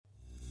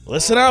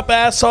Listen up,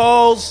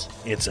 assholes.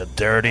 It's a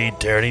dirty,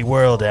 dirty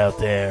world out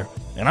there.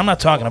 And I'm not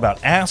talking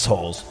about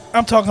assholes.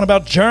 I'm talking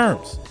about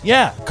germs.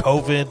 Yeah,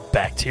 COVID,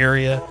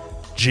 bacteria,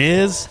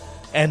 jizz.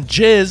 And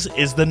jizz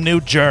is the new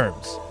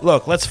germs.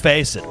 Look, let's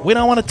face it. We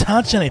don't want to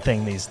touch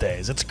anything these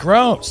days. It's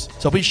gross.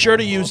 So be sure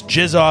to use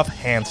Jizz Off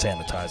hand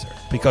sanitizer.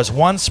 Because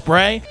one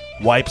spray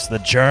wipes the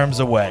germs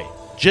away.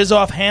 Jizz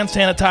Off hand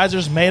sanitizer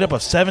is made up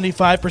of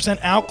 75%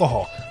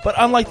 alcohol. But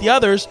unlike the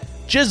others,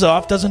 Jizz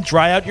Off doesn't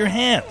dry out your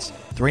hands.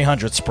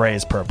 300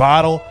 sprays per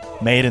bottle,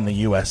 made in the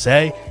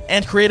USA,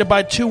 and created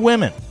by 2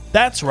 women.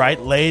 That's right,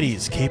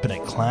 ladies, keeping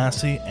it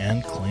classy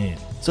and clean.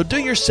 So do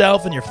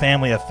yourself and your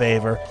family a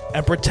favor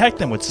and protect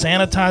them with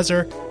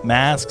sanitizer,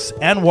 masks,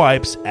 and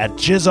wipes at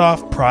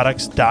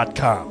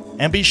jizzoffproducts.com.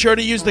 And be sure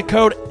to use the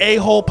code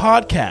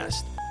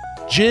AHOLEPODCAST.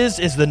 Jizz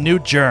is the new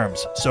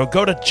germs, so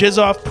go to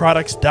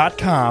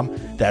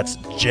jizzoffproducts.com. That's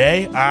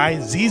JIZZOFF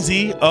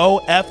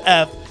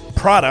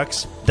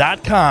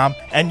products.com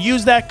and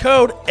use that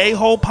code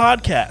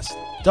AHOLEPODCAST.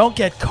 Don't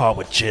get caught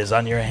with jizz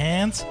on your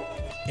hands.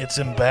 It's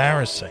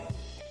embarrassing.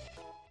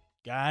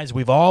 Guys,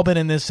 we've all been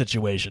in this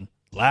situation.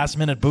 Last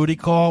minute booty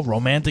call,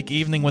 romantic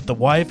evening with the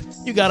wife,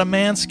 you gotta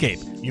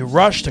manscape. You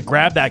rush to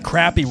grab that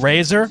crappy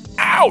razor.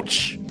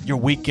 Ouch! Your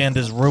weekend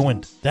is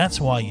ruined. That's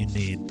why you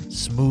need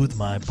Smooth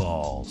My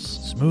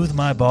Balls. Smooth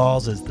My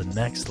Balls is the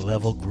next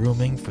level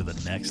grooming for the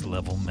next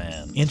level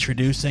man.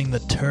 Introducing the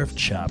Turf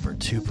Chopper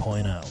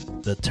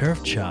 2.0. The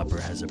Turf Chopper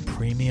has a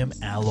premium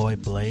alloy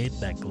blade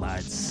that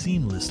glides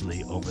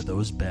seamlessly over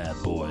those bad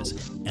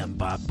boys. And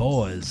by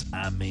boys,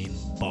 I mean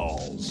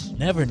balls.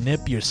 Never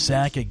nip your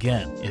sack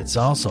again. It's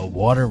also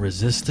water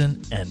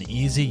resistant and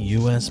easy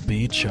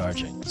USB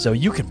charging. So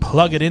you can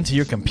plug it into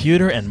your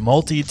computer and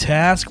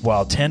multitask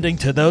while tending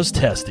to those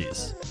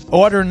testes.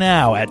 Order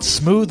now at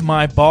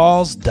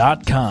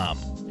smoothmyballs.com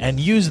and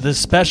use the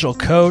special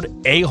code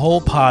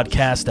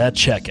AHOLEPODCAST at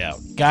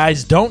checkout.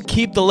 Guys, don't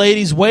keep the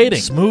ladies waiting.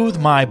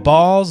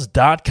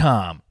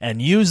 Smoothmyballs.com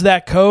and use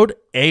that code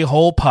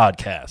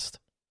AHOLEPODCAST.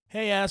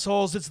 Hey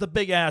assholes, it's the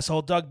big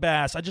asshole, Doug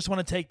Bass. I just want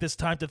to take this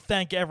time to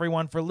thank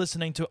everyone for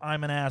listening to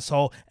I'm an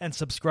Asshole and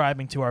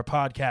subscribing to our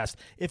podcast.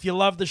 If you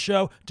love the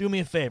show, do me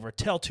a favor,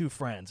 tell 2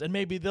 friends, and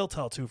maybe they'll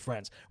tell 2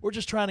 friends. We're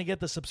just trying to get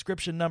the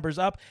subscription numbers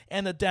up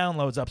and the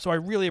downloads up, so I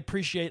really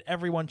appreciate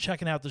everyone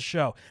checking out the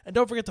show. And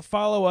don't forget to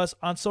follow us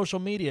on social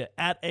media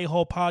at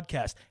A-Hole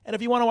Podcast. And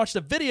if you want to watch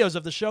the videos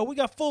of the show, we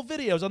got full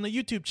videos on the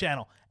YouTube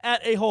channel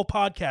at A-Hole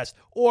Podcast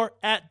or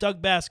at Doug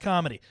Bass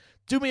Comedy.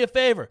 Do me a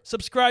favor,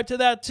 subscribe to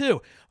that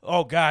too.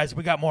 Oh, guys,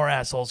 we got more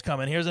assholes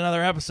coming. Here's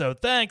another episode.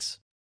 Thanks.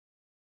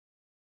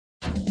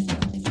 What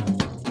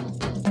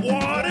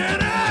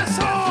an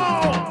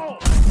asshole!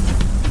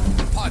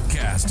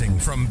 Podcasting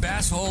from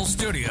Basshole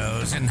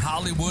Studios in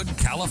Hollywood,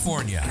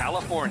 California.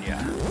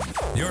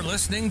 You're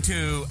listening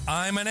to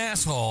I'm an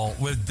Asshole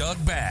with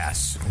Doug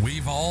Bass.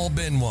 We've all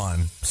been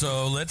one,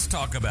 so let's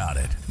talk about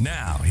it.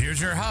 Now, here's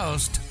your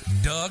host,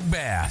 Doug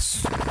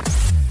Bass.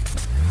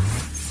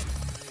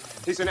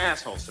 He's an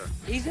asshole, sir.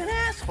 He's an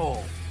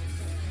asshole.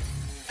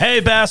 Hey,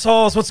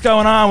 Bassholes, what's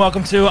going on?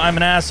 Welcome to I'm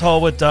an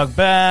Asshole with Doug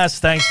Bass.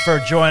 Thanks for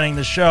joining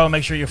the show.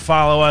 Make sure you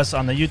follow us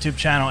on the YouTube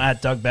channel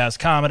at Doug Bass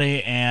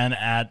Comedy and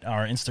at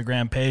our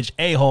Instagram page,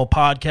 A-Hole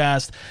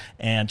Podcast,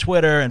 and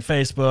Twitter and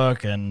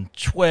Facebook and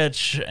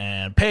Twitch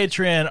and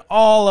Patreon,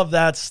 all of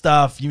that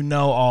stuff. You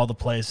know all the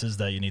places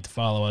that you need to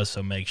follow us,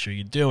 so make sure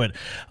you do it.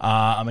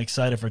 I'm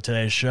excited for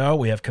today's show.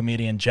 We have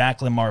comedian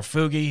Jaclyn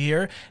Marfuggi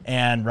here,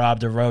 and Rob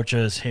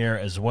DeRocha is here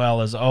as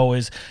well as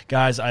always.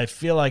 Guys, I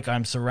feel like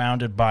I'm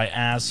surrounded by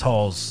assholes.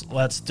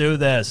 Let's do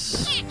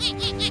this.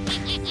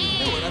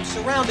 I'm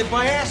surrounded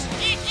by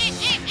assholes.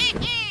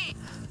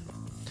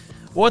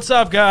 What's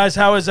up, guys?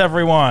 How is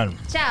everyone?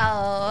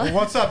 Ciao.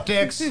 What's up,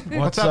 dicks?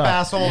 What's up,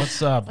 assholes?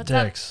 What's up, What's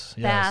dicks? up,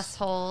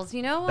 bassholes?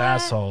 You know what?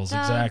 Bassholes, Doug?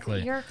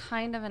 exactly. You're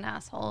kind of an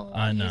asshole.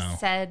 I know. You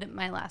said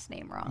my last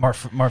name wrong.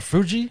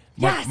 Marfuggi?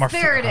 Yes,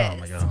 there it Oh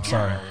my is. god, I'm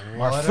sorry.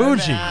 What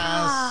Marfuggi. an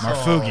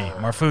asshole.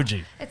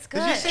 Marfuggi. It's Did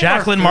good. you say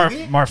Jaclyn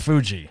Marfuggi?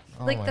 Marfuggi.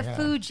 Like Oh the my God.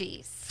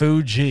 Fugees.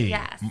 Fuji.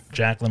 Yes.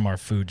 Jaclyn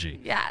Marfuggi.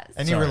 Yes.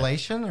 Any Sorry.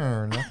 relation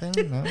or nothing?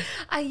 No?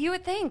 You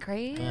would think,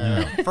 right?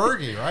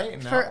 Fergie,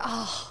 right? No.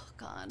 Oh,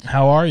 God.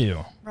 How are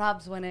you?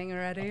 Rob's winning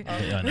already.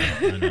 Yeah,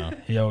 I know.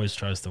 He always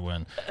tries to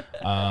win.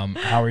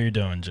 How are you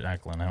doing,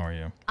 Jaclyn? How are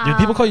you? Do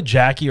people call you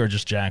Jackie or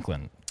just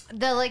Jaclyn?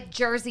 The like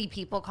Jersey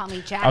people call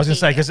me Jackie. I was gonna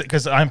say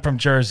because I'm from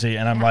Jersey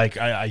and I'm like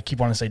I keep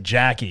wanting to say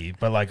Jackie,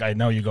 but like I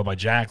know you go by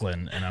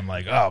Jaclyn, and I'm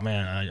like, oh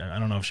man, I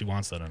don't know if she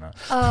wants that or not.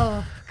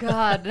 Oh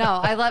God,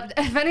 no! I love.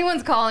 If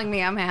anyone's calling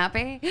me, I'm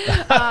happy.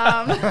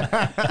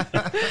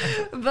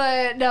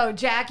 But no,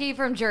 Jackie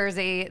from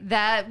Jersey.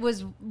 That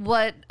was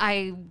what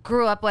I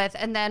grew up with.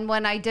 And then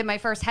when I did my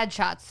first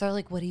headshots, they're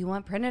like, "What do you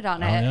want printed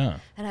on it?" Yeah.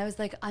 And I was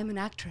like, "I'm an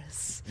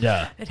actress.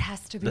 Yeah, It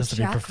has to be. this to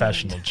be Jaclyn."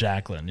 professional,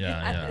 Jaclyn.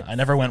 Yeah. Yes. I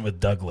never went with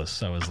Douglas.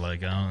 I was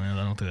like, I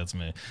don't think that's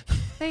me.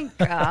 Thank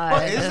God.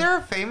 Well, is there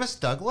a famous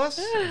Douglas?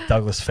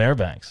 Douglas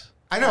Fairbanks.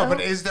 I know,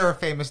 but is there a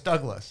famous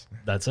Douglas?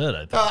 That's it.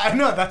 I think. I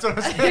know, that's what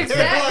I'm saying.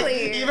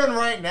 Exactly. Like, even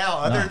right now,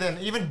 other than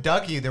even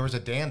Dougie, there was a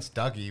dance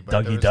Dougie.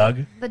 But Dougie Doug.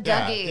 The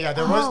Yeah, Dougie. yeah,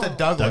 there was the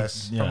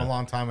Douglas Doug- from yeah. a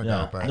long time ago.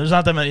 Yeah. But There's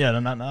not that many. Yeah, I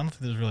don't think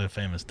there's really a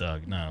famous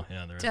Doug. No.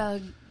 Yeah, there is.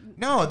 Doug.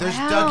 no, there's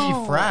Wow.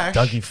 Dougie Fresh.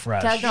 Dougie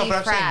Fresh. Doug- No, but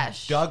I'm Fresh.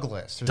 saying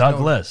Douglas. There's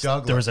Douglas. no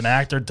Douglas. There was an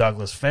actor,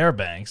 Douglas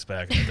Fairbanks,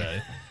 back in the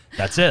day.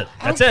 That's it.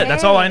 That's it.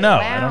 That's all I know.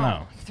 I don't Wow.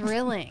 know.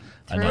 Thrilling.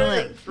 I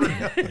know.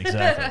 Thrilling.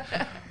 Exactly.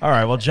 All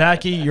right. Well,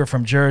 Jackie, you're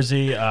from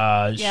Jersey.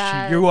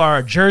 Yes. You are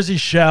a Jersey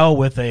shell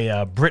with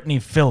a Britney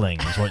filling,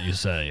 is what you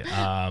say.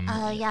 yeah,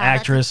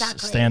 Actress, that's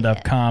exactly stand-up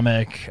it.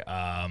 comic.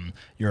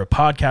 You're a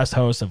podcast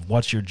host of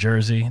What's Your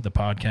Jersey, the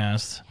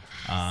podcast.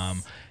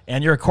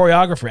 And you're a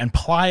choreographer and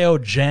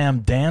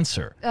Plyo-Jam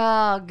dancer.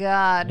 Oh,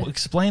 God. Well,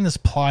 explain this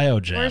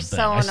Plyo-Jam We're thing.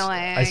 so I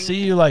annoying. see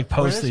you like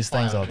post is these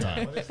things all the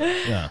Plyo-Jam? time.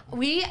 Yeah.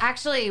 We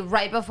actually,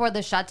 right before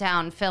the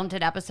shutdown, filmed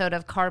an episode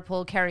of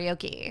Carpool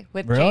Karaoke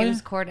with Really?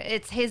 James Corden.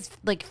 It's his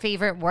like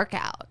favorite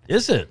workout.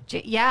 Is it?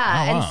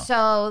 Yeah, Oh, wow. and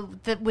so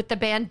with the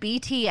band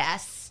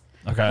BTS,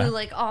 Okay. who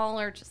like all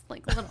are just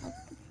like little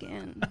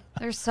skin.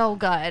 They're so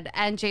good,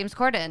 and James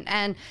Corden,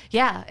 and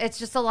yeah, it's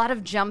just a lot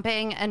of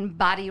jumping and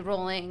body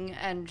rolling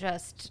and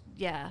just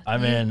I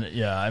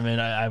mean,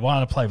 I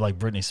want to play like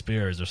Britney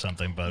Spears or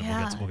something, but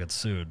Yeah. we'll get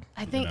sued.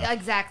 I think you know?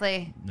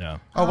 exactly. Yeah.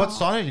 Oh, what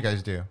song did you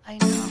guys do? I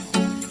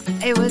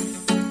know it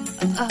was.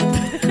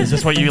 Is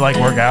this what you like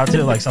work out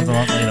to? Like something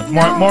like,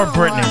 more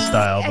Britney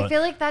style, I but feel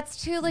like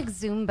that's too like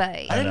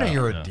Zumba. I didn't know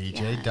you were a yeah.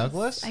 DJ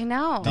Douglas. I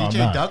know. No, I'm DJ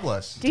not.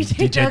 Douglas.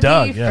 DJ DJ Dougie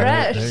Doug. Yeah,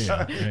 Fresh. there you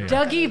go. There you go.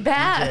 Dougie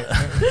Bass.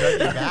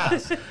 Dougie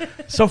Bass.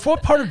 So,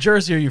 what part of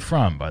Jersey are you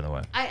from, by the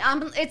way?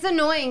 It's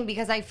annoying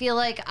because I feel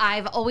like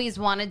I've always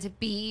wanted to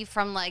be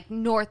from like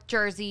North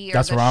Jersey or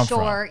That's the where I'm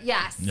shore. from.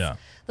 Yes. Yeah.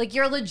 Like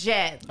you're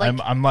legit. Like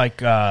I'm like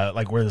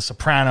where The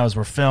Sopranos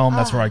were filmed.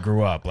 That's where I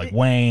grew up. Like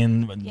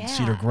Wayne, Yeah.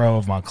 Cedar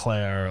Grove,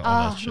 Montclair,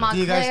 all that shit. Mon- Do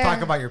you guys Claire.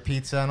 talk about your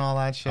pizza and all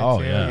that shit? Oh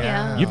too?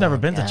 yeah. You've never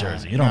been to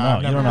Jersey. You don't No, know. I've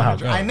You don't never know how it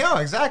been goes. to- I know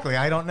exactly.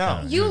 I don't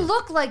know. you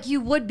look like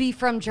you would be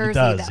from Jersey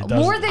does, though. he does.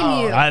 More than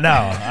you. I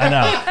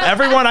know.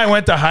 Everyone I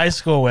went to high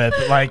school with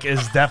like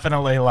is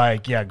definitely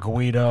like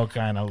Guido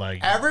kind of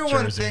like.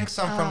 Everyone Jersey. thinks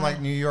I'm from like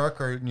New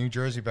York or New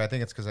Jersey, but I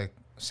think it's because I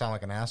sound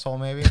like an asshole,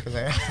 maybe. Because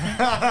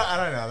I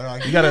don't know. They're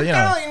like, You gotta, "You're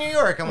kinda like New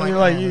York. I'm You're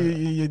like, like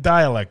your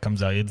dialect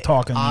comes out. You're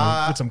talking.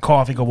 Get some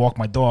coffee. Go walk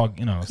my dog.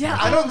 You know. it's Yeah.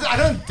 like- I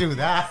don't do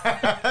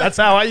that. that's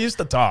how I used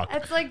to talk.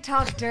 It's like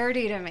talk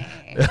dirty to me.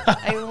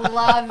 I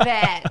love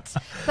it.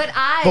 But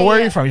But where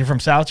are you from? You're from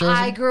South Jersey.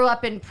 I grew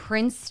up in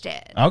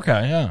Princeton.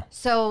 Okay, yeah.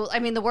 So, I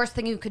mean, the worst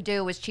thing you could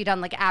do was cheat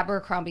on like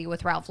Abercrombie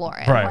with Ralph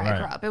Lauren, Right, where I right.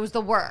 grew up. It was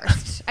the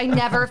worst. I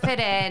never fit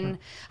in.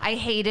 I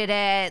hated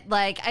it.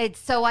 Like,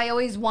 so I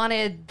always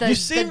wanted the You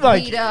seem the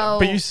like, Guido.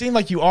 but you seem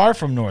like you are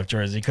from North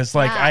Jersey because,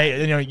 like,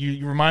 Yeah.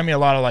 you remind me a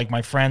lot of like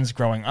my friends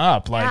growing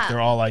up. Like, Yeah.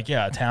 they're all like,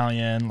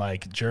 Italian,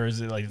 like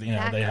Jersey, like they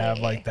have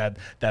Exactly. like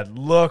that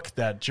look,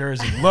 that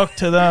Jersey look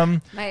to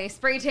them. My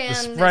spray tan,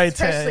 spray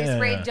tan, especially yeah,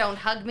 sprayed. yeah. Don't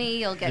hug me,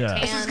 you'll get Yeah.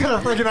 tan. This is kind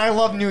of freaking I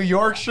love New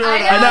York shirt. I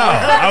know.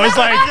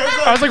 I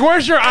know. I was like,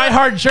 where's your I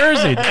Heart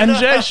Jersey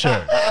NJ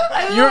shirt?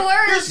 I'm You're- the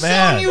worst.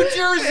 Man. New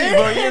Jersey,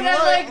 but you And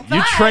I'm like, You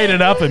bye.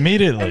 traded up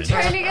immediately. I'm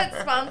trying to get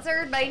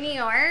sponsored by New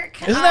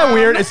York. Isn't that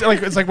weird? It's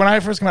like when I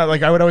first came out,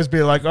 like I would always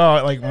be like,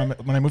 oh, like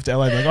when I moved to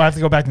LA, like, oh, I have to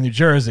go back to New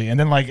Jersey, and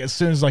then like as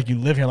soon as like you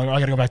live here, like, oh, I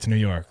gotta go back to New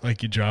York.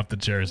 Like you drop the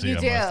Jersey. You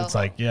almost. do. It's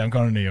like, yeah, I'm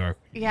going to New York.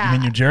 Yeah. You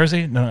mean New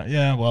Jersey? No,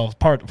 yeah. Well,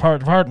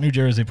 part New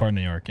Jersey, part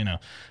New York. You know,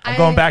 I'm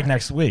going back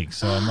next week,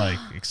 so I'm like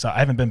excited. I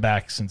haven't been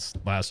back since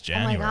last Oh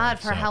January. my God,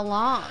 for so how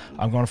long?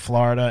 I'm going to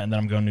Florida, and then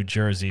I'm going to New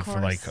Jersey for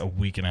course. like a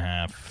week and a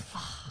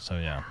half. So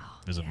yeah,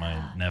 visit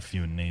my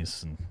nephew and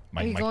niece and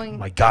Are you my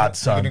going-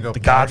 godson. You're gonna go the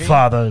party?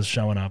 Godfather is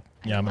showing up.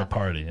 Yeah, I'm gonna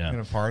party. Yeah. In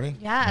a party?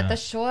 Yeah, at the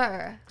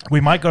shore.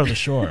 We might go to the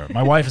shore.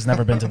 My wife has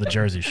never been to the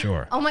Jersey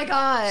Shore. Oh my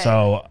God.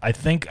 So I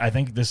think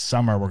this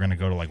summer we're gonna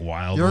go to like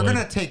Wildwood. You're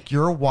gonna take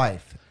your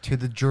wife to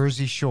the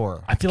Jersey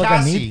Shore. I feel like I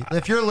Cassie, need-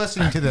 if you're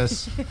listening to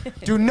this,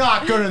 do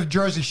not go to the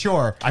Jersey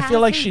Shore. I feel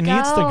like Cassie, she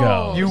needs to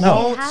go. You No.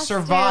 won't has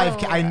survive.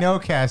 to. I know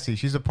Cassie.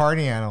 She's a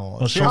party animal.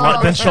 Well, She's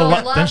then she'll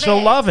love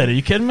love it. it. Are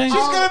you kidding me?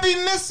 gonna be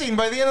missing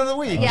by the end of the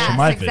week. Yes,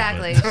 might be,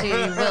 exactly. but- She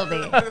will be.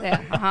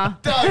 Yeah,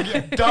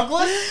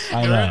 Douglas?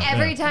 I know.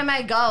 Every yeah. time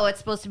I go, it's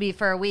supposed to be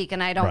for a week,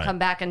 and I don't Right. come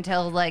back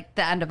until like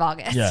the end of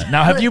August. Yeah.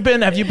 Now, have you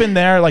been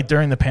there like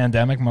during the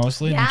pandemic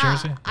mostly in New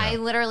Jersey? I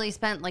literally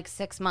spent like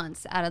 6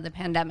 months out of the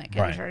pandemic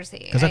in Jersey.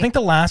 Because I think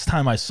the last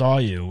time I saw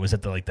you was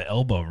at the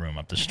Elbow Room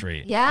up the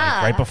street. Yeah.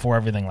 Like, right before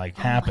everything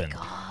happened.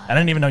 I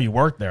didn't even know you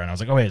worked there, and I was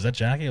like, oh wait, is that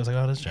Jackie? I was like,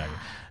 oh, it is Jackie.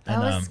 that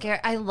And, was scary.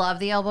 I love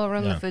the Elbow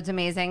Room. yeah. The food's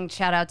amazing.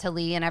 Shout out to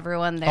Lee and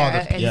everyone Oh, there. the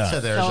It's pizza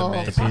there is so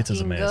amazing. The pizza's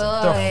fucking amazing.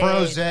 The good.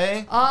 froze.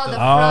 Oh, the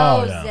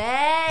Oh, froze.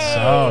 yeah.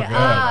 So good. Oh,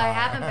 I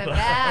haven't been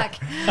back.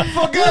 back.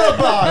 Forget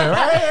about it,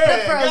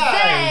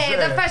 right?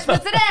 The fresh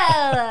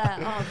mozzarella.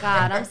 Oh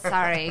God, I'm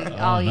sorry,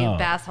 all you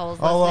bassholes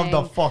listening. I love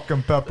the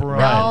fucking pepperoni.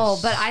 No,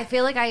 but I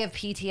feel like I have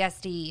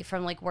PTSD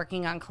from like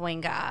working on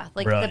Coenga.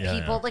 Like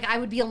like I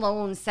would be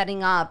alone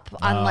setting up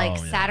on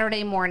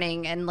Saturday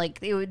morning, and like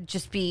it would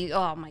just be,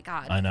 oh my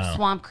God, I know.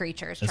 swamp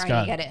creatures trying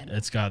to get in.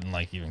 It's gotten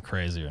like even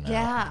crazier now.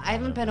 Yeah, I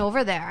haven't been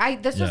over there.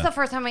 This was the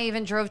first time I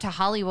even drove to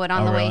Hollywood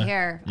on the way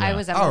here. Yeah. I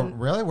was.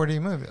 Really? Where do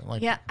you move?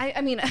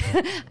 I mean,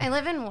 I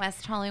live in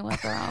West Hollywood,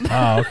 bro.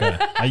 Oh, okay.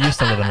 I used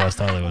to live in West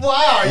Hollywood.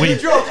 Wow, you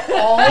drove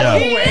all the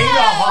way to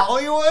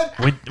Hollywood?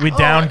 We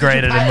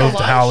downgraded and moved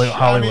to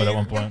Hollywood at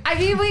one point. I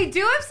mean, we do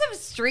have some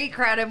street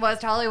cred in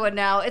West Hollywood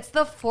now. It's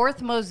the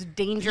fourth most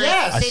dangerous city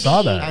I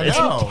saw that. in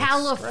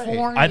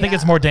California. I think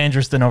it's more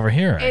dangerous than over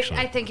here, actually.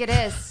 I think it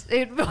is.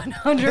 It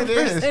 100%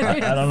 is. I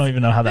don't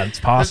even know how that's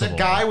possible. There's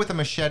a guy with a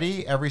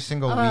machete every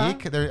single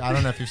week. I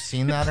don't know if you've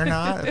seen that or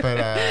not, but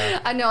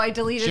I know I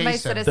deleted my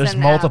Citizen There's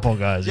multiple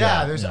guys.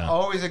 Yeah, there's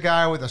always a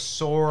guy with a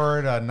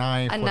sword, a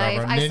knife,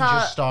 whatever, I ninja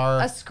saw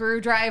star. a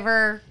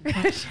screwdriver.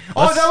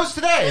 That was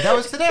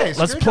today.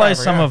 Let's play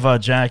some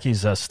of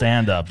Jackie's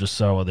stand-up just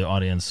so the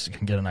audience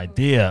can get an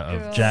idea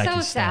of Jackie's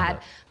So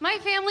stand-up. sad. My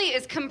family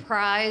is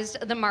comprised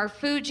of the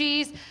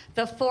Marfuggis,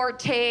 the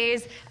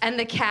Fortes, and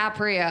the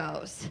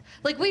Caprios.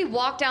 Like, we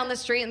walk down the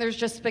street and there's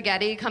just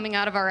spaghetti coming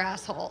out of our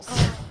assholes.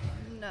 Oh,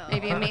 no.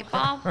 Maybe a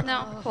meatball?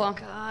 No? Cool. Oh,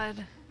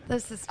 God.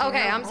 This is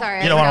okay, I'm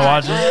sorry. You don't want to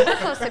watch it? We're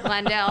close to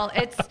Glendale.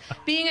 It's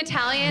being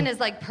Italian is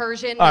like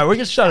Persian. All right, we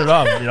can shut it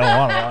off if you don't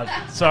want to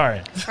watch it.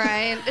 Sorry.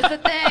 Right? It's a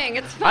thing.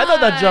 It's fun. I thought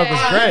that joke was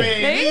great.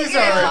 This is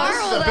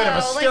a bit of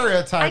a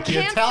stereotype. I The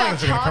can't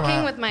Italians are stop going to come talking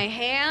out. with my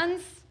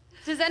hands.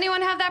 Does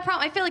anyone have that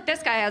problem? I feel like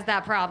this guy has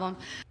that problem.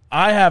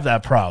 I have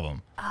that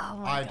problem. Oh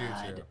my I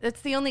God. do too.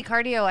 It's the only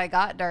cardio I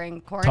got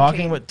during quarantine.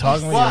 Talking with your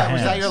hands.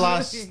 Was that your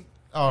last?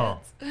 Oh.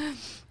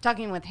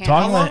 Talking with hands.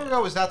 Talking How long with-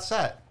 ago was that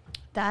set?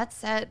 That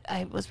set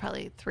was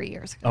probably 3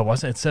 years ago. Oh,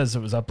 was it? It says it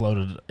was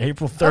uploaded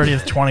April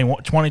 30th,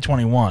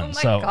 2021. Oh my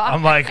so God.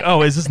 I'm like,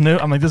 oh, is this new?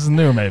 I'm like, this is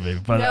new maybe.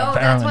 But No, apparently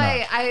that's why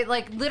not. I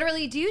like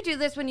literally. Do you do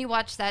this when you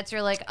watch sets?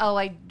 You're like, oh,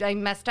 I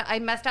messed up. I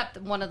messed up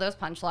one of those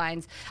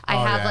punchlines. I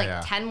have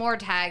like 10 more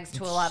tags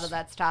to a lot of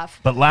that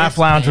stuff. But Laugh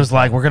Lounge was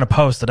like, we're going to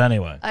post it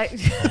anyway.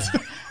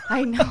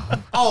 I know.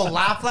 Oh,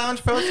 Laugh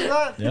Lounge posted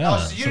that? Yeah, Oh,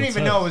 so you didn't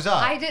even it know it was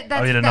up. I did. you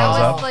That didn't know it was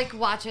was up? like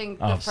watching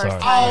the first sorry. time.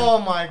 Oh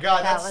my God,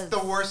 That that's was- the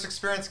worst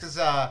experience because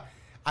I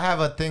have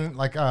a thing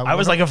like I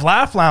was like, if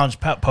Laugh Lounge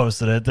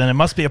posted it, then it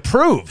must be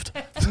approved.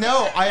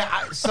 no,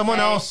 someone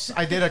else.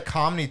 I did a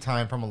comedy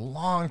time from a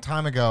long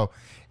time ago,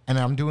 and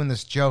I'm doing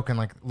this joke and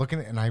like looking,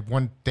 and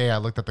one day I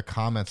looked at the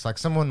comments, like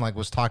someone like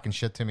was talking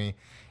shit to me,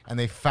 and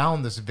they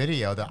found this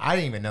video that I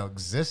didn't even know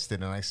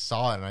existed, and I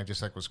saw it, and I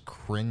just like was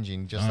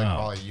cringing, just like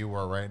probably you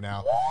were right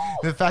now.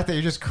 The fact that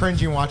you're just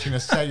cringing watching a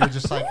set, you're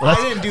just like, I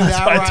didn't do that. That's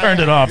why right. I turned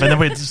it off, and then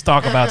we just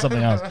talk about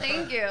something else.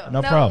 Thank you.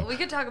 No problem. We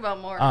could talk about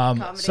more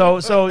comedy.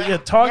 So yeah,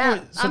 talking. Yeah,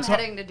 with, so I'm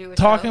heading to do a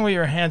talking show. with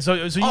your hands. So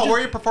you Oh, just, where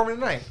are you performing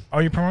tonight?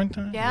 are you promoting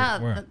tonight? Yeah,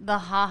 Where? the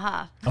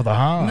haha. Oh, the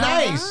Hall.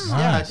 Nice.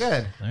 Nice. Yeah,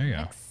 good. There you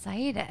go.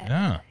 Excited.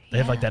 Yeah. They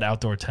have like that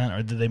outdoor tent,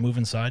 or did they move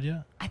inside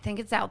yet? I think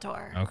it's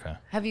outdoor. Okay.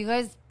 Have you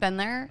guys been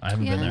there? I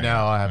haven't been there.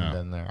 No, I haven't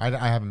been there.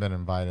 I haven't been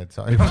invited.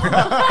 So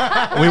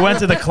We went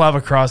to the club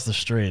across the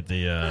street,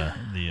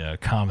 the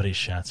Comedy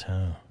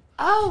Chateau,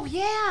 Oh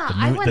yeah,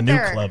 I went the new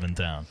there. club in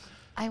town.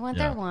 I went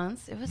Yeah. there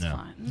once. It was Yeah.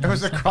 fun. it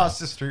was across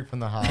the street from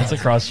the house. It's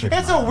across the street.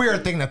 It's a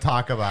weird thing to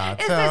talk about.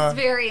 It's So, just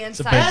very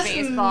inside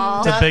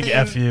baseball. It's a big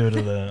nothing- fu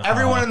to the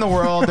everyone in the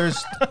world.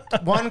 There's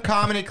one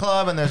comedy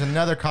club, and there's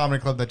another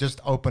comedy club that just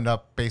opened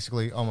up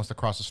basically almost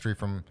across the street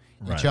from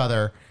Right. each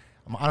other.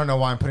 I don't know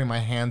why I'm putting my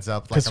hands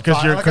up. Like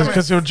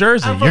because you're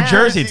Jersey. I'm You're from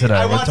Jersey today.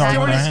 I We're watch talking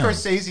too about many our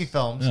hands. Scorsese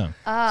films. Yeah.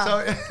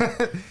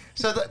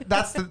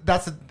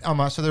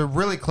 So they're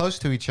really close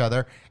to each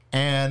other,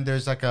 and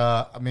there's like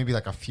maybe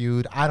a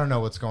feud. I don't know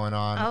what's going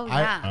on. Oh,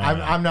 yeah.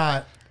 I'm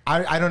not.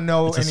 I don't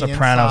know It's a any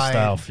Soprano inside.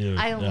 style feud.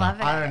 I love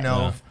it. I don't know.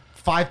 Yeah.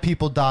 5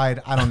 people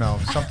died. I don't know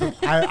something.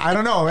 I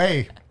don't know.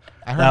 Hey,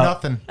 I heard Now-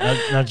 nothing.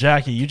 Now,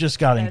 Jackie, you just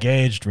got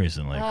engaged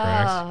recently, correct?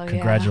 yeah.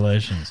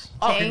 Congratulations.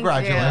 Oh, Thank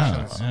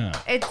congratulations! Yeah.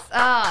 It's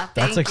That's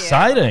thank you.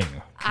 exciting.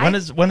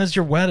 When is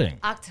your wedding?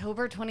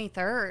 October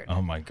 23rd.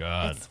 Oh my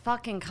God. It's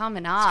fucking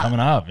coming up. Coming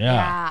up, yeah.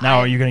 Yeah, Now,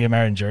 are you gonna get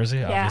married in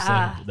Jersey? Obviously,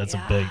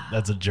 yeah.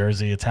 that's a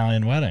Jersey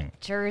Italian wedding.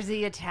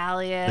 Jersey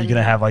Italian. Are you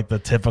gonna have like the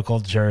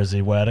typical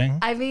Jersey wedding?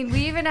 I mean,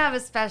 we even have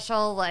a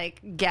special like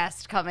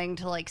guest coming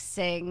to like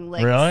sing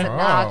like Really?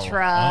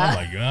 Sinatra. Oh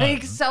my God.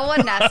 Like so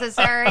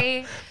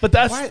unnecessary. But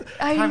that's What?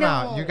 I Time know.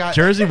 out. You got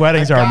Jersey a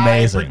weddings are guy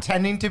amazing.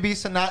 Pretending to be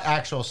not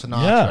actual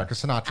Sinatra Yeah.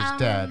 because Sinatra's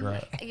dead,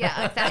 right?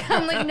 Yeah, exactly.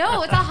 I'm like,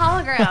 no, it's a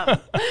hologram.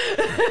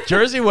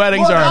 Jersey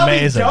weddings Well, are that'd be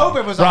amazing. dope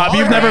if it was a Rob,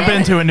 you've holiday. never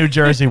been to a New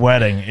Jersey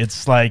wedding.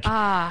 It's like,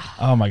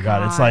 oh my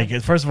God. It's like,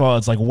 first of all,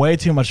 it's like way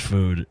too much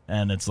food.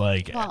 And it's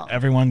like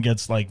everyone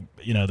gets like,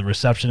 you know, the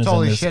reception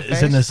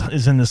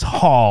is in this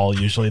hall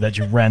usually that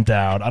you rent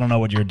out. I don't know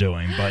what you're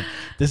doing, but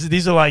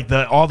these are like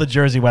all the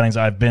Jersey weddings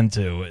I've been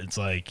to. It's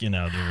like, you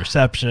know, the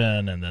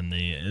reception and then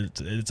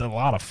it's a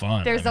lot of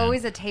fun. There's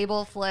always a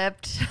table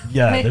flipped.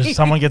 Yeah,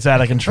 someone gets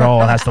out of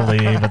control and has to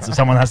leave.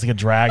 Someone has to get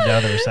dragged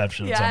out of the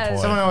reception at some point.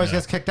 Someone always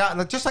gets kicked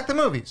out, just like the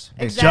movies.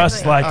 Exactly.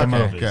 Just like the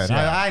movies. Good.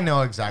 Yeah. I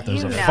know exactly.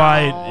 There's a know.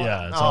 fight.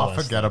 Yeah. It's all this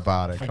forget stuff.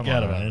 about it.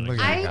 Forget about it. Look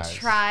at you I guys.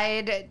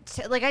 tried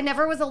to, like, I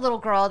never was a little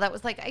girl that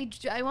was like,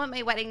 I want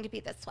my wedding to be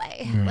this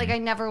way. Like, I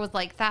never was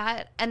like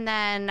that. And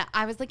then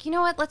I was like, you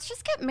know what? Let's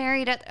just get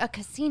married at a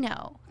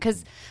casino.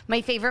 Because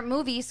my favorite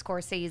movie,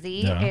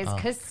 Scorsese, is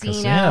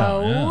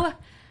Casino.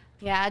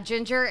 Yeah,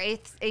 Ginger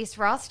Ace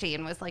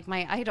Rothstein was like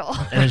my idol.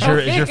 And is your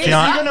Is he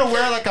fiance gonna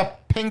wear like a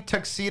pink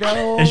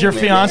tuxedo? is your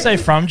fiance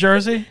from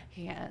Jersey?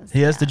 He is.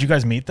 He is. Did you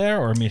guys meet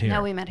there or meet here?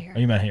 No, we met here. Oh,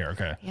 you met here.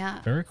 Okay.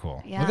 Yeah. Very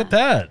cool. Yeah. Look at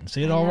that.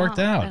 See, it all worked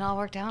know. out. It all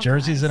worked out.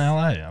 Jersey's guys. in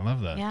LA. I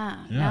love that. Yeah.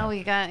 Now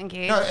we got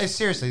engaged. No,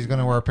 seriously, he's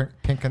gonna wear a pink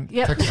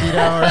Yep.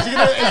 tuxedo, or is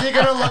he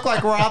gonna look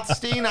like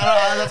Rothstein?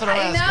 That's what I'm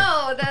asking.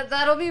 I know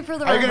that'll be for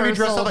the. Are you gonna be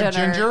dressed rehearsal up like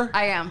dinner. Ginger?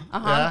 I am.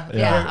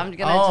 Yeah. I'm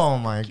gonna. Oh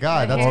my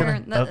God, that's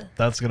gonna.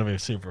 That's gonna be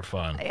super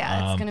fun.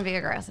 Yeah, it's gonna be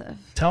aggressive.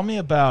 Tell me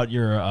about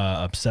your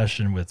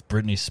obsession with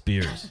Britney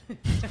Spears.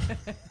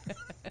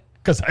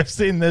 Because I've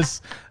seen this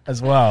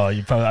as well.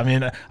 I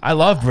mean, I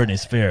love Britney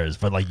Spears,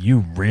 but like you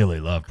really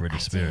love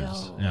Britney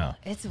Spears. do. Yeah.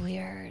 It's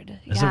weird.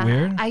 Is it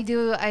weird? I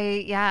do.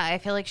 I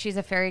feel like she's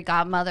a fairy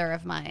godmother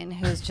of mine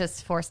who's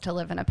just forced to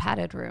live in a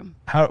padded room.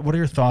 What are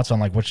your thoughts on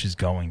like what she's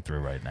going through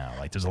right now?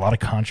 Like, there's a lot of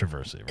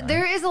controversy, right?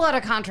 There is a lot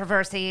of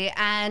controversy,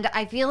 and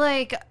I feel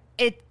like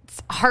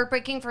it's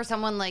heartbreaking for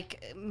someone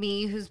like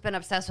me who's been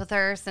obsessed with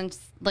her since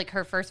like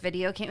her first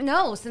video came.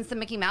 No, since the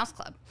Mickey Mouse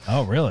Club.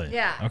 Oh, really?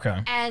 Yeah.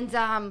 Okay. And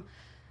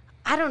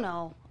I don't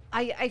know.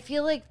 I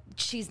feel like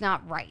she's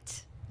not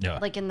right. Yeah.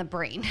 Like in the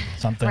brain.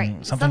 Something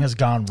Right. has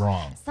gone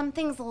wrong.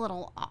 Something's a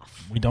little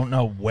off. We don't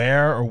know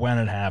where or when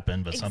it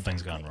happened, but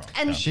something's gone wrong.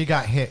 And She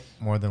got hit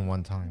more than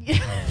one time.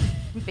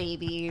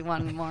 baby,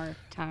 one more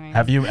time.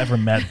 Have you ever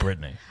met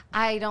Britney?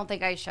 I don't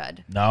think I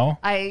should. No?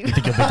 I You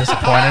think you'll be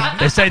disappointed?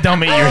 They say don't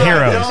meet your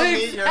heroes. Don't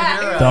meet your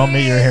hero. Don't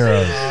meet your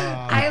heroes.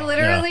 I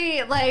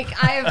literally like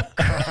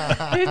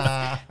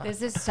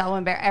this is so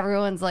embarrassing.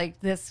 Everyone's like,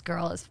 this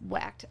girl is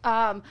whacked.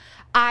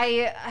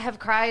 I have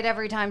cried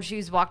every time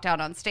she's walked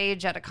out on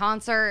stage at a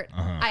concert.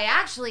 I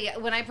actually,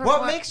 when I perform,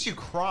 What makes you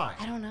cry?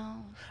 I don't know.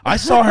 I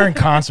saw her in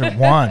concert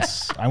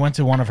once. I went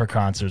to one of her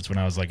concerts when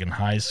I was like in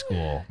high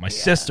school. My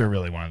sister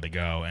really wanted to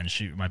go, and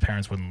my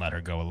parents wouldn't let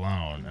her go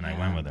alone, and I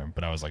went with her.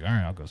 But I was like, all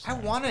right, I'll go. I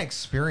want to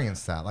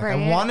experience that. Like, Right?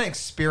 I want to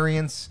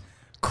experience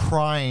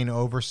crying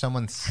over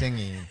someone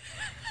singing.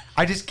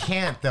 I just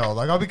can't though.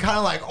 Like, I'll be kind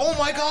of like, "Oh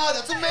my God,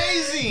 that's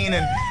amazing,"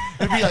 and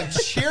it'd be like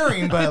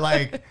cheering. But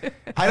like,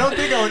 I don't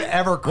think I would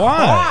ever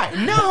cry.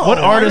 Why? No. What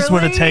artist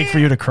would it really? take for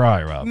you to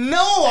cry, Rob?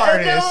 No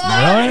artist.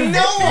 Really?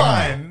 No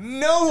one.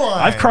 No one.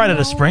 I've cried at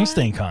a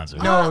Springsteen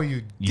concert. No, you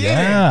didn't.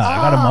 Yeah, I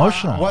got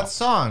emotional. What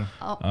song?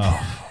 Oh,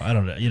 I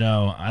don't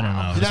know. I don't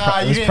know. Nah,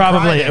 you didn't probably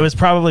cry then. it was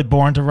probably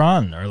Born to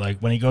Run, or like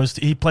when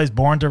he plays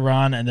Born to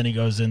Run, and then he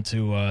goes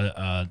into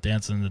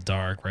Dancing in the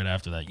Dark right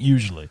after that.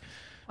 Usually,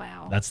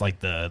 Wow. that's like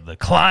the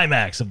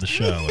climax of the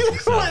show. as we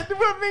say.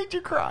 What made you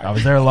cry? I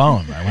was there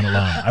alone. I went alone.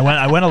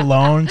 I went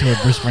alone to a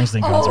Bruce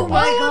Springsteen concert Oh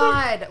my once.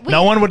 God. Wait,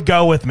 No one would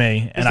go with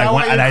me, and that I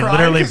why went. And you I cried?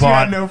 literally 'Cause you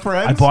had bought. no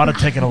friends? I bought a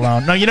ticket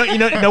alone. No, you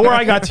know where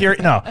I got tear.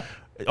 No,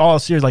 all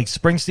serious. Like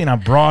Springsteen on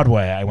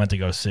Broadway, I went to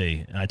go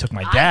see, and I took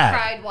my dad. I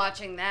cried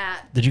watching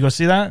that. Did you go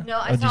see that? No,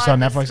 I Or did you saw saw it,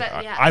 but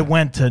Netflix? yeah. I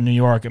went to New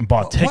York and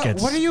bought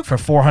tickets what are you- for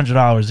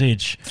 $400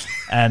 each,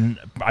 and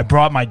I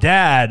brought my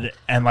dad,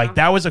 and like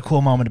that was a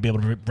cool moment to be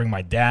able to bring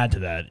my dad to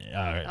that,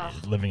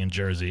 living in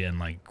Jersey and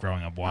like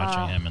growing up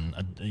watching him and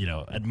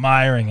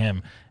admiring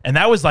him, and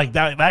that was like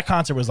that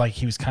concert was like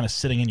he was kind of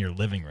sitting in your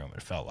living room.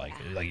 It felt like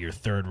your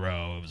third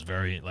row. It was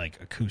very like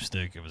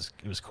acoustic. It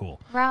was cool.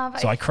 Rob,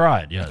 So I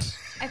cried. Yes.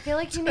 I feel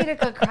like you need a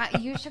good cry.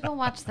 You should go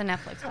watch the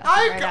Netflix special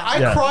right now. I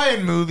Yeah. cry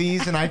in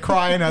movies and I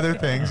cry in other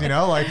things,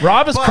 like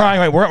Rob is but- crying.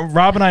 Right,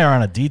 Rob and I are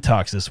on a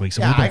detox this week,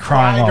 so Yeah, we've been I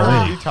crying cried all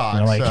during week. detox, I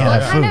so, can't yeah.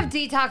 have What food. kind of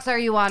detox are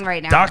you on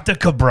right now? Dr.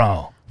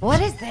 Cabral. What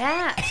is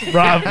that?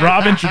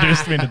 Rob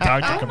introduced me to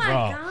Dr. Oh my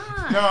Cabral.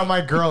 God. No,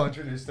 my girl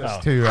introduced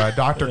us to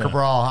Dr.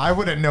 Cabral. I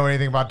wouldn't know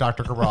anything about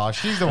Dr. Cabral.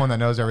 She's the one that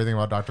knows everything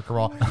about Dr.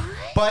 Cabral.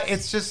 But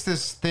it's just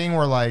this thing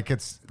where like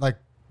it's like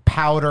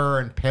powder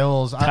and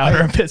pills. Powder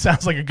and pills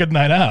sounds like a good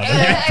night out.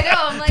 I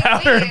know. I'm like,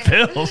 Powder and wait.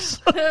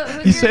 pills.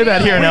 Who's You say your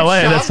that here in dealer?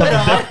 LA. That's chop it something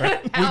up.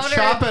 different. We Powder.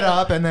 chop it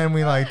up and then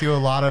we like do a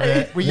lot of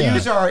it. We Yeah.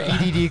 use our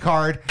EDD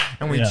card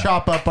and we Yeah.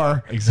 chop up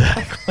our.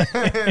 Exactly.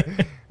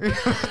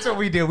 That's what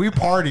we do. We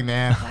party,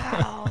 man.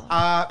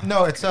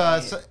 No, it's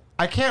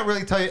I can't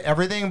really tell you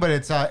everything, but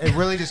it's it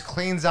really just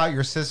cleans out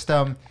your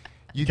system.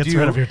 you Gets do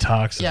rid of your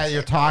toxins. Yeah,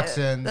 your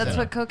toxins. That's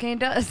what cocaine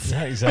does.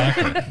 Yeah,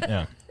 exactly.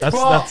 Yeah,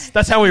 Well,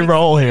 that's how we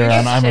roll here.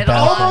 And I'm a shit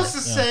all Basshole. Almost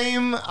the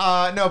same.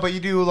 No, but you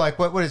do like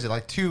what is it?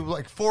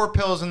 Like 4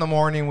 pills in the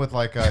morning with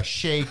like a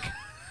shake.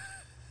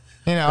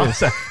 You know,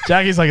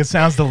 Jackie's like, it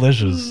sounds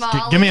delicious.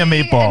 Give me a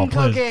meatball,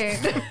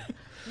 please.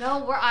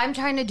 No, I'm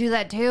trying to do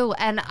that too,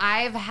 and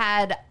I've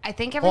had. I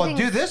think everything. well,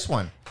 do this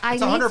one. I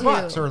It's need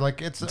 $100 to. or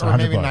like it's or $100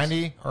 maybe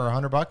 90 or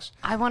 $100.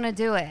 I want to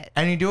do it.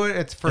 And you do it.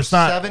 It's for It's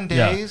not- 7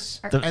 yeah. days,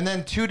 and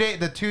then 2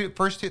 days.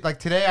 First two. Like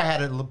today, I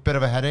had a little bit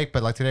of a headache,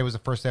 but like today was the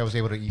first day I was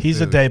able to eat. He's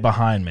food. a day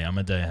behind me. I'm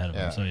a day ahead of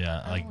Yeah. him. So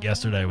yeah, like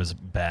yesterday was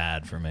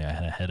bad for me. I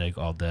had a headache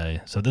all day.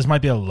 So this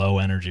might be a low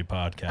energy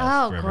podcast.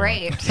 Oh, for everyone.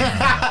 great!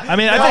 I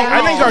mean,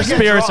 I think our Get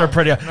spirits are drunk.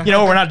 pretty. You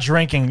know, we're not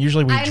drinking.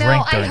 Usually we I drink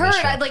know. I during this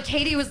heard. show. Like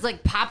Katie was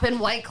like popping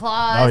White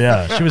Claws. Oh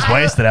yeah, she was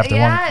wasted after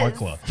one White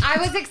Claw. I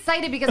was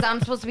excited because I'm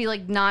supposed to be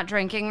like not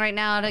drinking right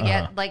now to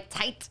get like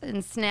tight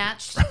and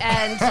snatched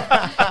and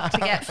to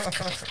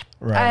get.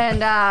 Right.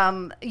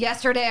 And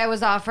yesterday I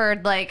was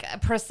offered like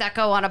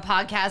Prosecco on a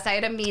podcast. I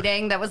had a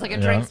meeting that was like a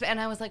drink, and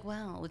I was like,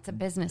 "Well, it's a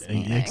business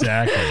meeting."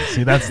 Exactly.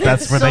 See, that's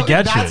where they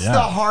get you. That's Yeah. the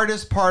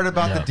hardest part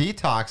about the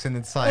detox, and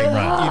it's like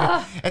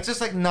it's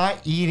just like not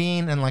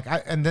eating, and like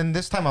and then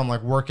this time I'm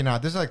like working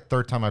out. This is like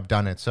third time I've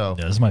done it, so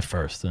Yeah, this is my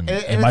first, and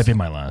it it's- might be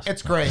my last.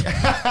 It's great,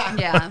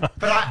 Yeah.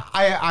 but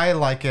I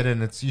like it,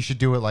 and you should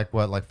do it like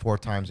 4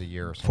 times a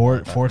year or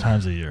something. Four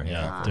times a year.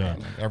 Yeah, do it.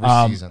 Every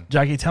season.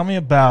 Jackie, tell me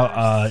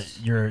about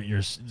your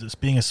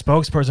being a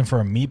spokesperson for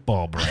a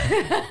meatball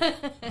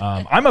brand.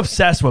 I'm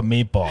obsessed with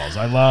meatballs.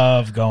 I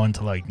love going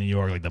to like New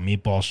York, like the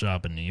meatball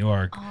shop in New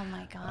York. Oh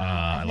my god.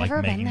 I I've like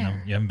never making been there.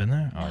 them. You haven't been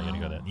there? Oh, you gotta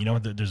go there. You know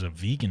what? There's a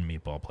vegan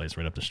meatball place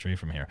right up the street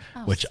from here,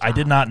 Oh, which I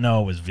did not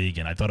know was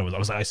vegan. I thought it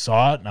was. I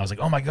saw it and I was like,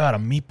 oh my god, a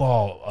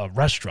meatball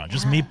restaurant,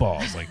 just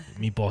meatballs, like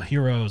Meatball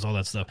Heroes, all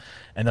that stuff.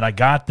 And then I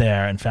got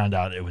there and found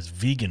out it was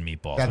vegan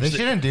meatballs. Yeah, they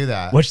shouldn't do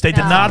that. Which they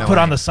did No. not put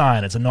on Annoying. the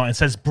sign. It's annoying. It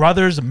says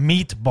Brothers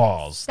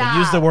Meatballs. They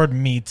use the Stop. word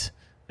meat.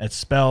 It's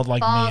spelled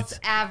like False meat.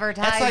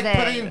 advertising. That's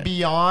like putting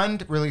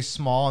Beyond really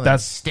small. And then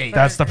steak.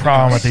 That's the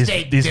problem with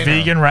Steak these dinner.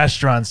 vegan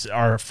restaurants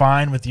are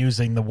fine with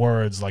using the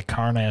words like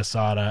carne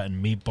asada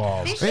and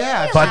meatballs. They should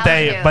Yeah, be But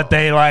allowed to.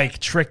 they like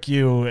trick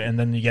you, and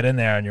then you get in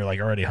there and you're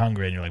like already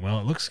hungry, and you're like, well,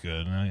 it looks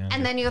good.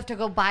 And then you have to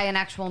go buy an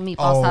actual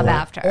meatball sub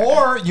after.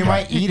 Or you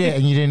might eat it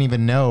and you didn't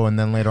even know, and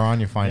then later on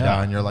you find Yeah.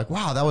 out, and you're like,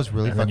 "Wow, that was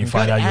really and then fucking you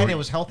find good," out and you it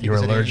was healthy. You're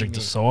because I didn't allergic eat to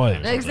meat. soy. Or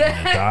something, and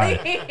you die.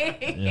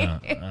 Exactly. Yeah,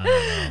 I don't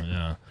know.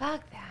 Yeah,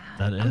 Fuck that.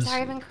 That I'm is-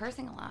 sorry, I've been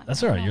cursing a lot.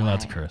 that's I all don't right. know You're allowed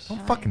to why. curse.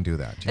 Don't fucking do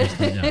that.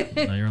 Jeez.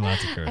 Yeah, no, you're allowed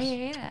to curse. I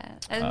hate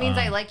it. It means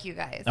I like you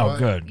guys. Oh,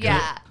 good.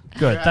 Yeah.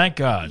 Good. Thank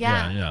God.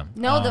 Yeah.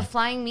 No, the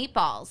flying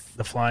meatballs.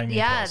 the flying meatballs.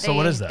 Yeah, So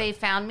what is that? They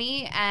found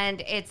me,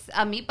 and it's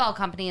a meatball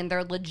company, and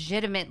they're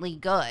legitimately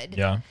good.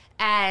 Yeah.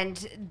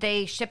 And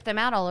they ship them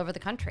out all over the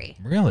country.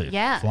 Really?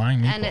 Yeah.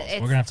 Flying And meatballs.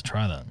 it's- We're gonna have to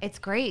try that. It's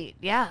great.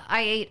 Yeah,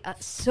 I ate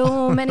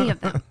so many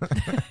of them.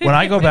 When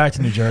I go back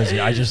to New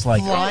Jersey, I just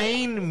like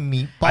Flying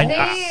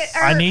meatballs.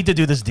 I need to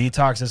do this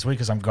detox this week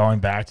because I'm going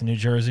back to New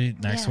Jersey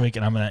next Yeah. week,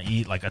 and I'm gonna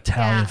eat like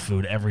Italian Yeah.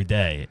 food every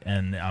day,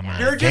 and I'm gonna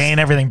You're just- gain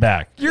everything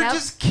back. You're Yep.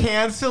 just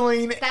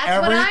canceling That's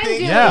what I'm everything.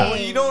 doing. Yeah.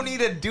 You don't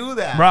need to do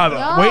that. Rob,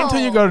 No. wait until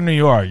you go to New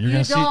York. You're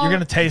gonna see. You're don't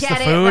gonna taste the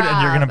get it, food,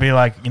 and you're Rob. gonna be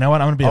like, you know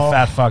what? I'm gonna be a Oh.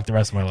 fat fuck the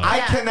rest of my life. I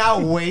Yeah. cannot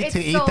wait It's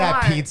to eat so that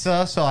hard.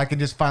 pizza so I can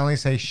just finally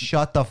say,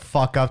 shut the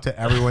fuck up to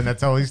everyone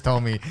that's always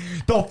told me,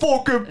 the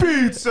fucking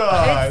pizza.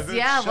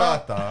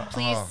 Shut the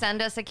please up.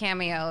 send us a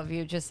cameo of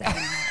you just saying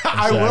that.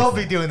 I will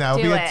be doing that.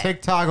 It'll Do be a it.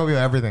 TikTok. It'll be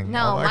everything.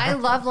 No, Oh my my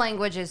God. love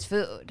language is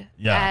food.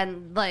 Yeah.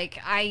 And like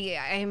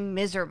I'm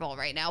miserable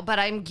right now, but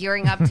I'm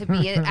gearing up to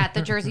be at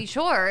the Jersey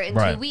Shore in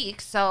Right. 2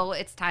 weeks, so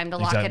it's time to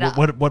lock Exactly.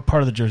 it up. What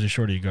part of the Jersey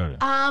Shore do you go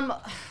to?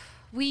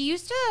 We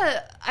used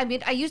to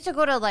I used to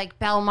go to like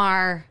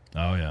Belmar,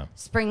 Oh yeah.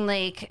 Spring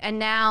Lake, and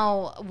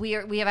now we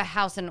have a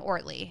house in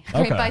Ortley,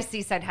 right Okay. by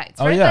Seaside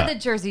Heights, Oh, right yeah. by the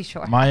Jersey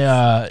Shore. My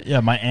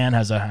my aunt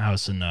has a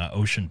house in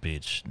Ocean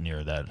Beach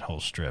near that whole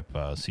strip,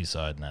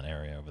 Seaside in that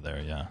area over there.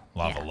 Yeah,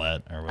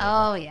 Lavalette or whatever.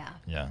 Oh yeah.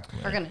 Yeah,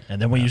 We're gonna-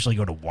 and then we usually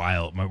go to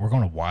We're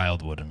going to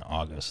Wildwood in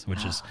August,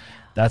 which is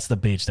that's the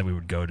beach that we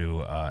would go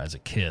to as a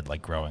kid,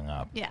 like growing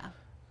up. Yeah.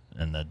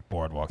 And the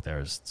boardwalk there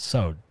is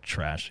so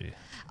trashy.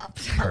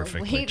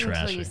 Perfectly Wait trashy.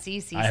 until you see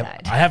I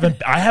Seaside.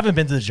 haven't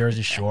been to the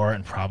Jersey Shore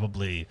in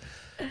probably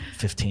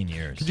 15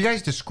 years. Could you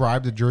guys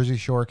describe the Jersey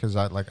Shore? Because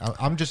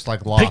I'm just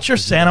like lost. Picture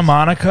Santa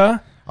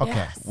Monica Okay.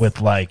 Yes. with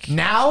like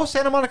Now,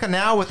 Santa Monica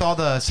now with all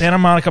the... Santa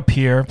Monica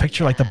Pier.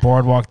 Picture like the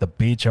boardwalk, the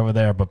beach over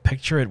there, but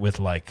picture it with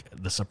like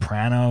the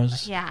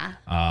Sopranos, Yeah.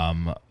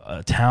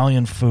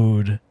 Italian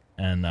food,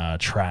 and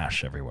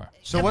trash everywhere.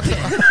 So what's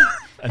the...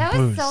 and That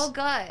booze. was so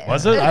good.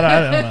 Was it? I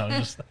don't know.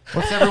 Just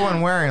What's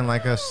everyone wearing?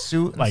 Like a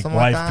suit and Like something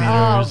wife like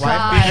that? beaters. Oh, Wife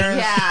God, beaters?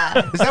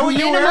 yeah. Is that what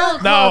you wear? Minimal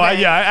no,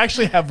 clothing. I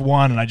actually have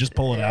one, and I just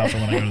pull it out for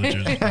when I go to the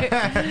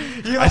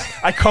Jersey. You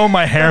I comb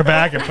my hair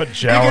back and put you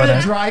gel get in it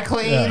it. dry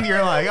clean. Yeah.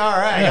 You're like, all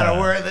right, I Yeah. gotta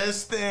wear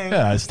this thing.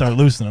 Yeah, I start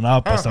loosening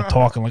up. I start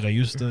talking like I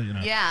used to. You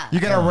know. Yeah. You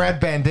got a red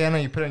bandana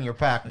you put in your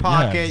back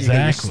pocket. You get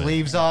your exactly.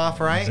 sleeves off,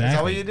 right? Is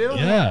that what you do?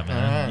 Yeah,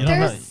 man. You don't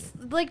know- There's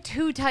like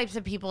two types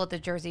of people at the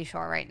Jersey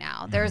Shore right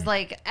now. There's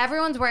like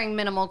everyone's wearing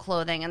minimal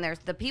clothing, and there's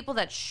the people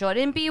that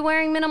shouldn't be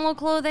wearing minimal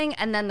clothing,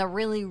 and then the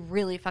really,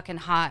 really fucking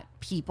hot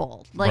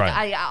people. Like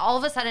Right. all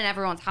of a sudden,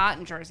 everyone's hot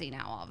in Jersey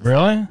now. All of a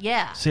Really? sudden.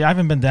 Yeah. See, I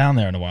haven't been down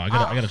there in a while.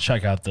 I gotta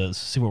check out this,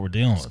 see what we're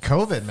dealing with.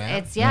 COVID, man.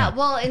 It's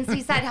well in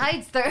Seaside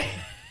Heights they're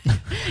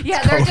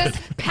they're just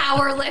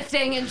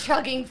powerlifting and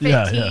chugging fit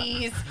Yeah, yeah.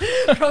 teas,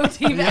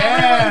 protein.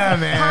 Yeah,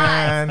 Everyone's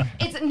man. hot.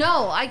 It's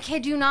no, I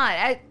kid you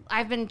not.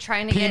 I've been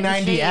trying to get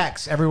in shape.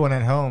 P90X. Everyone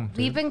at home. dude.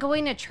 We've been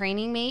going to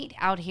Training Mate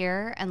out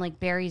here and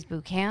like Barry's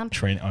boot camp.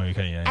 Oh,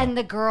 okay, yeah. And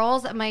the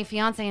girls, my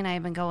fiance and I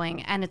have been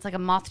going, and it's like a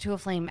moth to a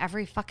flame.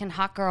 Every fucking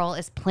hot girl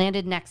is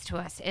planted next to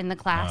us in the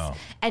class. Wow.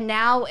 And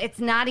now it's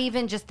not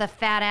even just the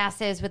fat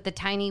asses with the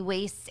tiny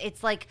waists.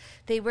 It's like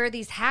they wear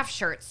these half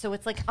shirts, so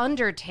it's like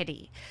under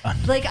titty.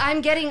 Like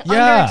I'm getting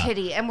Yeah. under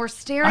titty, and we're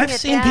staring I've at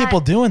seen that. people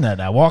doing that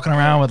now, walking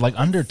around with like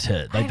under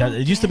tit, like I that.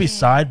 don't It used to be get it.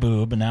 side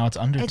boob, and now it's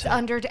under It's tit.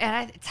 under,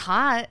 and it's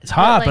hot. It's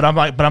hot, but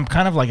I'm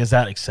kind of like, is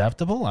that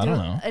acceptable? I don't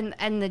know.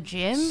 And the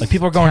gym. Like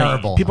people are going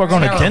Terrible. to people are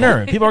going Terrible. to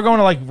dinner. People are going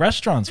to like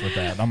restaurants with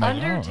that. I'm like,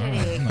 Under oh, titty.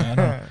 I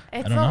don't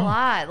It's a know.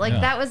 lot. Like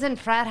Yeah. that was in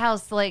frat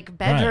house, like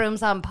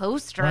bedrooms on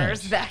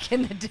posters Right. back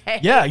in the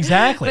day. Yeah,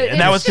 exactly. But And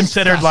that it's was just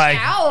considered like,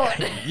 out.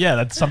 yeah,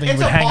 that's something you It's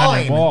would a hang on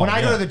volume. your wall. When I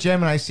yeah. go to the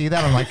gym and I see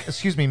that, I'm like,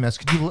 excuse me, miss,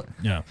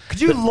 Yeah. could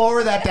you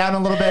lower that down a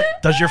little bit?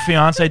 Does your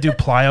fiance do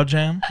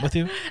Plyo-Jam with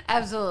you?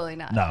 Absolutely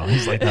not. No,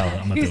 he's like, no,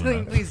 I'm not He's doing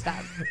like, that. please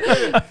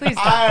stop. Please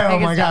stop. Oh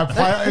Make it my God.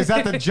 stop. Is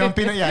that the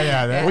jumping?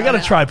 Yeah. that- We got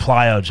to try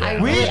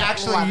Plyo-Jam. We I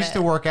actually love used it.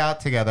 to work out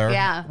together.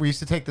 Yeah. We used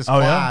to take this Oh,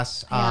 yeah?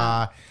 class.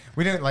 Yeah.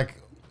 We didn't like.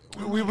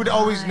 We would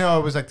always know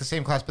it was like the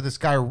same class, but this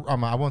guy,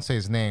 I won't say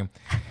his name.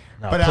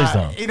 No, But please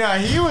don't. you know,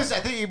 he was. I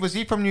think was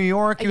he from New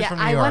York? He was Yeah, from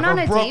New I York. went on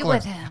or a date Brooklyn.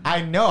 with him.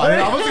 I know.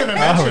 I was going to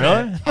mention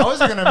really? it. I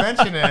wasn't going to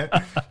mention it,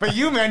 but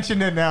you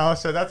mentioned it now,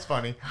 so that's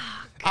funny.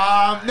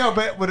 No,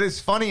 but what is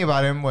funny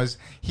about him was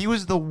he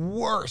was the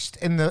worst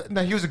in the.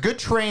 No, he was a good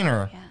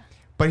trainer, Yeah.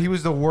 but he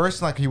was the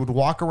worst. Like he would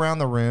walk around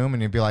the room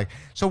and he'd be like.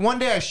 So one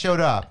day I showed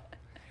up.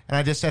 And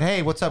I just said,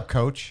 "Hey, what's up,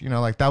 coach?" You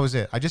know, like that was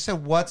it. I just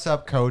said, "What's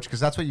up, coach?" Because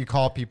that's what you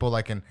call people,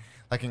 like in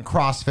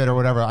CrossFit or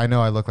whatever. I know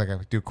I look like I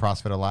do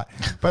CrossFit a lot,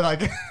 but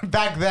like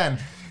back then.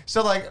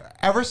 So like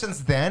ever since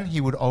then,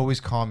 he would always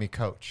call me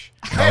coach.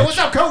 Hey, what's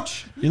up,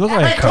 coach? You look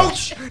like Hey, a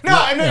coach. No,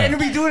 and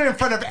we do it in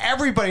front of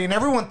everybody, and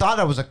everyone thought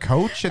I was a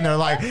coach, and they're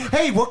like,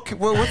 "Hey, what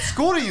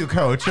school do you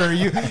coach? Or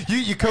you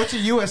coach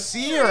at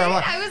USC?" Or I'm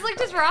like, I was like,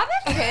 does Rob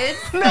have kids?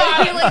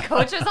 That he like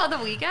coaches on the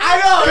weekend? I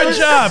know. Good it was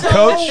job, so-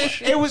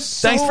 coach. It was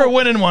so, Thanks for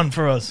winning one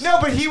for us. No,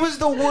 but he was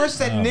the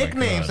worst at Oh, my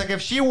nicknames. God. Like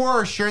if she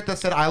wore a shirt that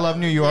said "I love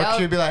New York," Yep.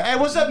 she'd be like, "Hey,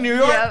 what's up, New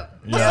York? Yep.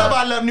 What's Yeah. up?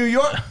 I love New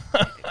York.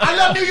 I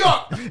love New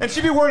York." And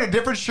she'd be wearing a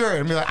different shirt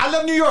and be like, "I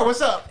love New York.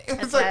 What's up?" It's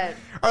That's like, it.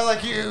 or like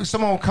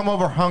someone will come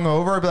over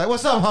hungover and be like,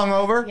 "What's up,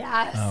 hungover?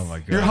 Yes. Oh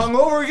my You're god.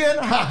 hungover again?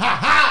 Ha ha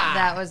ha!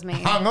 That was me.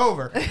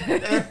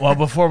 Hungover." Well,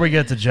 before we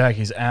get to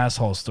Jackie's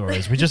asshole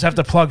stories, we just have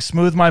to plug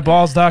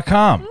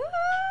smoothmyballs.com.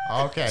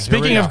 Okay.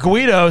 Speaking of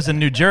Guidos in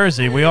New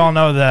Jersey, we all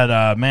know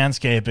that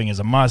manscaping is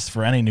a must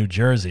for any New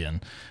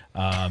Jerseyan.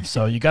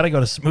 So you got to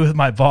go to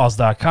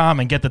smoothmyballs.com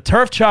and get the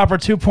Turf Chopper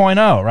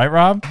 2.0, right,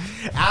 Rob?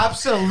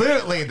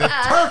 Absolutely, the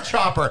turf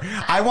chopper.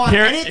 I want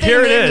Here anything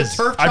it named is.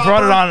 the turf I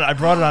chopper.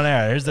 brought it on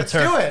air. Here's the Let's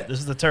turf. do it. This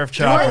is the Turf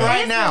Do it Chopper.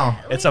 right now.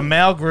 It's a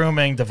male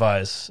grooming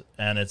device,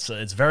 and it's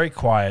very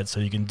quiet, so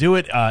you can do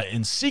it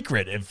in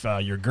secret. If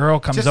your girl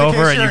comes Just in over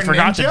case and you you're a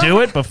forgot to ninja? do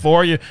it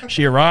before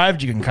she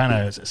arrived, you can kind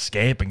of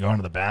escape and go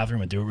into the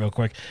bathroom and do it real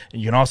quick.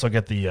 And you can also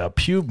get the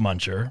pube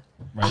muncher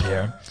right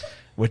here,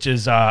 which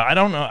is I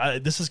don't know.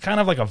 This is kind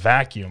of like a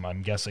vacuum,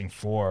 I'm guessing,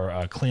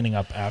 for cleaning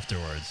up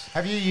afterwards.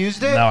 Have you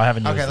used it? No, I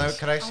haven't used Okay, this.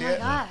 could I Oh see my it?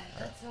 god,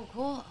 that's so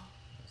cool.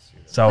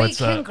 So Wait, it's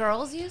can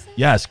girls use it?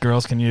 yes,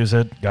 girls can use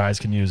it, guys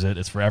can use it.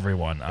 It's for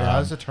everyone. Yeah, how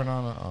does it turn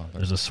on? Oh,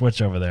 There's a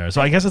switch over there.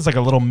 So I guess it's like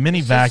a little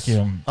mini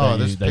vacuum oh, that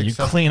this you, that big you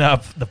stuff. clean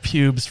up the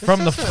pubes from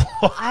the doesn't-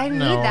 floor. I need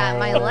that in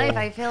my life.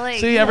 I feel like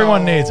See,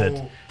 everyone needs it.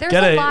 there's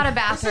Get a it. lot of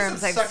doesn't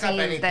bathrooms I've suck up seen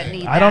that anything.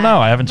 need I don't that. know.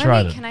 I haven't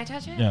tried it. Can I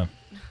touch it? Yeah.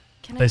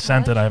 Can I They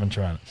sent it. touch? I haven't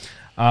tried it.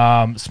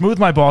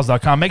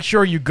 Smoothmyballs.com. Make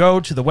sure you go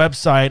to the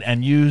website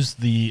and use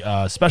the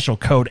special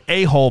code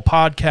AHOLE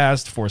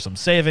podcast for some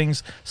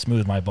savings.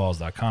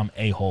 Smoothmyballs.com.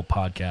 AHOLE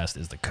podcast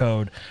is the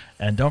code.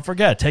 And don't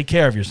forget, take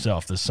care of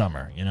yourself this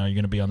summer. You know, you're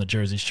going to be on the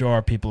Jersey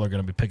Shore. People are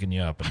going to be picking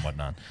you up and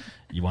whatnot.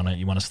 You want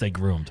to stay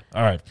groomed.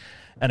 All right.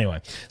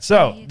 Anyway,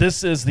 so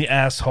this is the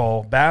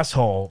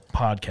Basshole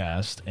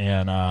podcast,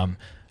 and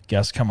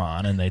guests come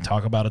on and they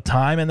talk about a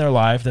time in their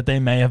life that they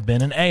may have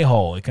been an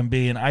a-hole. It can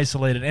be an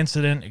isolated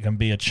incident. It can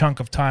be a chunk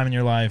of time in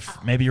your life.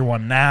 Maybe you're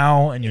one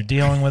now and you're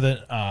dealing with it.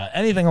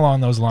 Anything along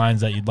those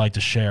lines that you'd like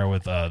to share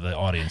with the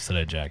audience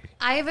today, Jackie?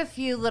 I have a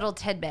few little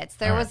tidbits.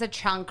 There was a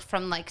chunk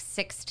from like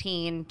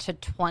 16 to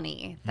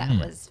 20 that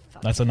was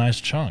fucking, That's a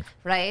nice chunk.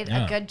 right?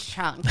 Yeah. A good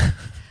chunk.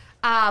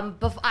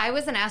 I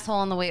was an asshole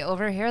on the way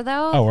over here,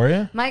 though. Oh, were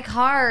you? My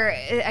car,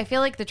 I feel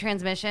like the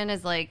transmission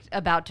is like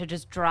about to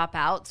just drop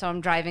out, so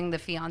I'm driving the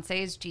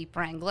fiance's Jeep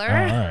Wrangler. Oh,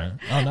 all right.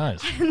 Oh,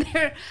 nice. And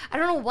I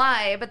don't know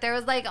why, but there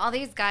was like all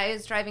these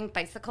guys driving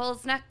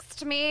bicycles next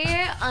to me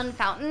on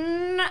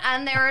Fountain,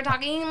 and they were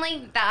talking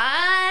like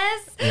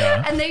that.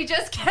 Yeah. And they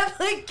just kept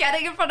like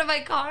getting in front of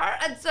my car,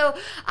 and so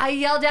I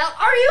yelled out,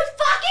 "Are you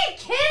fucking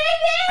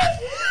kidding me?"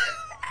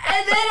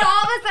 And then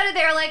all of a sudden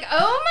they're like,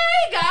 "Oh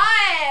my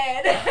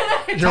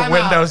god!" Your Time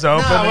window's out.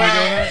 open. No, and wait. you're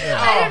doing it?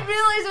 Yeah. I didn't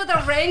realize with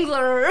a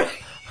Wrangler.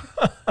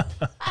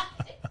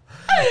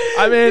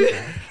 I mean,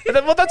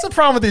 well, that's the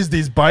problem with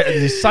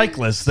these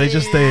cyclists. They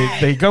just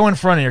they go in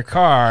front of your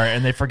car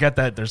and they forget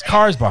that there's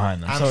cars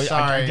behind them. I'm so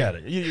sorry. I get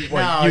it.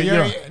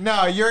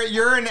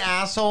 You're an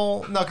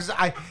asshole. No, because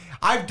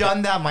I've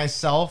done that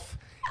myself.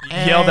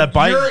 Yell that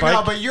bike.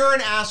 No, but you're an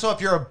asshole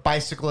if you're a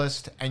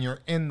bicyclist and you're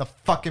in the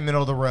fucking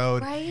middle of the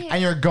road Right.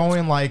 and you're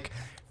going like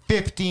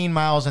 15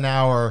 miles an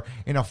hour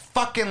in a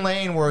fucking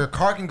lane where your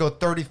car can go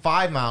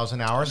 35 miles an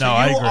hour. So No,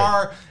 I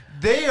agree.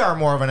 They are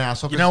more of an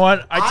asshole. You know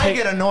what? I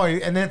get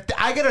annoyed, and then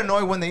I get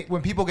annoyed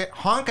when people get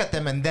honk at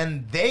them, and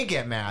then they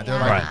get mad. They're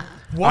like, Right.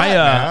 "What,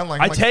 I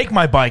man?" take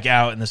my bike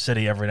out in the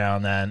city every now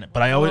and then,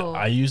 but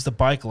I use the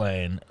bike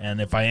lane, and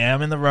if I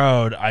am in the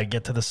road, I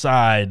get to the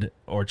side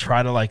or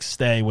try to like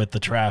stay with the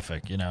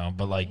traffic, you know.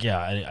 But like, yeah,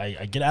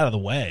 I get out of the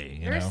way,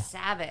 you You're know.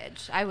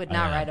 savage. I would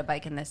not ride a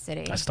bike in this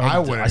city. I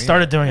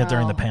started doing it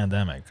during the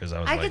pandemic because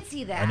I could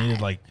see that. I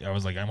needed I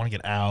want to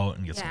get out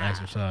and get some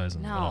exercise.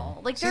 And No,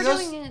 like See, they're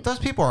doing it. those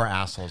people are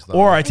assholes, though.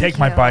 Or I take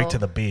my you. bike to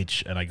the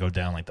beach and I go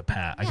down like the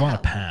path. I go on a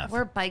path.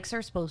 Where bikes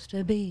are supposed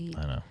to be.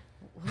 I know.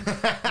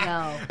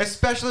 No.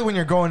 Especially when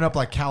you're going up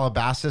like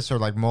Calabasas or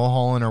like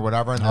Mulholland or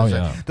whatever, and Oh,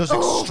 there's yeah. those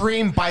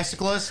extreme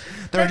bicyclists.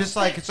 They're just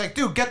like, it's like,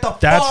 dude, get the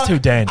That's fuck too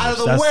dangerous. out of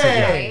the That's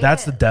way.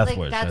 that's the death Like,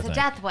 wish. That's I a think.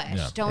 death wish.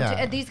 Yeah. Don't.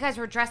 Yeah. These guys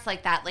were dressed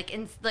like that, like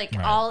Right.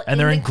 all. And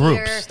they're in the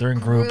groups. gear, They're in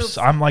groups.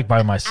 I'm like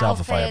by myself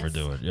if I ever outfits.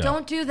 do it. Yeah.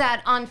 Don't do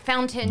that on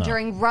Fountain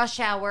during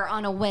rush hour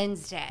on a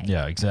Wednesday.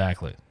 Yeah,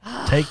 exactly.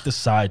 Take the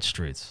side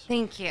streets.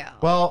 Thank you.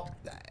 Well,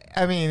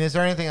 I mean, is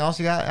there anything else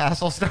you got,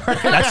 asshole story?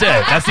 That's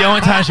it. That's the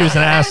only time she was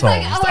an I was asshole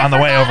like, was I on the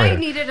way forgot over I here.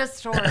 needed a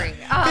story.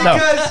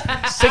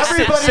 Because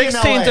everybody in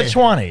 16 LA, to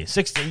 20.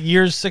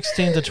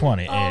 16 to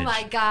 20 Oh age.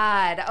 my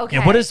god. Okay.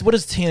 Yeah, what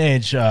is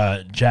teenage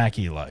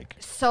Jackie like?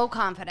 So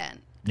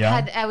confident.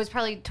 Yeah? I was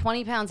probably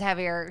 20 pounds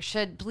heavier.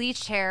 Should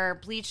bleached hair,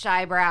 bleached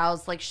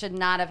eyebrows. Like should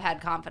not have had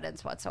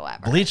confidence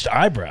whatsoever. Bleached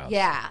eyebrows.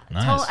 Yeah.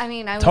 Nice. I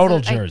was Total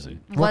Jersey.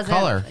 What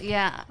color?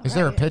 Yeah. Is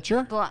there a right.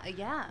 picture?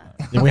 Yeah.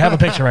 Yeah, we have a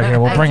picture right here.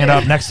 We'll bring it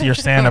up next to your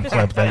stand-up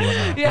clip that you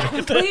know. Yeah,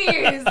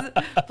 please.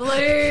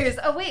 Please.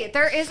 Oh, wait.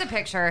 There is a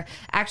picture.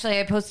 Actually,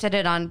 I posted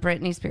it on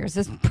Britney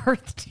Spears'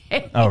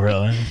 birthday. Oh,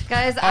 really?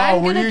 Guys,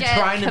 I'm were going to you get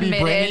trying to be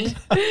committed.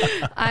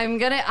 I'm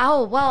going to...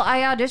 Oh, well,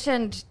 I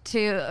auditioned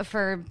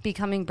for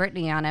Becoming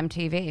Britney on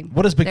MTV.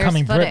 What is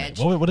Becoming There's Britney?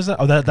 footage. What is that?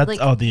 Oh, that's Like,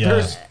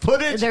 There's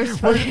footage.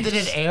 There's What, footage. did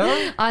it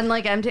air? On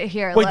like MTV.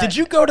 Here, Wait, look. did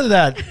you go to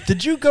that?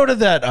 Did you go to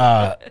that?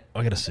 I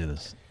gotta see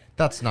this.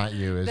 That's not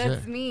you, is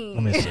That's it? me.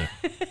 Let me see.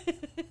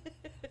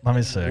 Let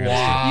me see. I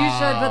gotta You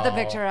should put the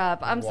picture up.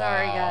 I'm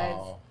sorry, guys.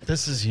 see.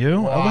 This is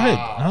you. Oh wait.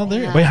 Oh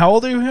there. Wait, how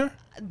old are you here?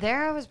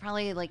 There, I was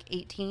probably like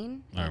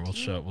 18. All right,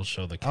 18. we'll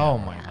show the camera. Oh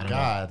my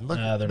God! Look,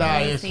 Nah, they're nah,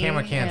 not. your See?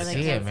 camera can't Yeah, they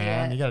see can't it, see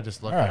man. it. You gotta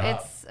just look All it right.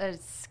 up.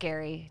 It's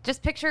scary.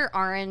 Just picture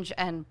orange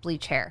and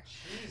bleach hair.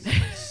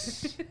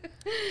 It's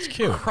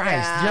cute.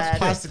 Christ, you God. have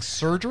plastic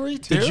surgery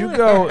too? Did you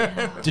go?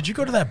 Did you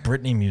go to that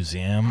Britney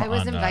museum? I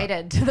was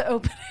invited to the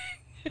opening.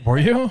 Were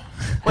you?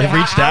 Wait, They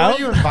reached how out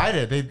were you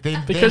invited? They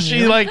because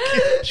she promotes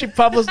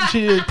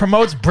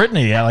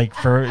Britney like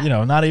for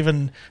not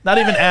even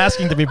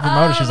asking to be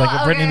promoted. She's like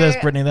Britney this,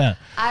 okay. Britney that.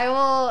 I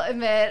will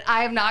admit,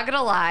 I am not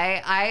gonna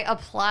lie. I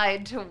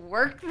applied to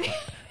work there.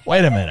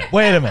 Wait a minute.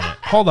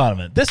 Hold on a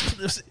minute.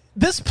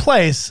 This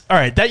place. All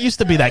right, that used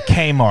to be that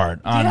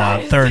Kmart on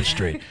Yes. 3rd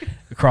Street.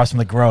 Across from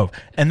the Grove.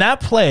 And that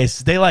place,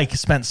 they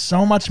spent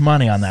so much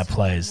money on that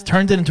place,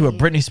 turned it into a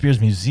Britney Spears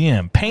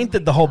museum,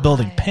 painted the whole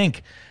building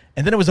pink,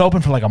 and then it was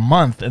open for like a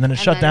month, and then it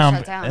shut down.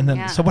 And then,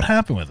 yeah. so what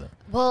happened with it?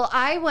 Well,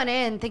 I went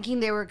in thinking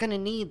they were gonna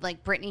need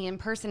like Britney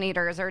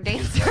impersonators or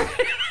dancers.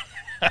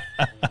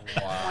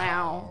 Wow.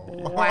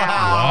 Wow.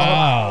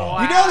 Wow.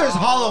 You know there's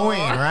Halloween,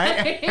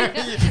 right?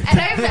 And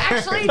I've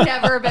actually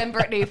never been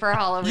Britney for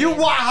Halloween. No?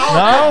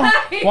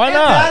 Why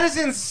not? That is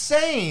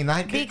insane.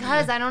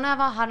 Because I don't have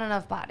a hot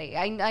enough body.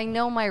 I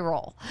know my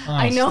role. Oh,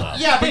 I know. stop.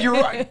 Yeah, but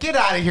you're get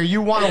out of here.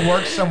 You want to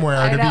work somewhere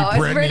I to know, be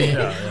it's Britney. pretty.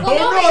 Oh, Well,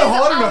 no, because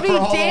hot I'll enough be for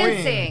Halloween.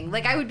 dancing.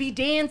 Like I would be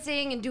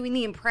dancing and doing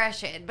the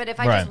impression. But if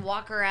I Right. just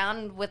walk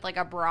around with like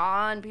a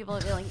bra and people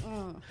would be like,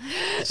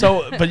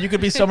 So, but you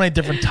could be so many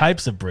different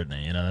types of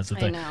Britney. You know, that's the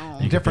thing. know.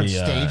 You could Different be,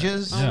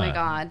 stages. oh my Yeah.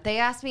 God. They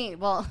asked me,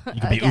 well,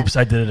 You could be again, Oops,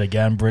 I Did It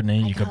Again,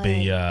 Britney. You could could. be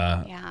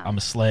Yeah. I'm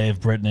a Slave,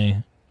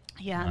 Britney.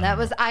 Yeah, that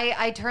was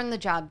I turned the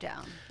job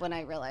down when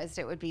I realized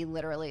it would be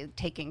literally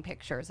taking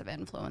pictures of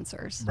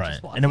influencers. Right.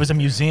 just walking. And it was a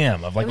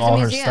museum of like was a all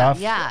her museum, stuff.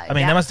 yeah, I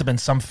mean, yeah. that must have been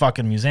some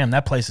fucking museum.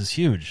 That place is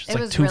huge. It's It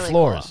like was 2 really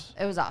floors.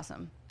 Cool. It was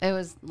awesome. It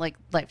was like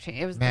life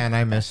changing. It was Man,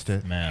 I missed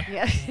it. Man.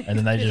 Yeah. And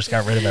then they just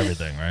got rid of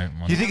everything, right?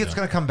 Do you think it's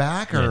going to come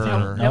back or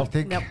Yeah, you nope.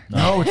 think- Nope.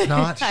 No, it's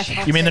not. I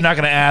don't You mean they're think- not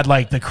going to add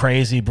like the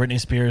crazy Britney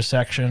Spears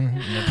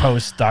section in the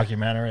post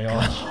documentary?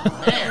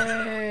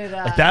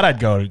 Like that, I'd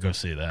go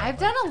see that. I've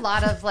done a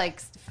lot of like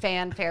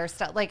fanfare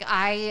stuff. Like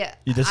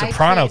You did I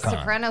Soprano played Con.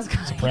 Sopranos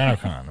Con.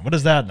 SopranoCon. What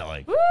is that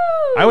like? Woo!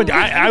 I would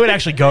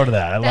actually go to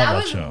that. I love That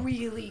that was show.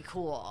 really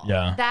cool.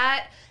 Yeah.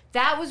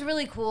 That was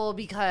really cool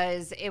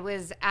because it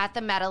was at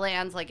the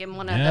Meadowlands, like in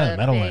one of Yeah, the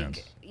Meadowlands.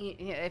 big.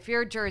 If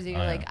you're Jersey, you're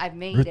Oh, yeah. like, I've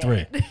made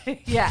Route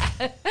it. Yeah.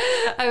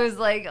 I was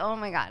like, oh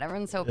my God,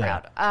 everyone's so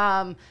Yeah.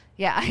 proud.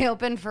 Yeah, I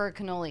opened for a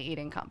cannoli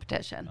eating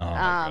competition. Oh, my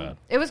God.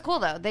 It was cool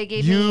though. They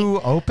gave me. You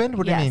opened?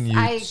 What do Yes, you mean? You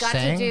I got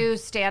sang? to do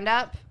stand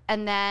up.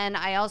 And then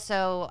I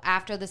also,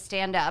 after the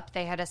stand up,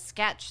 they had a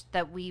sketch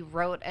that we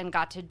wrote and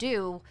got to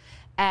do.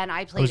 And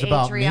I It played was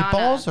about Adriana.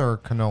 meatballs or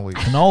cannoli?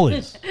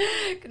 Cannolis.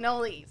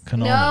 Cannolis. Cannolis.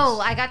 No,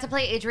 I got to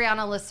play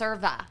Adriana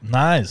Lacerva.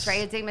 Nice.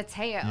 Trey De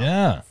Matteo.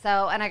 Yeah.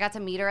 So, and I got to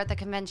meet her at the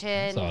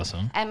convention. That's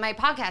awesome. And my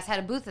podcast had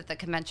a booth at the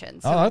convention.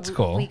 So Oh, that's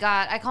cool. We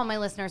got, I call my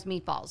listeners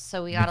meatballs.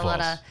 So we got a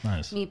lot of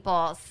Nice.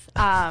 meatballs.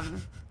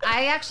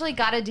 I actually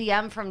got a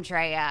DM from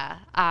Drea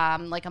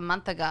like a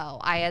month ago.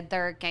 I had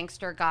their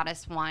Gangster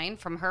Goddess wine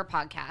from her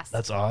podcast.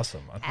 That's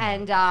awesome.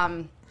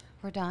 And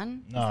we're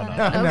done? No, Is no,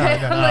 that- no,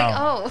 Okay. no, I'm no. like,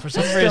 oh. For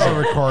some Still reason,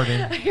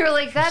 recording. You're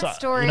like, that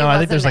story you know, I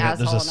think there's wasn't like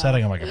there's a asshole setting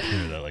enough. on my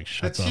computer that like The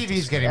shuts off.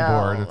 TV's getting No.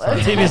 bored. It's The like,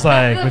 TV's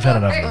like, we've had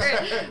enough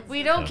of this.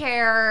 We don't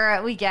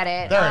care. We get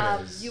it. There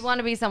it is. You want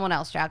to be someone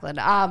else,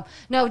 Jaclyn.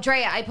 No,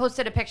 Drea, I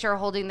posted a picture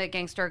holding the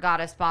Gangster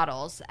Goddess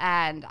bottles,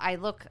 and I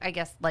look, I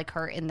guess, like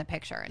her in the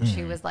picture. And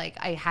she was like,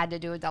 I had to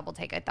do a double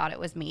take. I thought it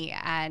was me,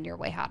 and you're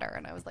way hotter.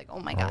 And I was like, oh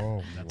my God.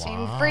 Oh,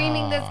 She's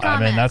framing this I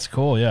comment. mean, that's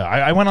cool. Yeah,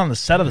 I went on the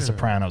set of The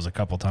Sopranos a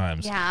couple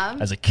times. Yeah.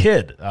 As a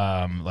kid,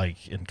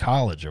 like in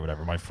college or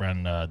whatever. My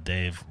friend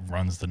Dave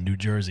runs the New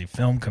Jersey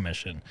Film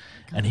Commission,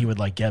 and he would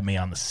like get me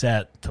on the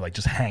set to like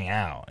just hang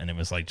out, and it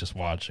was like just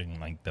watching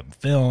like them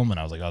film, and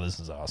I was like, oh, this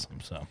is awesome.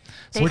 So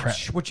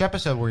which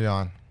episode were you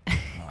on?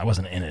 I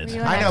wasn't in it. Were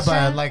you an I know, extra?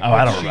 but like, Oh,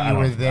 I which don't. you I don't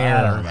were there.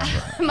 I don't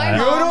remember. My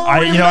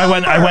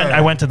mom.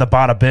 I went to the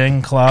Bada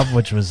Bing Club,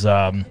 which was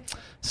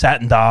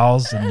Satin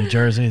Dolls in New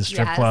Jersey, the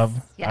strip Yes, club.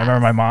 yes. I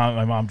remember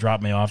my mom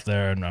dropped me off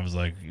there, and I was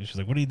like, she's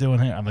like, "What are you doing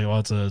here?" I'm like, "Well,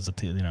 it's a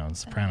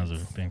Sopranos are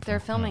being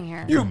They're filming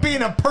here. You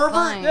being a pervert?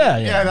 Fine.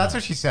 Yeah. that's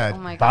what she said. Oh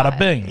my God. Bada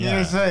Bing. You Yeah.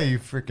 didn't say, you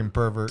freaking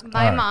pervert.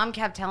 My Alright. mom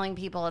kept telling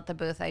people at the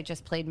booth I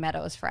just played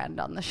Meadows' friend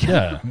on the show.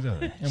 Yeah,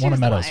 exactly. She One of was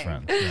Meadows'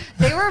 lying. friends.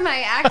 Yeah. They were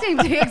my acting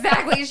team.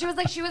 Exactly. She was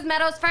like, she was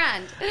Meadows'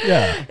 friend.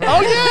 Yeah.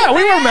 Oh yeah,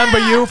 we remember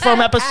you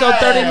from episode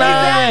 39.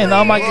 Exactly.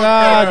 Oh my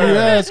God.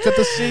 Yeah, it's good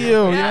to see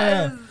you.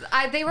 Yes. Yeah.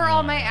 They were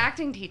all my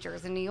acting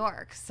teachers in New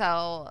York.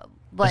 So,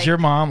 like, Is your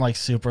mom like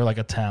super like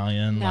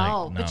Italian?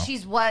 no, like, but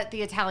she's what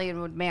the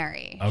Italian would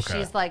marry. Okay.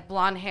 She's like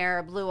blonde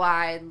hair, blue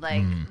eyed,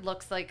 like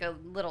looks like a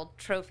little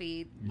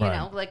trophy, you Right.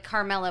 know, like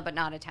Carmela, but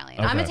not Italian.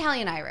 I'm Okay.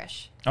 Italian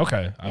Irish.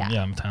 Okay.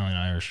 Yeah. I'm Italian,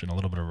 Irish, and a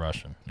little bit of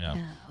Russian. Yeah.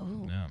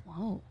 Oh, Yeah.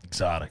 whoa.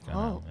 Exotic. I Oh,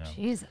 know, yeah.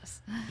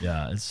 Jesus.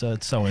 Yeah, it's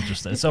so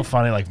interesting. It's so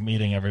funny, like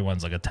meeting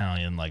everyone's like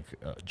Italian, like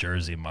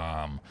Jersey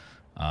mom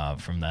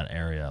from that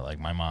area. Like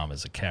my mom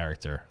is a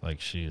character.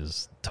 Like she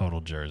is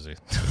total Jersey.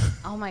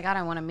 Oh my God,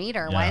 I want to meet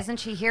her. Yeah. Why isn't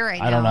she here right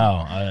now? I don't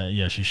know.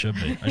 Yeah, she should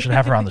be. I should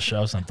have her on the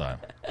show sometime.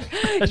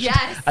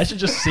 Yes. I should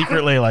just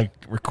secretly like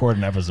record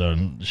an episode.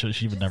 And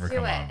she would never Do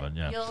come it. on, but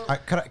yeah. You'll-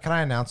 Can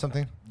I announce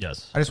something?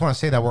 Yes, I just want to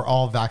say that we're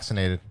all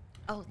vaccinated.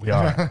 oh, we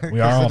are. We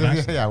are all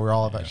vaccinated. Yeah, we're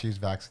all she's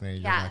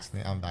vaccinated. You're Yes.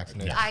 vaccinated. I'm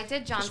vaccinated. I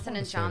did Johnson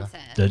and Johnson.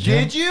 Did you?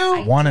 Did you?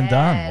 I One and did.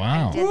 done. I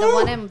Wow. did the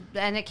one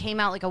and it came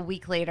out like a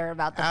week later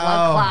about the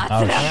blood clots.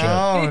 Oh,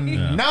 and shit.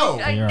 Oh, Yeah. no.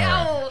 I You're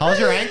know. How's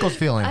your ankles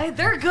feeling?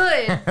 They're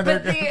good.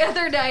 But the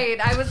other night,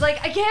 I was like,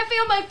 I can't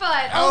feel my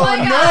foot. Oh, Oh, my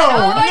no, God.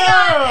 Oh, my no.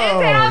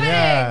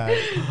 God.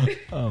 It's happening.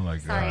 Yeah. Oh my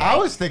god. Sorry. I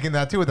was thinking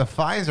that too with the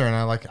Pfizer, and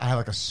I had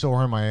like a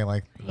sore in my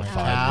calf.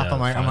 yeah, I'm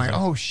like, Pfizer.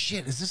 oh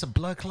shit, is this a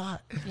blood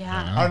clot?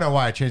 Yeah. I don't know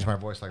why I changed my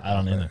voice like that. I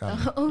don't either.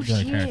 but, Oh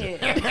You're gonna carry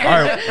shit.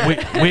 All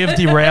right, we have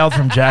derailed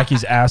from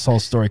Jackie's asshole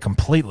story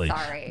completely.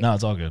 Sorry. No,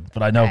 it's all good.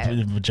 But I know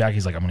Okay.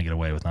 Jackie's like, I'm gonna get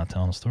away with not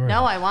telling a story.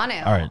 No, I want to.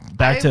 All right,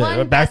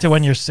 back to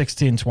when you're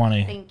 16,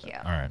 20. Thank you.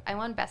 All right. I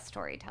won best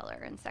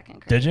storyteller in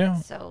second grade. Did you?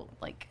 So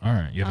like. All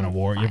right, you have an I'm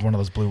award. You have fine. one of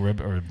those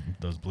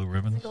blue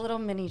ribbons. A little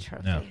mini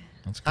trophy. Yeah,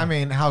 that's good. I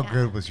mean, how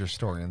good was your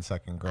story in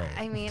second grade?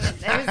 I mean, it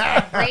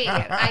was great.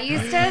 I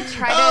used to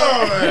try to.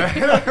 Oh,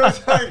 it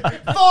was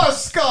like 4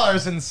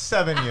 scars in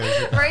 7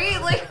 years. Right?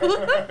 Like, what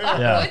was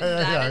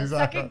that in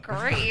exactly. second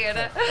grade?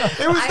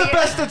 It was the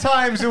best of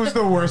times. It was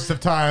the worst of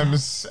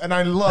times. And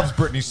I loved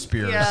Britney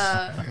Spears.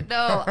 Yeah.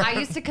 No, I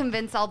used to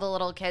convince all the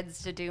little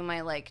kids to do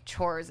my like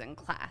chores in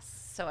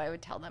class, so I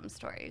would tell them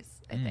stories.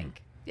 I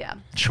think. Yeah.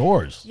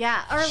 Chores.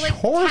 Yeah. Or like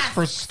Chores tasks.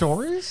 for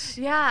stories?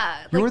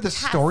 Yeah. You like were the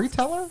tasks.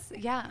 storyteller?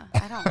 Yeah.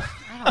 I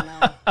don't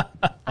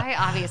know. I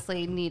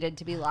obviously needed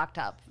to be locked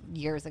up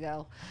years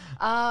ago.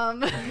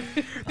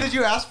 Did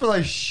you ask for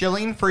like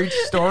shilling for each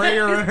story,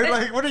 or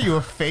like what are you,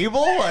 a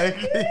fable?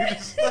 Like, you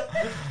just,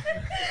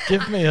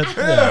 Give me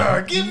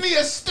a. give me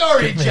a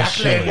story, Give me a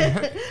shilling.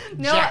 Jaclyn.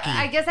 No, Jackie.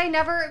 I guess I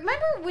never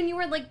remember when you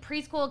were like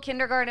preschool,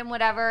 kindergarten,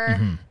 whatever.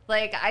 Mm-hmm.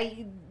 Like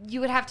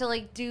you would have to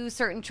like do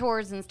certain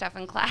chores and stuff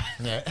in class.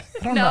 Yeah.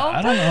 No,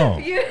 I don't know.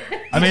 You-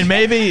 I mean,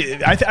 maybe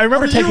I remember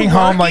Were you taking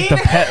home like the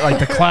working? pet, like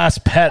the class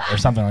pet or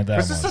something like that.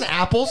 Was this once. an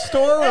Apple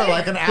store or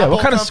like an Apple Yeah,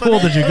 what kind of school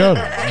company? did you go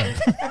to?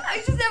 I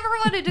just never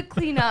wanted to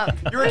clean up.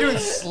 You were doing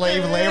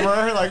slave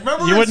labor. Like,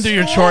 remember You in wouldn't do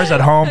your school? chores at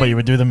home, but you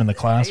would do them in the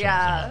classroom.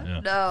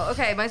 Yeah. No.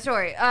 Okay, my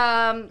story.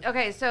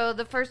 Okay, so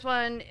the first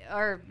one,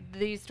 or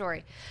the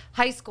story,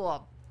 high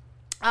school.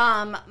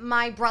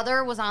 My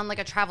brother was on like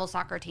a travel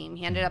soccer team.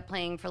 He ended up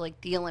playing for like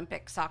the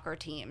Olympic soccer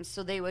teams,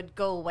 so they would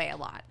go away a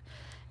lot.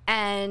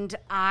 And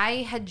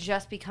I had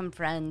just become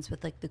friends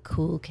with like the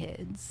cool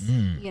kids,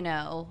 you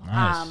know.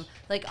 Nice.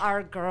 Like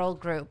our girl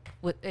group,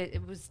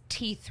 it was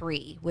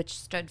T3, which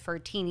stood for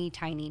teeny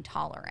tiny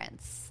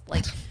tolerance.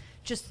 Like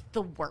just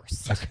the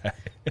worst. Okay.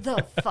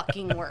 The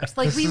fucking worst.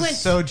 Like This we is went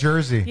so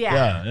Jersey.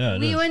 Yeah, it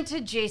we is. went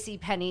to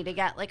JCPenney to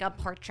get like a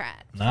portrait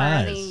for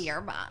Nice. the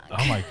yearbook.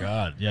 Oh my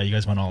god. Yeah, you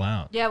guys went all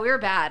out. Yeah, we were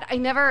bad.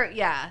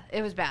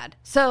 It was bad.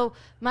 So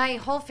my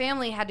whole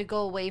family had to go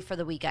away for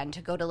the weekend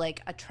to go to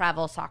like a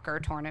travel soccer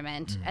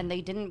tournament, and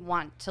they didn't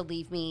want to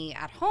leave me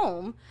at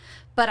home,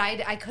 but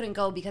I couldn't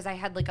go because I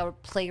had like a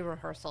play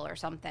rehearsal or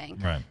something.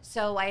 Right.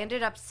 So I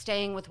ended up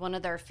staying with one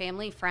of their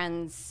family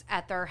friends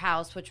at their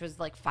house, which was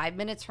like 5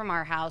 minutes from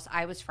our house.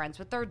 I was friends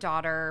with their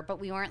daughter, but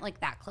we weren't like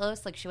that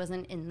close. Like she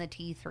wasn't in the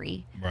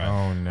T3. Right.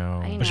 Oh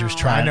no. I But she was know.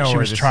 trying. I know She where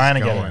was this trying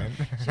is to get going.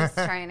 in. She's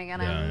trying to get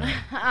him.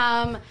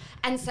 Yeah,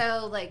 And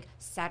so like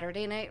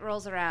Saturday night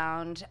rolls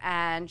around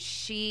and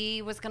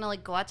she was gonna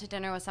like go out to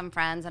dinner with some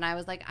friends, and I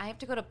was like, I have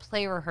to go to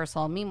play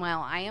rehearsal.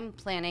 Meanwhile, I am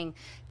planning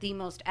the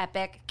most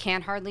epic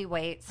can't hardly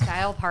wait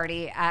style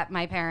party at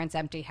my parents'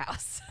 empty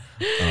house.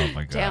 Oh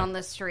my god. Down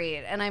the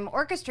street, and I'm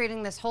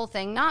orchestrating this whole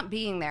thing, not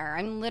being there.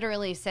 I'm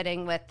literally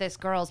sitting with this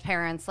girl's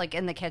parents like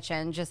in the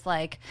kitchen, just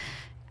like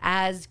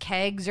as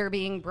kegs are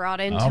being brought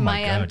into Oh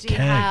my my God, empty kegs.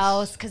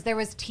 house because there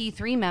was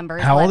T3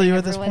 members. How old are letting you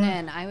at this everyone point?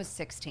 in. I was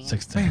 16.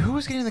 16. Wait, who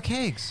was getting the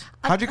cakes?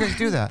 How'd you guys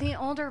do that? The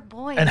older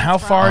boys. And how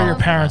far are your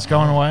Rob. parents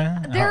going away?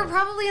 They're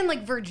probably in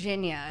like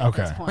Virginia at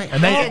Okay. this point. Wait,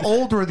 And they- how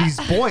old were these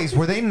boys?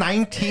 Were they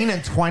 19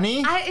 and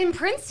 20? In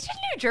Princeton,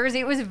 New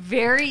Jersey, it was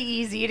very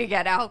easy to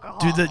get alcohol.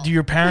 Do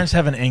your parents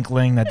have an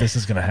inkling that this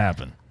is going to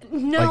happen?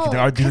 No,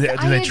 Like, do 'cause they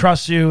I had-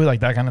 trust you? Like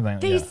that kind of thing.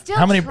 They Yeah. still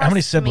how many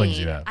trust siblings me.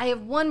 do you have? I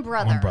have one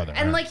brother. One brother,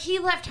 and right. like he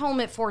left home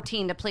at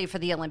 14 to play for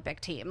the Olympic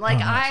team. Like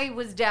nice. I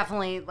was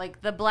definitely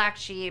like the black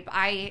sheep.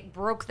 I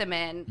broke them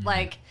in. Mm-hmm.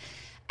 Like,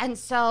 and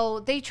so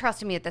they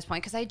trusted me at this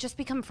point because I had just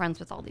become friends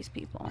with all these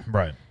people.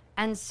 Right.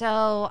 And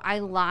so I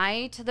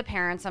lie to the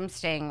parents I'm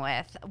staying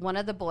with. One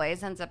of the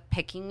boys ends up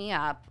picking me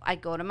up. I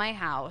go to my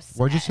house.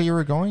 Where'd you say you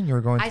were going? You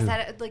were going I to...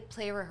 said like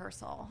play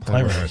rehearsal.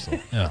 Play rehearsal.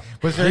 Yeah.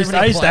 Was there I used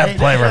even a to have play?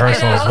 play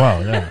rehearsal I as know.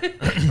 well.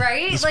 Yeah.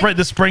 Right?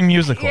 The spring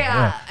musical.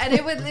 Yeah, and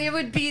it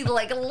would be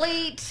like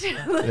late,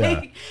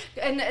 like,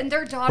 and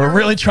their daughter. We're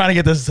really trying to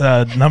get this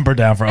number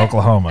down for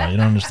Oklahoma. You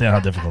don't understand how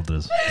difficult it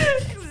is.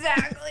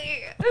 Exactly.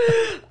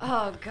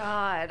 Oh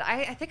God,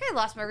 I think I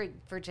lost my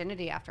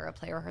virginity after a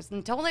play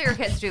rehearsal. Don't let your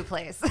kids do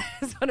plays.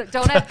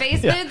 Don't have Yeah.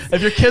 basements.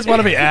 If your kids want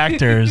to be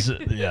actors,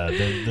 yeah,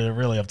 they're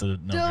really up to no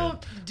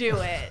Don't good. do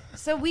it.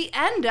 So we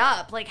end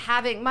up like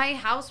having, my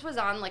house was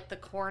on like the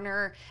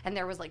corner, and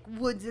there was like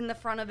woods in the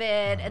front of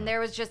it, and there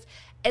was just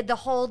the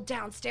whole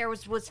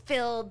downstairs was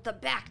filled, the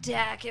back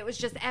deck. It was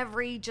just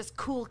every just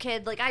cool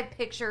kid. Like I have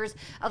pictures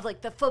of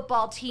like the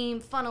football team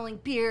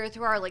funneling beer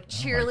through our like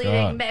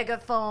cheerleading God.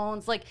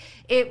 megaphones. Like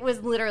it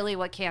was literally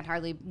what Can't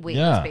Hardly Wait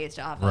Yeah. was based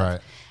off Right.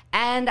 of.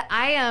 And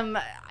I am,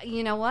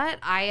 you know what?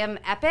 I am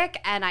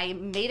epic, and I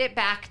made it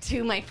back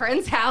to my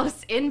friend's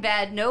house in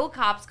bed. No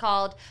cops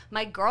called.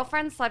 My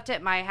girlfriend slept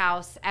at my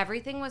house.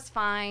 Everything was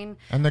fine.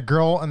 And the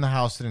girl in the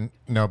house didn't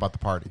know about the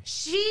party.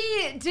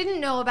 She didn't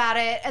know about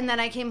it, and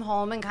then I came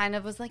home and kind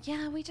of was like,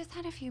 yeah, we just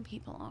had a few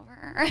people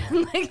over.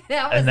 Like,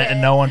 that was it.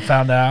 And no one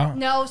found out?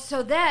 No,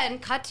 so then,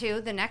 cut to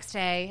the next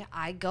day,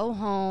 I go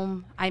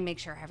home, I make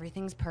sure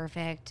everything's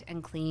perfect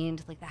and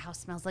cleaned. Like, the house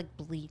smells like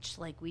bleach.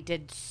 Like, we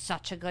did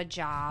such a good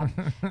job.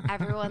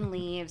 Everyone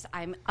leaves.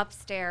 I'm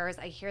upstairs.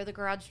 I hear the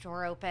garage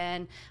door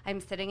open.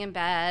 I'm sitting in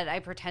bed. I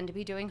pretend to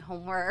be doing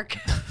homework.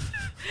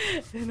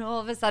 And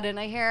all of a sudden,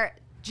 I hear,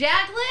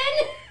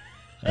 Jaclyn?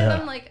 And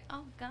I'm like,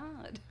 oh,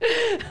 God.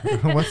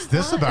 What's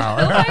this about?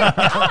 Oh, my God.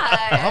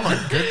 Oh,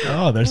 my goodness.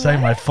 Oh, they're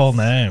saying my full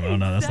name. Oh,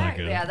 no, that's not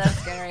good. Yeah, that's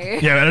scary.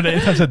 Yeah,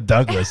 anytime I said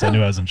Douglas, I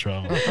knew I was in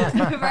trouble.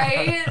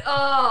 Right?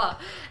 Oh.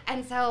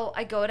 And so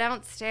I go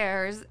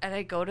downstairs and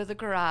I go to the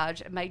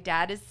garage, and my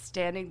dad is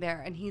standing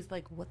there, and he's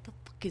like, what the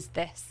fuck is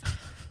this?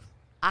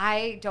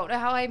 I don't know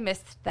how I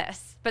missed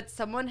this, but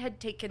someone had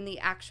taken the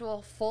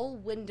actual full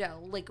window,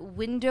 like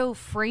window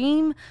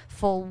frame,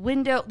 full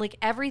window, like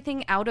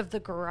everything out of the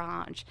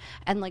garage,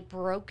 and like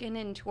broken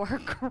into our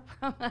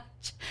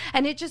garage,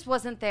 and it just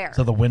wasn't there.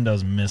 So the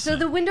window's missing. So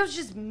the window's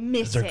just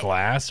missing. Is there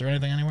glass or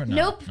anything anywhere?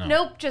 No,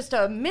 Nope, just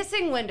a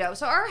missing window.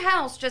 So our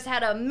house just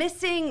had a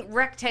missing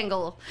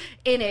rectangle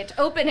in it,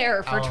 open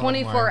air for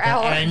 24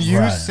 hours. And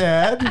you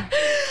said?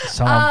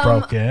 Someone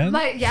broke in?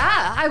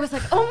 I was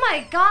like, oh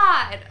my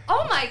God.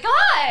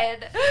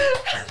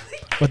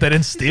 But they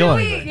didn't steal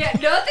anything. Yeah,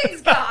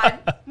 nothing's gone.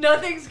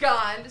 Nothing's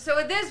gone. So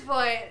at this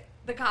point,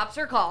 the cops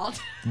are called.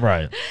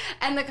 Right.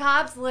 And the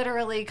cops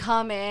literally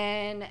come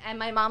in, and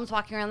my mom's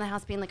walking around the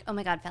house being like, oh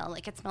my God, Phil,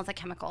 like it smells like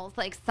chemicals.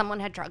 Like someone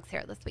had drugs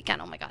here this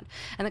weekend. Oh my God.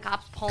 And the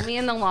cops pull me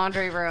in the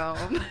laundry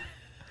room.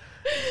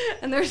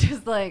 And they're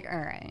just like, all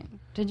right,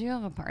 did you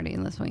have a party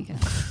this weekend?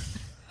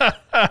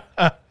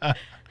 I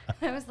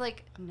was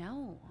like,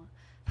 no.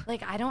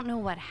 Like, I don't know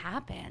what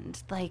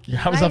happened. Like,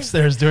 I was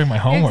upstairs doing my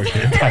homework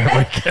the entire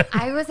weekend.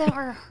 I was at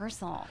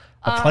rehearsal.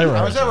 Play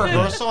I was at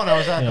rehearsal, and I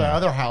was at the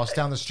other house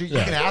down the street. You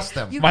can ask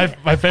them. My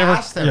favorite.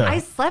 Ask them. I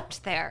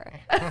slept there.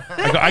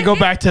 I go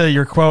back to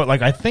your quote,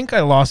 like, I think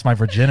I lost my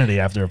virginity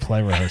after a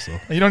play rehearsal.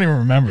 You don't even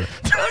remember.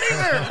 Don't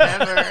even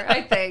remember,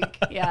 I think.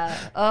 Yeah.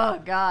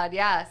 Oh, God.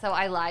 Yeah. So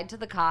I lied to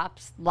the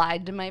cops,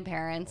 lied to my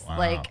parents,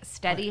 like,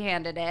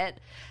 steady-handed it.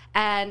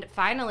 And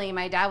finally,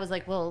 my dad was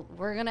like, well,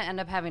 we're going to end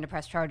up having to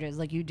press charges.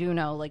 Like, you do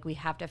know, like, we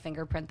have to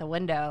fingerprint the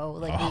window.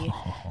 Like, we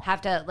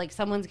have to, like,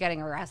 someone's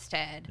getting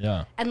arrested.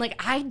 Yeah. And,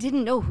 like, I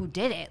didn't know who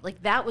did it.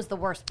 Like, that was the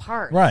worst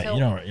part. Right. So you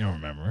don't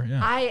remember.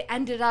 Yeah. I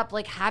ended up,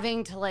 like,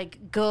 having to,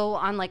 like, go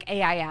on, like,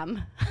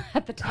 AIM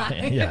at the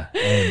time. Yeah.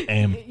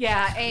 AIM.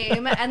 Yeah,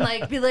 AIM. And,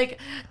 like, be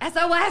like,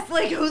 SOS,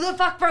 like, who the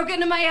fuck broke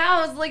into my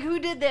house? Like, who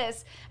did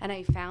this? And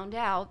I found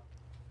out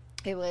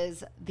it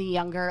was the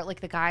younger,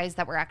 like the guys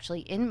that were actually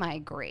in my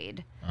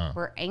grade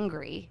were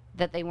angry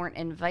that they weren't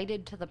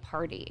invited to the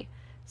party.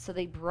 So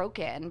they broke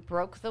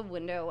the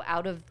window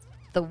out of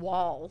the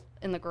wall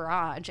in the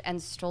garage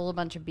and stole a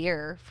bunch of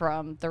beer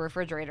from the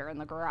refrigerator in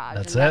the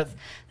garage.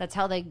 That's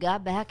how they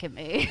got back at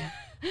me.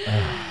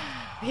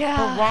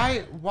 Yeah.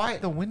 But why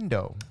the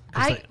window?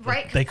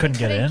 They couldn't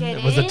get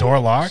in? Was the door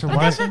locked? But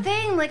that's the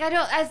thing. Like, I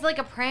don't, as like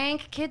a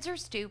prank, kids are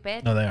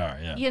stupid. No, they are,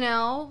 yeah. You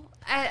know?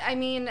 I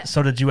mean.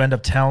 So did you end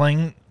up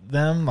telling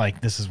them,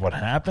 like, this is what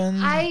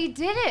happened? I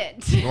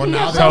didn't. Well,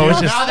 now,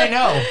 now they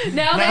know.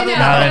 Now they know.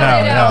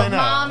 Now they know.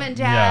 Mom and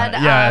dad.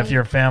 Yeah, if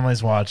your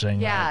family's watching.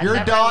 Yeah.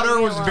 Your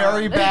daughter was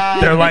very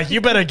bad. They're like,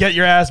 you better get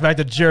your ass back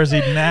to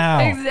Jersey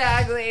now.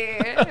 Exactly.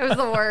 It was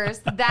the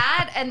worst.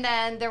 That, and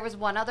then there was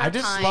one other time. I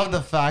just love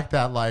the fact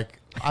that, like,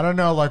 I don't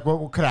know, like,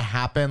 what could have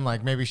happened.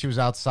 Like, maybe she was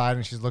outside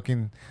and she's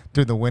looking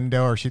through the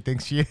window, or she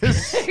thinks she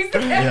is.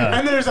 Yeah.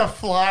 And there's a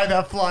fly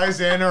that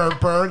flies in, or a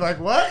bird. Like,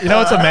 what? You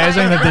know, it's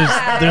amazing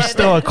that there's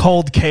still a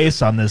cold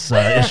case on this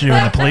issue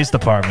in the police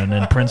department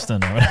in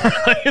Princeton. Or whatever.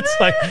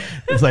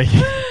 It's like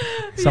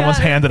someone's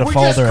handed a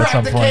folder at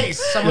some point.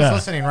 Case. Someone's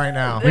listening right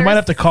now. We might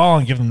have to call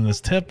and give them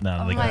this tip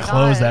now. They can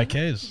close that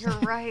case. You're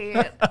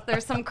right.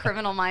 There's some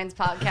Criminal Minds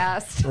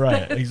podcast.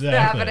 Right, exactly.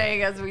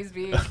 happening as we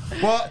speak.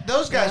 Well,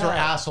 those guys are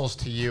assholes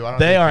to you. I don't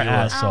They think are you were.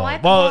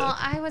 assholes.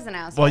 I was an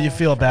asshole. Well, you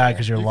feel bad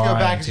because you're You lying. feel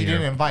bad because to you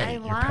didn't invite I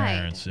your lied.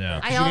 parents. Yeah.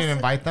 You didn't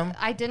invite them?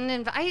 I didn't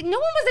invite. No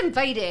one was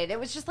invited. It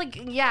was just like,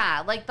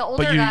 like the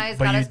older guys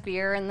got us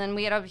beer, and then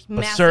we had a massive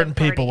But certain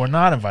party. people were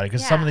not invited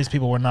because some of Yeah. these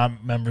people were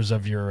not members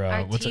of your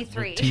what's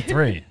T3. it?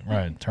 T3,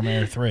 right?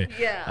 Terminator 3.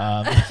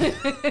 Yeah.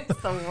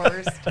 It's the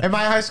worst. In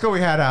my high school, we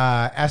had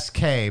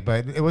SK,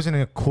 but it wasn't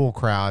a cool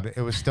crowd.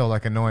 It was still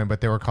like annoying,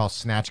 but they were called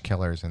Snatch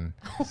Killers and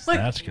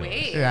Snatch Killers.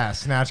 Wait. yeah,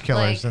 Snatch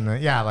Killers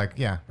Like-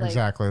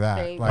 exactly that.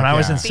 they- Like, When I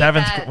was in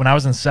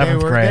yeah.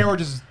 seventh grade, they were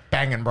just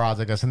banging broads,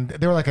 I guess, and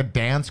they were like a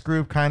dance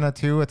group kind of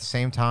too at the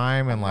same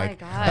time, and my like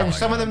God.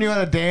 some of them knew how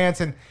to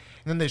dance, and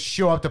then they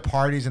show up to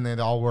parties and they'd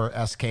all wear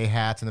SK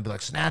hats and they'd be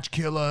like Snatch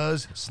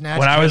Killers, Snatch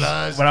when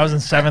Killers. I was in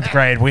seventh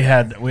grade,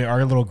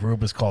 our little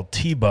group was called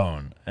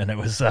T-Bone, and it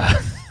was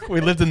we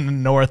lived in the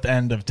north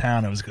end of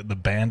town. It was the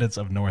Bandits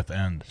of North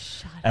End,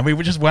 and we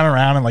just went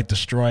around and like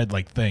destroyed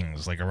like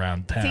things like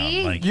around town.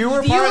 See? Like You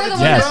were You part were of the the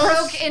one that Yes.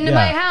 broke into Yeah.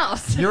 my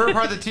house. You were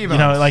part of the T-Bones. you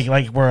know,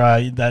 like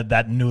where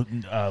that new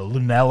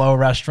Lunello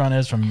restaurant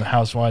is from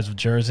Housewives of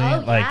Jersey.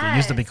 Oh, Like it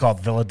used to be yes. called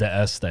Villa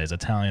d'Este,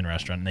 Italian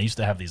restaurant, and they used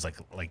to have these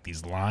like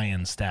these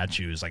lion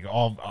statues like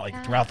all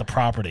like throughout the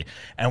property.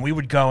 And we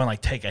would go and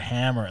like take a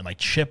hammer and like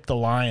chip the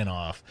lion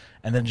off,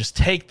 and then just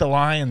take the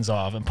lions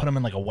off and put them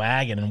in like a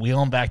wagon and wheel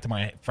them back to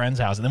my friend's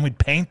house, and then we'd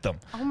paint them.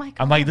 Oh my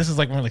I'm like, this is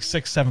like when we're like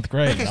 6th, 7th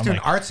grade. You guys I'm doing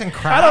like, arts and I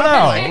crafts. don't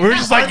know. Like, We were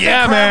just like, arts and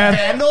yeah, craft man.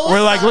 vandals?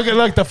 We're like,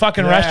 look, the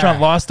fucking Yeah. restaurant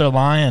lost their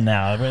lion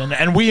now,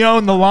 and we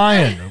own the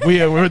lion.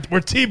 We're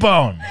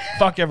T-Bone.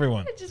 Fuck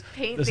everyone. Just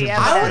paint This the is-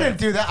 evidence. I wouldn't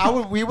do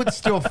that. We would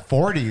steal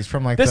 40s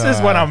from like. This the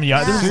is when I'm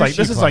young. This is like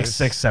sushi place.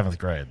 6th, 7th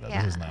grade. Though.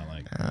 Yeah. This is not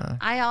like.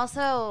 I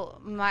also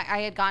I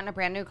had gotten a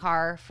brand new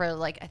car for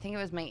like I think it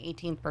was my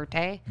 18th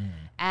birthday,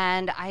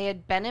 and I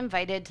had been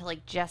invited to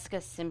like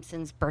Jessica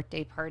Simpson's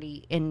birthday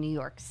party in New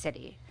York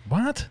City.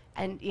 What?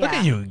 And yeah, Look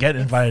at you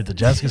getting invited to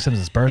Jessica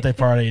Simpson's birthday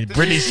party,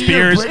 Britney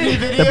Spears, Britney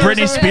the videos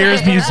Britney or Spears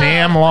something?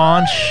 museum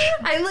launch.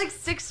 I'm like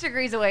 6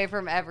 degrees away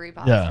from every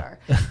pop Yeah.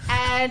 star,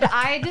 and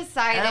I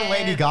decided. And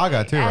Lady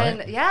Gaga, too, and,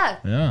 right? Yeah.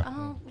 Yeah.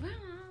 Oh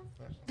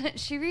wow.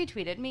 She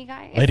retweeted me,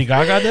 guys. Lady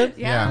Gaga did?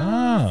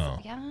 Yeah.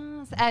 Oh, Yes.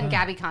 And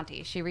Gabby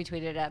Conti, she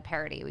retweeted a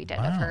parody we did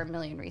of Wow. her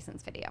Million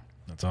Reasons video.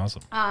 that's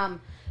awesome.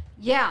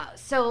 Yeah,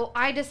 so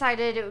I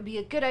decided it would be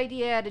a good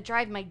idea to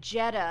drive my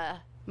Jetta,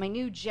 my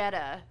new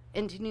Jetta,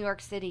 into New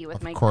York City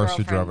with my course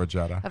you girlfriend. drove a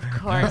Jetta. Of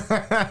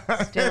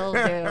course. Still do.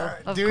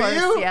 Of Do course,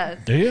 you? yes.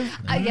 Do you?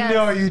 Yes.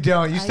 No, you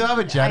don't. You still have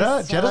a Jetta?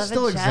 I Jetta have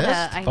still a Jetta.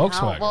 exists? I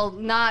Volkswagen. know. Well,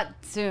 not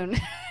soon.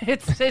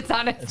 it's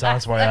on its It's on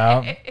its way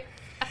out.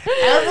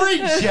 Every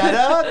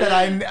Jetta that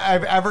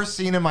I've ever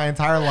seen in my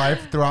entire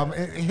life, throughout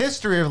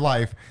history of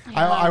life,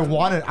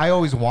 I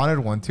always wanted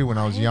one too when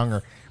I was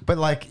younger. But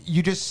like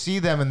you just see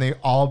them and they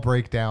all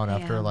break down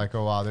after Yeah. like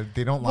a while.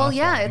 They don't last. Well,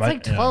 yeah, long. it's My-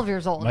 like 12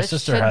 years old. My It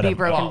sister should had be a-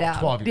 broken well, down.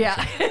 12 years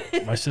Yeah.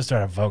 My sister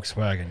had a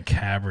Volkswagen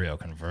Cabrio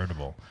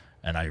convertible,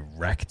 and I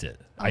wrecked it.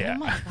 Oh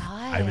my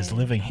I was God.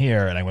 living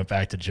here, and I went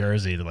back to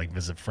Jersey to like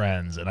visit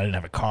friends, and I didn't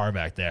have a car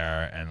back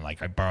there, and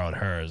like I borrowed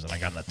hers, and I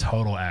got in a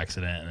total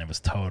accident, and it was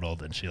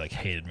totaled, and she like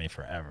hated me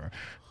forever.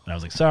 And I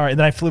was like, sorry. And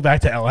then I flew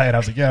back to LA, and I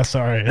was like, yeah,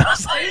 sorry. And I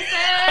was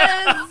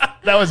like,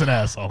 that was an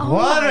asshole.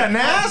 What an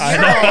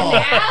asshole!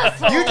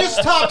 Asshole. You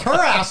just topped her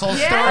asshole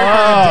story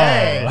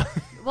Oh. for the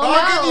day. Well,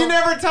 How could no. you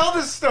never tell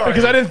this story?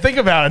 Because I didn't think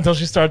about it until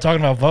she started talking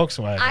about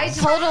Volkswagen. I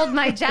totaled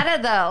my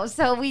Jetta though,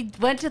 so we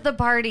went to the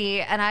party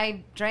and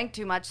I drank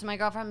too much. So my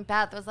girlfriend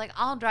Beth was like,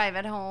 "I'll drive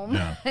it home,"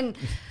 Yeah. and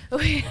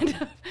we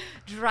ended up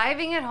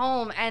driving it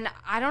home. And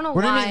I don't know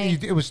What do why. you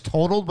mean? It was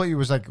totaled, but it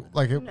was like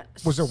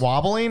was it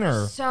wobbling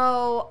or?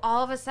 So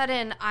all of a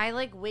sudden, I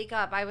like wake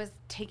up. I was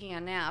taking a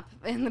nap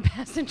in the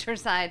passenger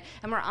side,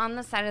 and we're on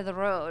the side of the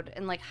road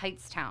in like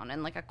Heightstown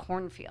in like a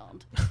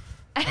cornfield.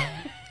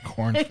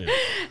 Cornfield.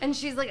 And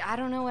she's like, I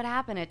don't know what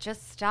happened. It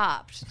just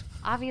stopped.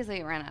 Obviously,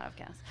 it ran out of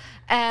gas.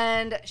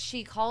 And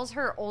she calls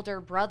her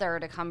older brother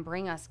to come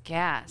bring us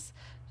gas.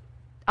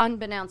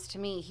 Unbeknownst to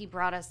me, he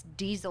brought us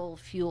diesel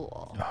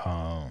fuel.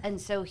 Oh. And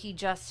so he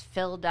just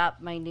filled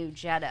up my new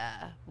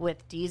Jetta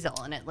with diesel,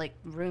 and it like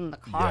ruined the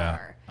Yeah.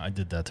 car. I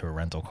did that to a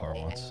rental car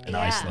once in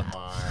Yeah. Iceland.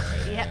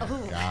 Yeah,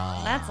 ooh,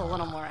 that's a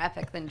little more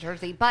epic than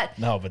Jersey. But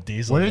No, but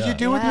diesel. What did yeah. you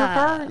do with your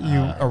car?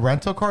 You a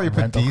rental car? You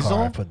put Rental diesel?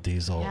 car, I put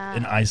diesel Yeah.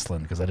 in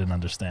Iceland because I didn't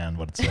understand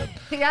what it said.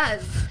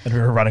 yes, And we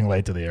were running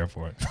late to the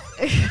airport.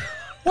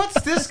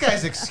 What's this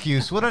guy's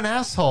excuse? What an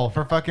asshole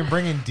for fucking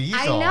bringing diesel.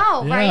 I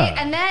know, Yeah. right?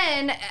 And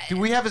then Do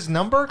we have his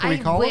number? Can we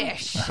call him?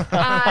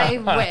 I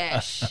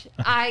wish.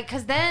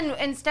 Because then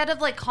instead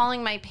of like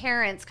calling my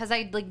parents, because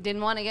I like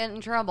didn't want to get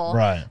in trouble,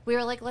 Right. we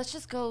were like, let's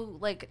just go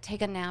like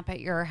take a nap at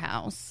your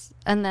house,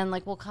 and then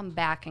like we'll come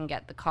back and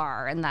get the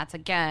car. And that's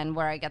again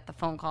where I get the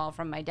phone call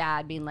from my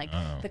dad being like,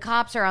 the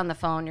cops are on the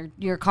phone.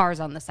 Your car's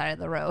on the side of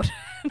the road.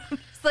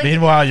 It's like,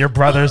 Meanwhile, your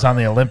brother's on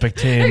the Olympic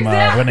team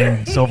Exactly.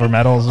 winning silver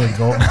medals and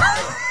gold.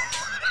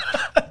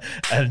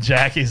 And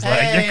Jackie's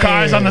like, your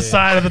car's on the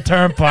side of the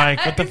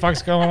turnpike. What the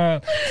fuck's going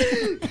on?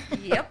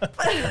 yep.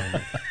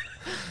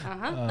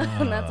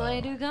 And that's why I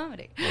do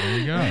comedy. There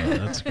you go.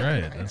 That's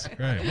great. That's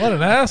great. What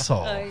an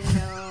asshole. I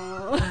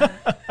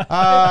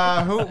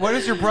know. What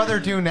does your brother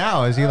do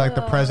now? Is he like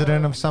the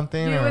president of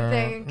something? You or? would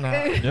think. No.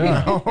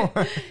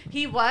 Yeah.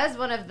 He was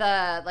one of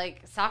the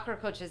like soccer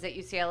coaches at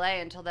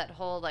UCLA until that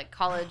whole like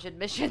college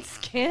admission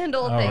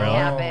scandal thing really?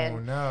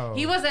 happened. Oh,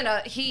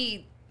 no.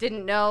 He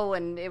didn't know,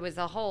 and it was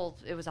a whole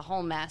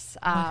mess.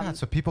 Oh my God,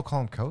 so people call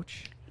him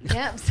coach?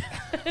 Yes.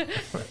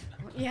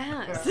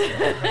 Yes.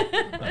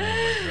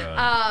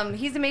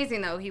 He's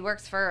amazing though. He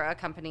works for a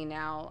company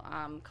now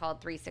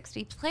called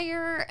 360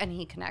 Player, and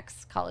he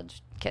connects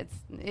college kids.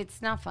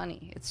 It's not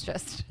funny. It's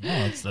just.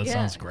 Yeah, that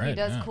sounds great. He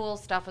does cool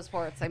stuff with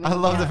sports. I mean, I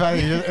love the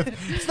fact that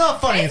it's not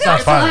funny. It's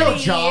not funny. a real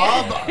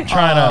job. I'm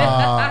trying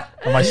to.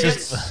 My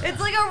sister. It's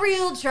like a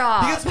real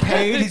job. He gets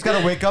paid. He's got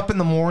to wake up in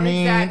the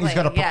morning. Exactly, He's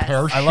got to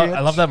prepare shit. I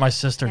love that my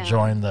sister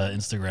joined the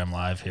Instagram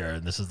live here,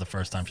 and this is the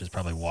first time she's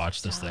probably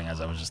watched this thing.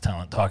 As I was just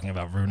talking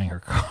about ruining her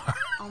car.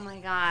 Oh my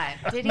God!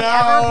 Did he No,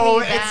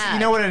 ever pay it's that? you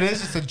know what it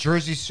is. It's a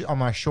Jersey on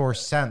my shore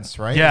sense,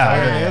 right? Yeah, Is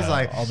that what yeah, it is?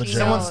 Like all the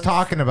someone's Jersey.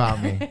 talking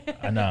about me.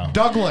 I know.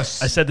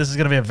 Douglas. I said this is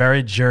going to be a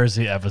very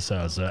Jersey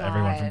episode, so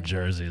everyone from God.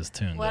 Jersey is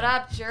tuned What in.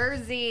 up,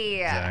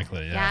 Jersey?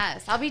 Exactly, yeah.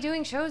 Yes, I'll be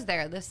doing shows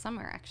there this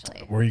summer,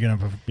 actually. Where are you going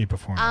to be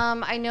performing?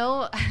 I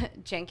know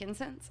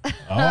Jenkinson's.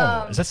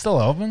 Oh, is that still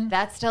open?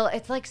 That's still.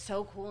 It's like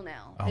so cool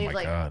now. Oh They've, my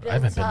like, God, I built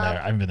haven't been up-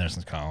 there. I haven't been there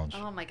since college.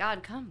 Oh my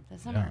God, come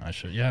this summer. Yeah, I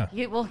should. Yeah.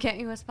 We'll get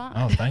you a spot.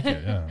 Oh, thank you.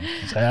 Yeah.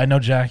 Say, I know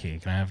Jackie.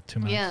 Can I have 2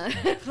 minutes?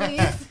 Yeah,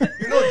 please.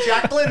 You know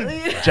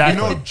Jaclyn? Jaclyn. You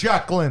know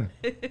Jaclyn.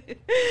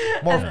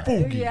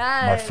 Marfuggi.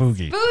 Yes.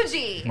 Marfuggi.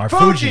 Fuji.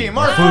 Marfuggi.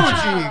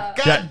 Marfuggi.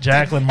 God,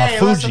 Jaclyn Hey,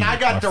 Marfuggi. listen, I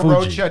got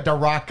Marfuggi. Darocha,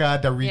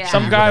 Daraka, Darichi. Yeah.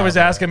 Some guy was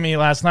asking me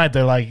last night.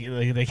 They're like,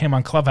 they came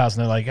on Clubhouse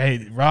and they're like,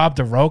 "Hey, Rob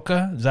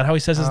DeRoca, is that how he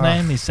says his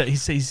name?" He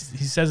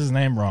says his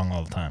name wrong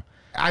all the time.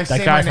 I That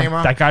say guy my from name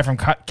wrong. that guy from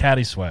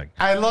Caddy Swag,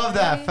 I love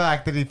that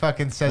fact that he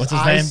fucking says, What's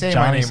his I name? say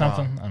Johnny my name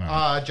something? wrong. I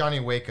don't know. Johnny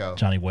Waco.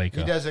 Johnny Waco.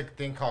 He does a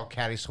thing called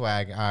Caddy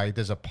Swag. He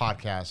does a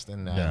podcast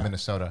in Yeah.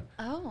 Minnesota.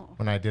 Oh.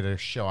 When I did a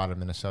show out of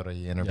Minnesota,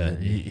 he Yeah,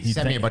 interviewed me. He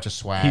sent me a bunch of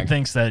swag. He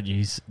thinks that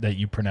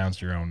you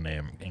pronounced your own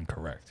name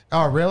incorrect.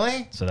 Oh,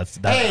 really? So that's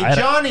that. Hey, I had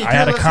Johnny, I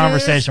had a can you listen to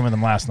conversation with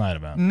him last night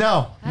about it.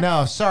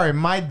 No, sorry.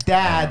 My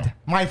dad,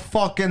 my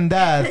fucking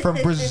dad from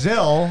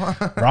Brazil.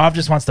 Rob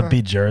just wants to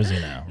beat Jersey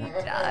now.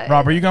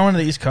 Rob, are you going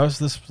to the East Coast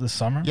this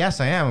summer?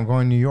 Yes, I am. I'm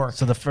going to New York.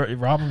 So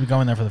Rob will be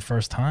going there for the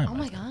first time. Oh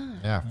my God.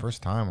 Yeah,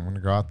 first time. I'm going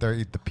to go out there,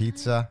 eat the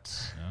pizza.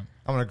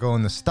 I'm going to go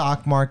in the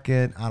stock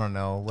market. I don't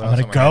know. What I'm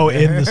else gonna go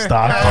in the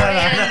stock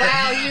market.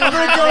 Wow, you I'm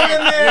going to go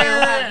in there.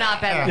 You have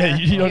not been. Yeah,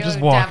 you don't just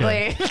walk in.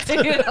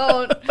 definitely- You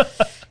don't.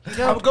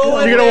 I'm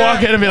going You're gonna there.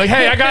 walk in and be like,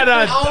 "Hey, I got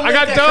I'll make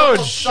a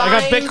Doge, couple I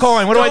got signs,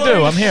 Bitcoin. What do I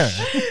do? I'm here.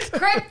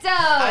 Crypto.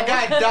 I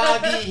got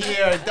doggy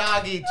here.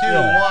 Doggy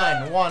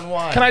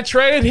 2-1-1-1. Can I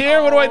trade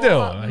here? What do I do?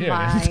 Oh Here.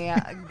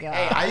 my God.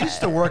 Hey, I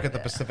used to work at the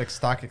Pacific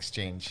Stock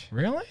Exchange.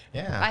 Really?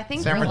 Yeah. I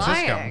think San you're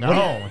Francisco. lying.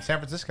 No, in San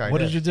Francisco. What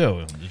did you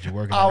do? Did you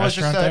work in a I was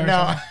just restaurant there?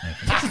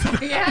 no. or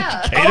something?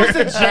 Yeah. I was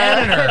a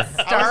janitor.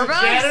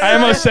 Starbucks? I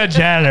almost said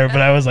janitor,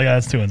 but I was like,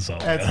 that's too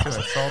insulting. That's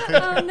too insulting.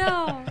 Oh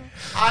no.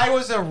 I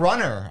was a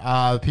runner.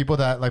 People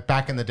that like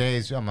back in the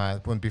days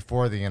when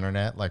before the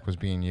internet like was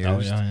being used.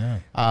 Oh,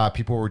 yeah.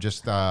 People were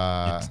just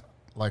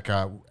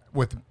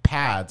with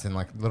pads and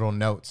like little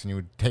notes, and you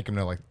would take them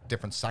to like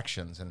different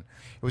sections, and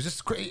it was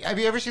just. Have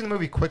you ever seen the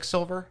movie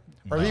Quicksilver?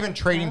 Or even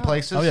Trading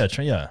Places? Oh yeah,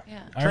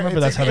 yeah. I remember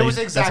that's how it they. was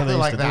that's how exactly they used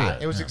like to do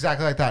that. It was Yeah.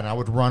 exactly like that, and I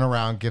would run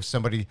around, give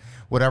somebody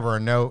whatever a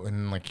note,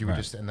 and like you would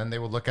just, and then they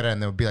would look at it, and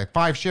they would be like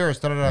 5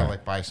 shares,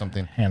 like buy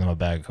something. Hand them a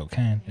bag of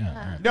cocaine.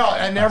 Yeah. No,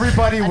 and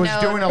everybody was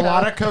know, doing a no.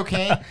 lot of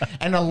cocaine,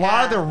 and a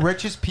lot of the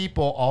richest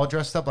people, all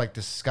dressed up like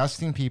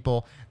disgusting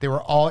people. They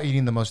were all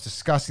eating the most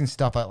disgusting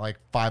stuff at like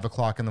 5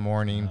 o'clock in the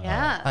morning.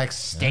 Yeah. Like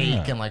steak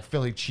Yeah. and like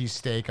Philly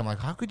cheesesteak. I'm like,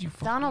 how could you?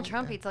 fucking Donald eat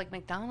Trump that? eats like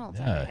McDonald's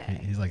Yeah, every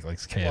day. he's like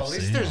KFC. Well, at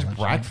least there's and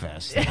all that shit.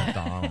 breakfast at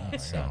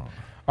McDonald's. So.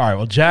 All right.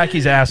 Well,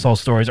 Jackie's asshole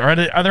stories. Are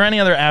there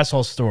any other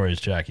asshole stories,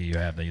 Jackie, you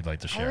have that you'd like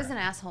to I share? was an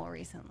asshole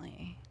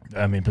recently.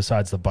 I mean,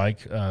 besides the bike.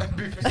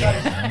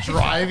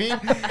 Driving?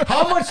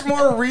 How much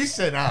more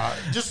recent?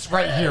 Just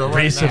right here, right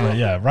Recently, now.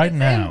 yeah, right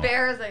now.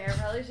 Embarrassing. I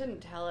probably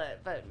shouldn't tell it,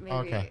 but maybe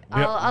Okay.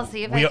 I'll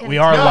see if I can. we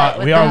are tell live. it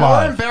with We are The the- more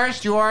live.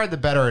 embarrassed you are, the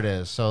better it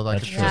is. So like,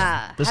 That's it's true. just-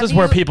 Yeah. This Have is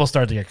where you people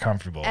start to get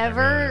comfortable. They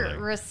Ever really,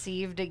 like-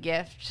 received a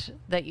gift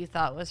that you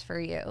thought was for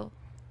you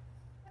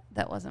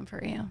that wasn't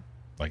for you?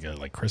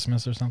 like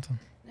Christmas or something?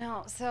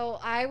 No. So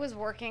I was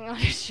working on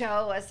a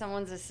show as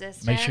someone's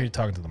assistant. Make sure you're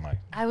talking to the mic.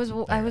 I was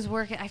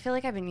working. I feel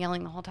like I've been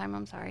yelling the whole time.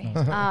 I'm sorry.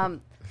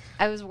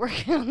 I was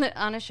working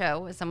on a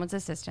show as someone's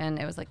assistant.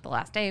 It was like the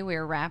last day we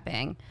were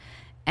wrapping,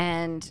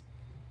 and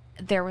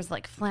there was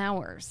like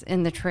flowers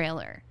in the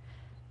trailer,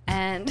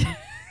 and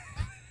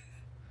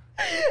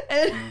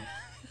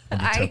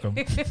And you took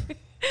 'em.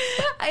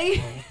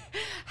 I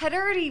had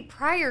already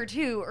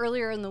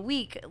earlier in the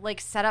week,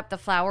 like set up the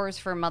flowers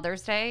for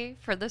Mother's Day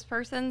for this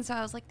person. So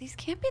I was like, these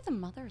can't be the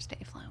Mother's Day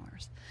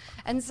flowers.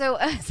 And so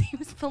as he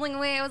was pulling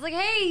away, I was like,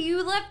 hey,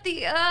 you left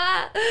the,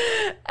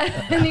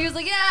 and he was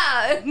like,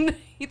 yeah. And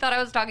he thought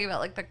I was talking about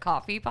like the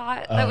coffee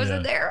pot that was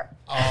in there.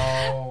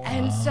 Oh.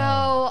 And so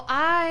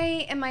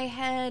I, in my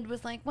head,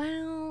 was like,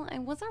 well, I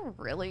wasn't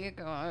really a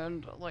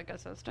good, like,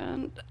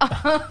 assistant.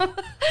 And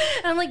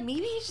I'm like,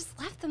 maybe he just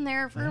left them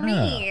there for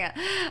me.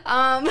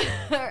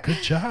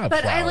 Good job.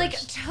 But I, like,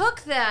 flowers.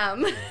 took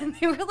them. And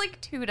they were, like,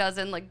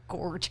 24, like,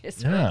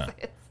 gorgeous Yeah. roses.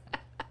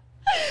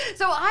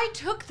 So I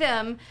took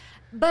them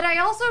But I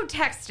also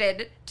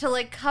texted to,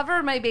 like,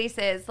 cover my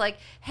bases, like,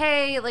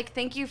 hey, like,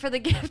 thank you for the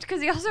gift,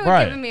 because he also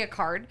had given me a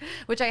card,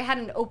 which I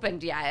hadn't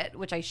opened yet,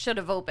 which I should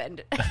have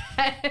opened.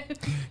 It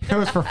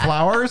was for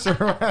flowers?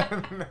 Or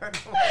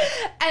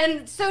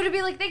And so to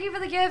be like, thank you for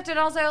the gift, and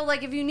also,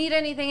 like, if you need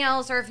anything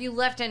else or if you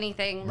left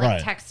anything,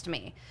 like, text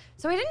me.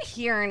 So I didn't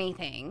hear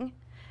anything.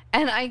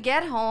 And I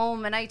get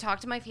home, and I talk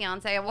to my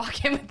fiance. I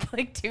walk in with,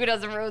 like, 2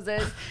 dozen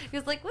roses. He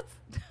was like,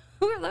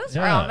 who are those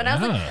from? And I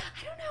was like,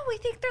 I don't know. I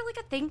think they're like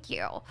a thank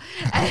you.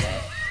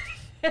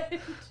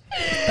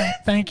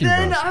 Thank you,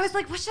 Then Rose. I was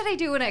like, what should I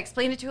do? And I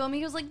explained it to him.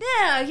 He was like,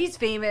 yeah, he's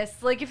famous.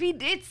 Like,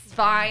 it's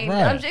fine.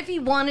 Right. If he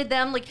wanted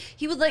them, like,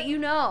 he would let you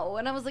know.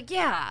 And I was like,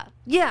 yeah.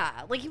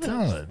 Like, he would.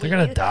 They're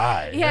going to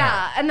die.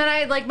 Yeah. And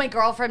then my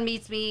girlfriend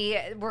meets me.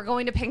 We're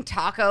going to Pink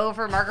Taco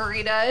for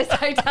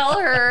margaritas. I tell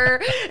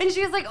her. And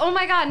she was like, oh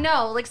my God,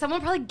 no. Like,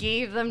 someone probably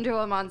gave them to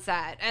him on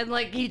set. And,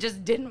 like, he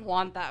just didn't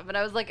want them. But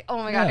I was like, oh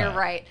my God, you're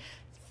right.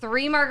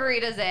 3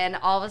 margaritas in,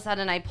 all of a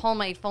sudden I pull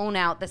my phone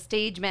out, the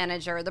stage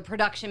manager, the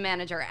production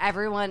manager,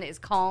 everyone is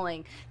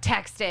calling,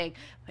 texting.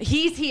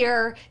 He's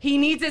here. He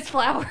needs his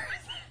flowers.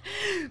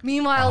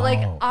 Meanwhile,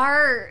 like,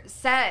 our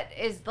set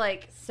is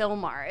like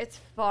Silmar. It's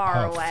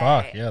far away.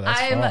 Fuck. Yeah, that's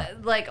far.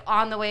 I'm like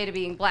on the way to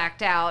being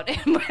blacked out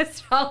in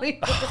West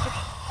Hollywood.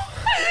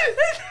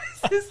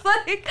 This is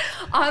like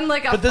on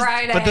like a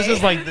Friday. But this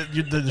is like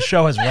the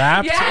show has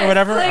wrapped yes, or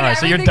whatever. Like, all right,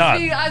 so you're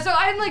done. So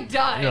I'm like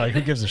done. You're like,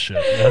 who gives a shit?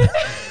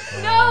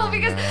 No,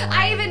 because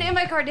I even in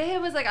my card to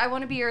him was like, I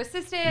want to be your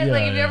assistant.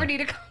 Like, if you ever need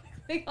to come,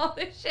 like all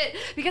this shit.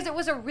 Because it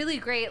was a really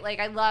great,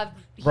 like, I love,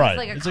 he's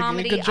like a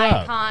comedy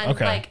icon,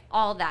 like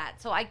all that.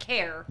 So I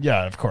care.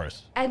 Yeah, of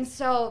course. And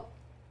so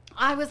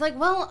I was like,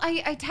 well,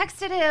 I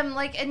texted him,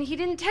 like, and he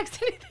didn't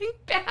text anything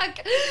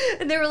back.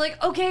 And they were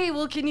like, okay,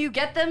 well, can you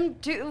get them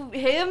to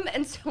him?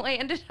 And so I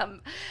ended up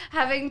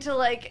having to,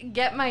 like,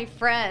 get my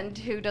friend,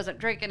 who doesn't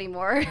drink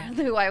anymore,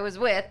 who I was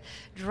with,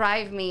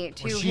 drive me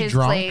to his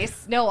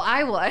place. No,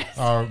 I was.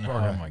 Oh,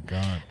 my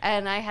God.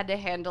 And I had to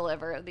hand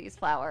deliver these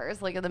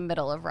flowers, like, in the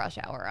middle of rush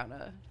hour on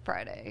a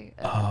Friday.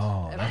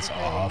 And That's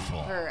awful.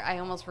 I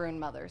almost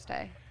ruined Mother's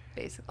Day.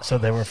 Basically. So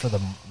they were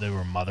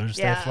Mother's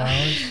Day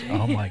flowers?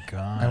 Oh my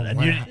God.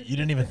 And you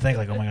didn't even think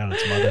like, oh my God,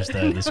 it's Mother's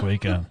Day this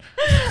weekend.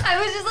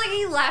 I was just like,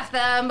 he left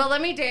them, but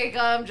let me take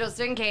them just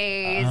in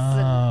case.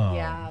 And,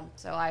 yeah.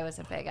 So I was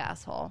a big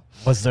asshole.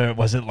 Was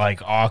it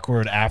like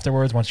awkward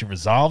afterwards once you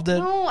resolved it?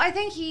 No, I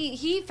think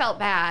he felt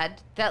bad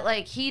that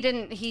like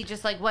he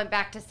just like went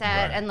back to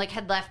set and like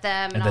had left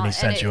them. And then he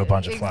sent you a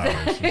bunch of flowers.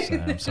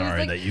 I'm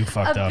sorry that you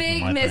fucked up. A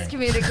big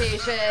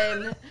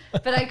miscommunication.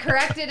 But I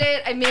corrected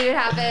it. I made it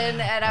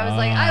happen. And I was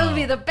like, I will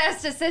be the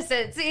best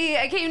assistant. See,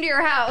 I came to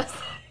your house.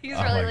 He's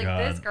really like,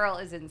 God. This girl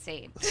is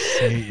insane.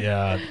 See,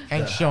 yeah.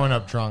 And showing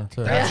up drunk,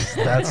 too.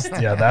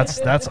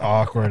 That's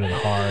awkward and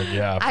hard.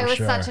 Yeah, for I was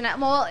sure. such an...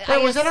 Well,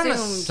 wait, was it on a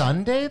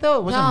Sunday, though?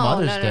 It wasn't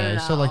Mother's Day.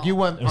 So, like, you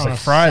went on like a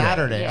Friday.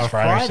 Saturday. Yeah,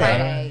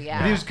 Friday.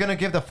 Yeah. But he was going to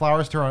give the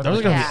flowers to her. Those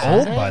are going to be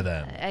old by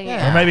then.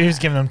 Or maybe he was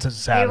giving them to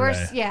Saturday.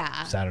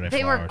 Saturday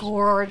They flowers. were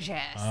gorgeous.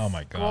 Oh,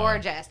 my God.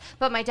 Gorgeous.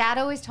 But my dad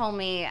always told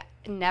me,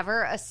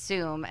 never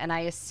assume, and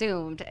I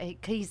assumed.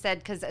 He said,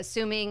 because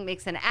assuming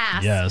makes an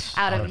ass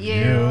out of you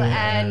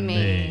and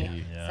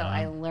me. Yeah. So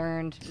I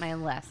learned my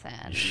lesson.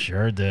 You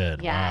sure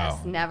did. Yes,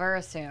 wow. Never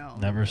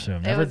assume. Never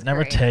assume.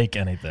 Never take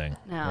anything.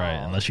 No.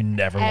 Right, unless you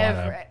never want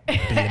to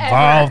be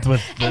involved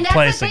with the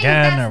place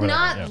again or whatever.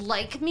 That's not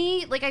like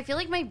me. Like, I feel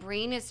like my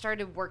brain has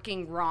started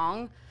working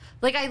wrong.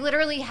 Like, I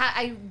literally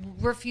I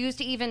refuse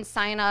to even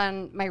sign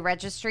on my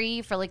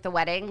registry for, like, the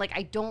wedding. Like,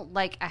 I don't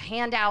like a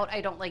handout. I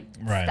don't like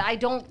I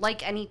don't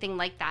like anything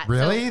like that.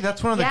 Really? So,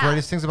 that's one of the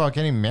greatest things about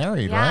getting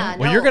married, right?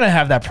 Well, you're going to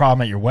have that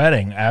problem at your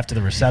wedding. After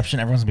the reception,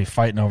 everyone's going to be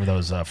fighting over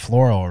those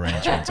floral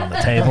arrangements on the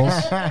tables.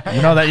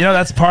 You know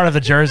that's part of the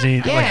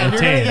Jersey like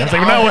routine. It's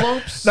like,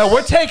 no,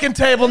 we're taking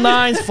table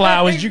 9's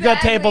flowers. You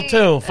got table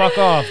 2. Fuck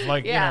off.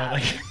 Like, you know,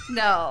 like...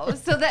 No,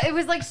 so that it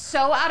was like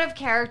so out of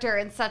character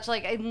and such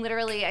like I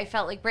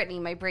felt like Britney.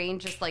 My brain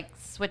just like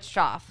switched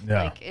off.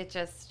 Yeah. Like it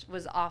just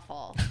was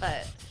awful.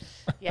 But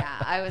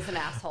yeah, I was an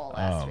asshole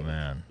last week. Oh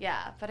man.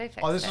 Yeah, but I fixed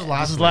it. Oh, this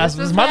was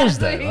This is Mother's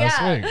Day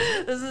last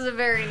week. This is a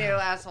very new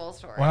asshole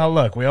story. Well,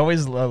 look, we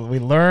always we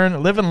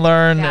live and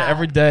learn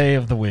every day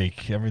of the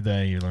week. Every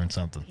day you learn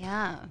something.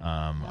 Yeah.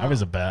 I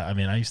was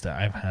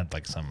I've had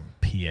like some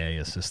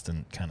PA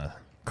assistant kind of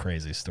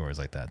crazy stories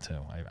like that too.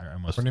 I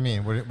almost. What do you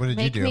mean? What did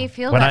Make you do? me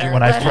feel better.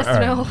 Let us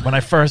know. When I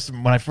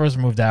first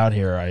moved out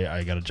here,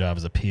 I got a job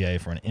as a PA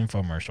for an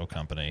infomercial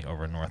company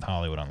over in North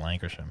Hollywood on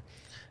Lancashire,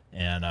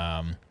 and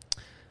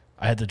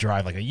I had to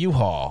drive like a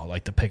U-Haul,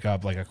 like to pick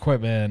up like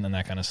equipment and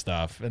that kind of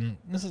stuff. And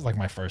this is like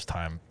my first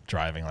time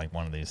driving like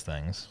one of these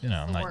things. You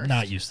know, I'm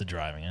not used to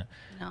driving it.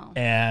 No.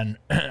 And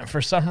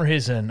for some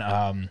reason,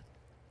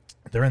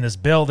 they're in this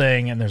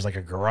building and there's like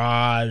a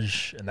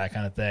garage and that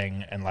kind of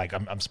thing. And like,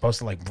 I'm supposed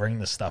to like bring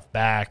this stuff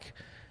back.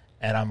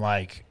 And I'm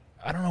like,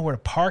 I don't know where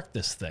to park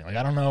this thing. Like,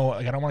 I don't know.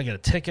 Like, I don't want to get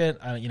a ticket.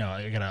 I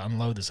got to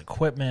unload this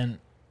equipment.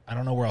 I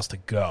don't know where else to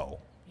go.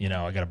 I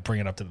got to bring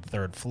it up to the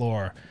 3rd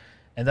floor.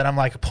 And then I'm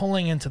like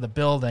pulling into the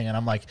building, and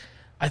I'm like,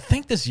 I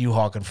think this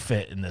U-Haul can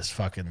fit in this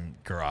fucking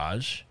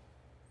garage.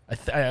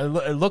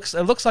 It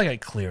looks like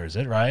it clears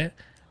it, right?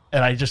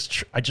 And I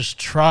just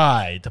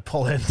tried to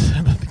pull into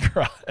the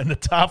garage, and the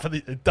top of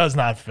it does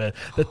not fit.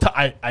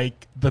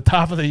 The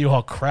top of the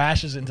U-Haul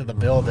crashes into the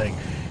building,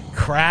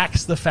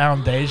 cracks the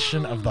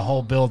foundation of the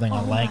whole building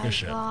on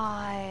Lancashire.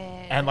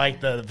 And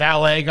like the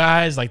valet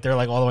guys, like they're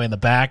like all the way in the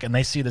back, and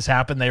they see this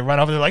happen. They run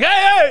over, they're like,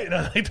 "Hey, hey!" You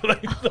know,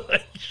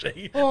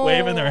 like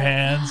waving their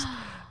hands.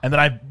 And then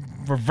I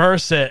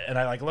reverse it, and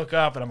I like look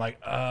up, and I'm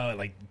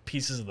like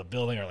pieces of the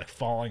building are like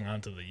falling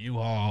onto the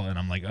U-Haul, and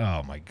I'm like,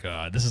 oh my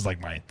god, this is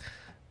like my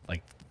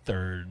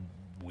third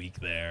week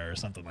there or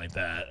something like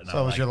that. And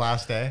So it was your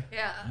last day?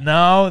 Yeah.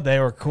 No, they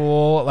were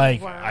cool.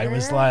 Like I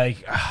was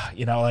like,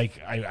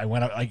 I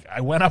went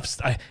up,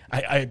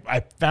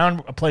 I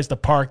found a place to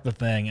park the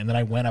thing, and then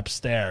I went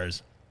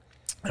upstairs.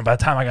 And by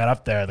the time I got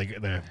up there,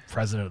 the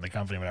president of the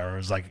company, whatever,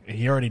 was like,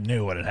 he already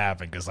knew what had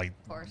happened because like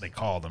they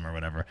called him or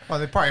whatever. Well,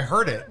 they probably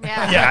heard it.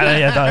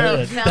 Yeah.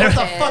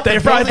 They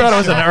probably thought it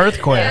was an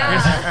earthquake.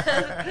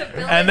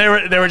 Yeah. And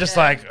they were just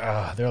like,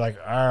 all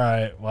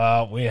right,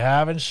 well, we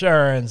have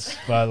insurance,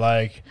 but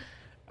like,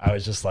 I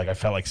was just like, I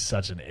felt like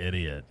such an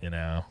idiot, you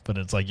know. But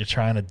it's like you're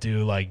trying to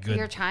do like good,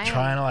 You're trying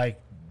to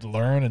like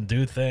learn and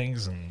do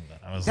things, and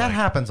I was That like,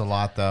 happens a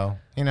lot, though.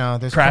 You know,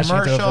 there's Crashing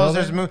into a commercials,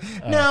 there's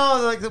building?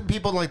 No, like the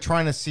people like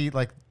trying to see,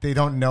 like they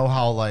don't know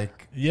how,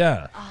 like.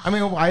 yeah, I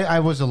mean, I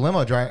was a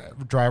limo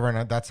driver,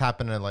 and that's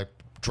happened to like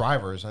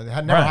drivers. It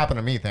had never Right. happened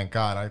to me, thank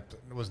God.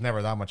 I was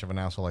never that much of an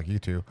asshole like you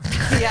two.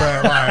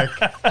 Yeah. But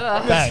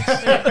like, thanks.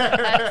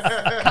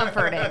 That's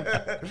comforting.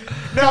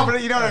 no,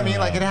 but you know what I mean.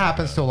 Like it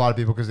happens to a lot of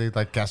people because they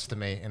like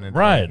guesstimate and it,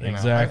 Right, you know,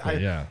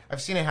 exactly, yeah.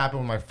 I've seen it happen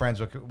with my friends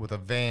with a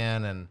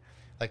van and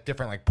like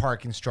different like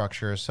parking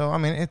structures. So I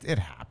mean, it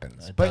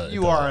happens. But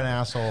you are an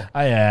asshole.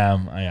 I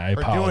am. I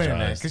For doing it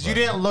apologize because you but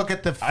didn't look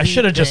at the. I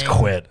should have just thing.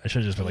 quit. I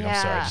should have just been like, I'm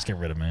sorry, Yeah. just get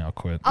rid of me. I'll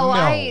quit. Oh,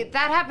 No.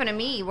 that happened to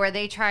me where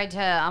they tried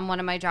to, on one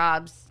of my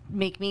jobs,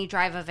 make me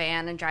drive a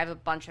van and drive a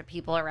bunch of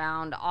people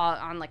around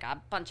on like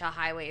a bunch of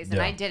highways. And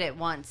Yeah. I did it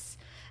once.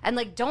 And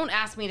like, don't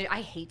ask me to,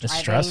 I hate driving. It's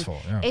stressful,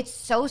 yeah. It's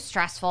so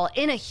stressful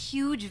in a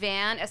huge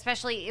van,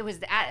 especially it was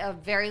at a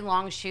very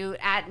long shoot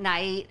at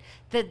night.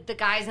 The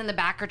guys in the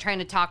back are trying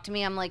to talk to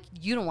me. I'm like,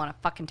 you don't want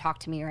to fucking talk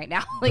to me right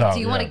now. Like, No, do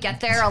you want to yeah. get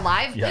there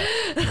alive? Yeah,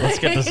 let's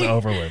get this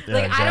over with. Yeah,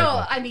 Like,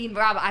 exactly. I mean,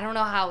 Rob, I don't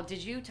know how,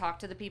 did you talk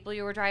to the people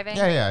you were driving?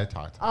 Yeah, I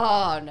talked.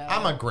 Oh, no.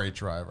 I'm a great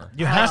driver.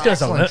 You have to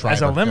as a Excellent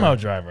driver, limo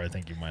too. driver. I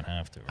think you might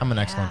have to. Right? I'm an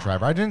excellent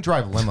driver. I didn't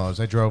drive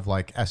limos. I drove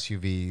like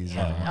SUVs.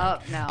 And, Oh,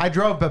 no. I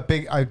drove a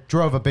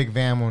big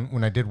van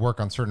when I did work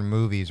on certain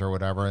movies or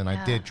whatever, and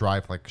I did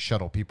drive like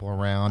shuttle people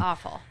around.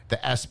 Awful. The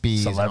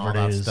SBs and all that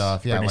Celebrities.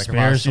 stuff. Yeah, Britney like a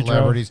lot of Spears you drove?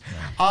 celebrities.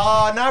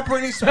 Not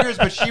Britney Spears,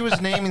 but she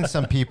was naming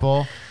some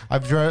people.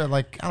 I've driven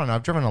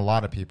I've driven a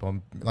lot of people.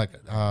 Like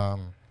I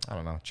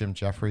don't know, Jim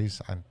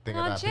Jeffries. I'm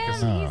thinking Oh, of that Jim,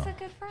 because he's a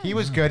good friend. he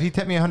was good. He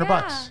tipped me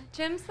 $100.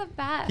 Jim's the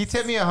best. He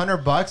tipped me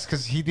 $100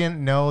 because he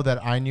didn't know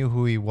that I knew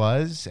who he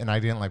was, and I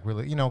didn't like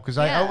really, you know, because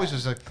I Yeah. always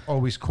was like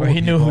always cool. Or he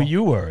with knew who people.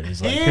 you were. And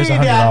he's like, He here's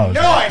had $100.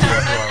 no idea who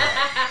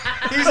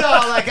I was. He's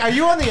all like, "Are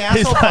you on the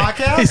He's asshole like,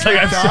 podcast?" he's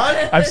like,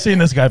 Doug?" I've seen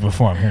this guy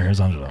before. Here's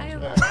 $100. I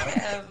love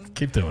him.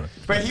 Keep doing it.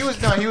 But he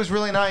was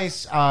really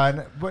nice,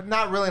 but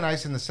not really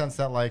nice in the sense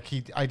that like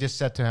I just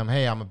said to him,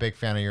 "Hey, I'm a big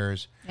fan of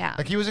yours." Yeah.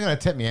 Like he wasn't gonna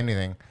tip me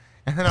anything,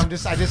 and then I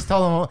just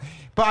told him,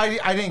 but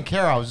I didn't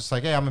care. I was just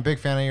like, "Hey, I'm a big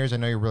fan of yours. I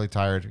know you're really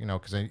tired, you know,"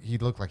 because he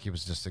looked like he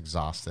was just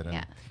exhausted, and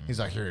Yeah. he's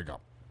like, "Here you go,"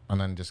 and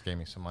then just gave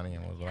me some money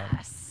and was whatever.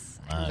 Yes.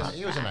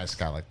 He was a nice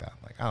guy like that.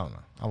 Like I don't know,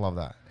 I love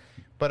that.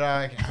 But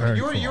Very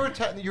you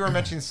cool. were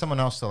mentioning someone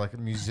else though, like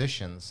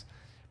musicians.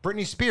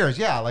 Britney Spears,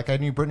 yeah, like I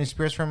knew Britney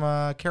Spears from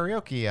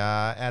karaoke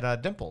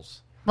at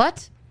Dimples.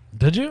 What?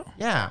 Did you?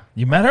 Yeah,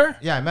 You met her?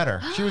 yeah, I met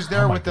her. She was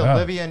there Oh my with God.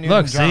 Olivia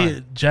Look, Newton-John.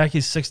 see,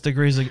 Jackie's 6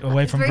 degrees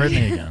away from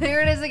Brittany again.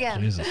 There it is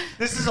again. Jesus.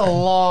 This is a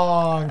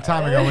long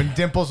time ago when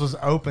Dimples was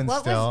open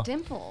What still. was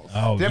Dimples?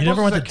 Oh, Dimples you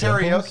never went was to a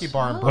karaoke Dimples?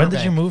 bar in Burbank. When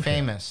did you move here?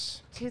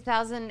 Famous.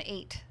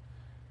 2008.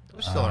 It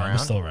was still around. It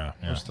was still around. It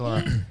Yeah. was still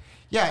around.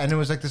 Yeah, and it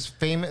was like this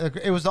famous.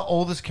 It was the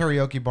oldest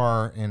karaoke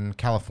bar in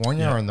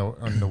California or in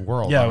the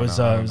world. Yeah, I it don't was.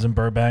 know. It was in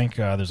Burbank.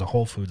 There's a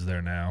Whole Foods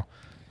there now.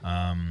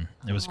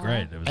 It was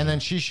great. It was And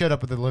then she showed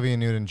up with Olivia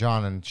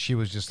Newton-John, and she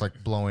was just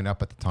like blowing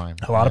up at the time.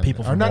 A lot of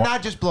people Or from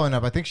not just blowing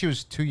up. I think she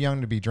was too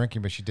young to be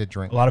drinking, but she did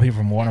drink. a lot of people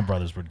from Warner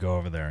Brothers would go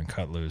over there and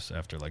cut loose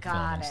after like Got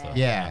filming it. stuff.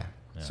 Yeah.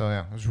 So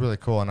yeah, it was really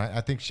cool, and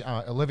I think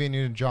Olivia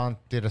Newton-John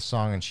did a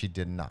song, and she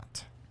did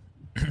not.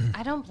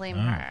 I don't blame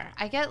her.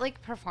 I get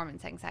like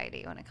performance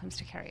anxiety when it comes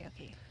to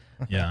karaoke.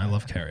 Yeah, I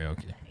love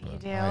karaoke. You but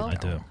do? I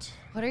do.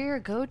 What are your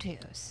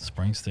go-tos?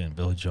 Springsteen,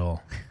 Billy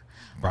Joel,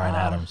 Bryan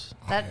Adams,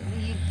 That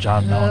you,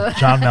 John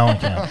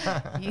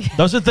Mellencamp. you,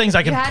 Those are things I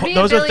you can. had me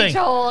Those at are Billy things.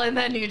 Joel, and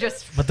then you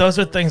just. But those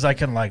are things I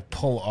can like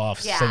pull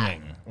off Yeah.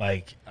 singing.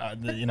 Like,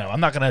 you know, I'm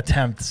not going to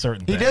attempt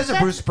certain He things. does a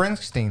Bruce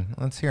Springsteen.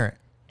 Let's hear it.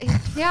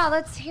 Yeah,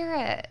 let's hear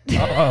it.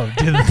 Oh,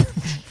 dude.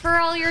 For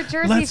all your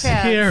Jersey Let's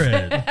fans. hear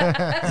it.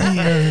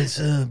 Hey, it's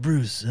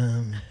Bruce.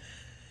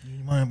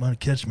 You might want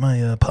to catch my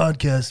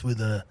podcast with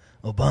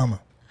Obama.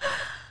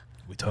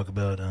 We talk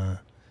about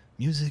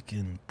music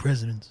and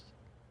presidents.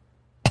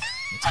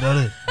 That's about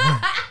it. Yeah.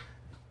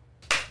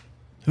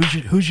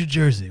 Who's your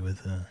jersey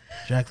with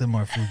Jaclyn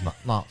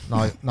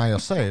Marfuggi? No, you'll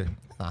say.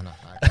 No.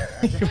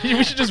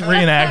 We should just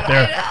reenact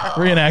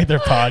their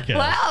podcast.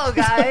 Wow,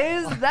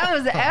 guys, that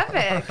was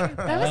epic.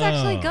 That was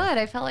actually good.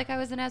 I felt like I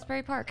was in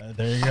Asbury Park.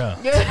 There you go.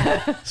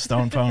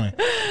 Stone Pony.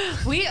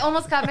 We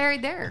almost got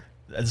married there.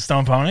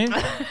 Stone Pony?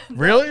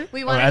 Really?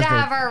 We wanted to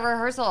have our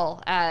rehearsal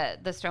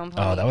at the Stone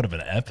Pony. Oh, that would have been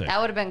epic. That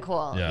would have been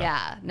cool.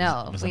 Yeah.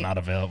 No. Was it not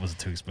available? Was it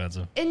too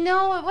expensive?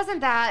 No, it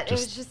wasn't that. It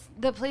was just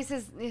the place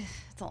is.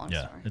 It's a long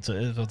story.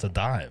 It's a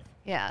dive.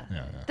 Yeah.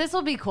 Yeah. This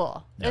will be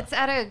cool. Yeah. It's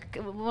at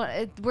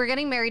we're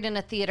getting married in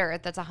a theater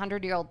that's a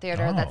 100-year-old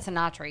theater that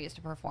Sinatra used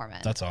to perform in.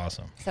 That's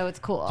awesome. So it's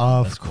cool.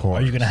 Of course.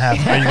 Are you gonna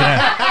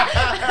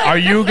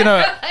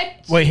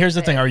wait, here's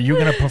the thing. Are you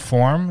gonna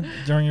perform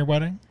during your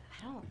wedding?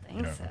 I don't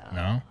think so.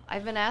 No?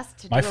 I've been asked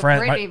to My do a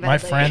Britney my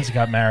medley. friends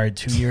got married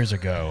 2 years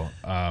ago,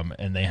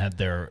 and they had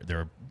their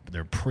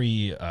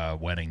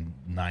pre-wedding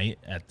night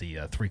at the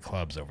 3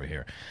 clubs over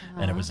here,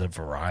 and it was a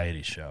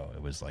variety show.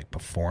 It was like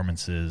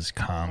performances,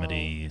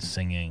 comedy,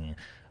 singing.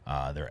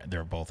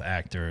 They're both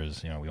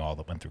actors. You know, we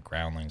all went through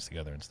Groundlings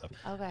together and stuff.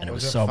 Okay. And it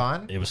Was was it so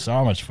fun? It was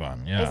so much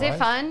fun. Yeah. Is it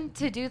fun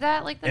to do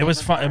that? Like the It night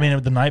was fun. I before?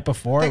 mean, the night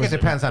before. I think it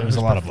depends on it was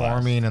who's a lot of laughs.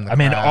 performing and the I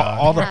mean, crowd.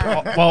 all the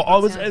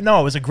Yeah.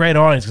 it was a great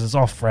audience because it's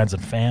all friends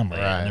and family,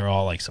 Right. and they're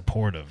all like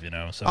supportive, you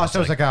know. So Oh,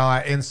 so it's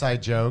like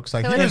inside jokes,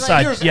 like So it's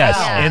inside, like- yes,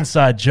 Yeah.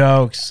 inside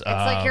jokes. It's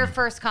like your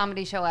first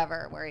comedy show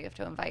ever, where you have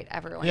to invite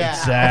everyone. Yeah.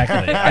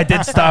 Exactly. I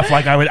did stuff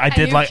like I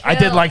did you like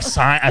killed. a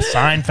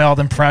Seinfeld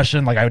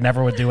impression like I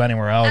never would do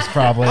anywhere else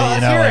probably. Oh, you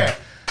let's know, hear like,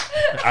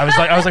 it.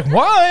 I was like,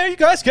 why are you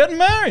guys getting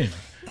married?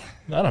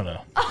 I don't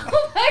know.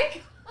 Oh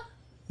my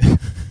god.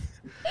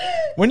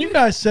 When you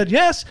guys said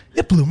yes,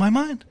 it blew my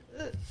mind.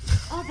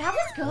 Oh, that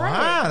was good.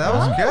 Wow, that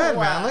was good,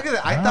 man. Look at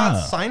it. I Ah.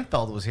 thought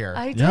Seinfeld was here.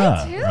 I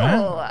Yeah, did too.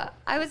 right?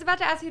 I was about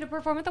to ask you to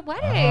perform at the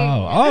wedding.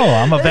 Oh,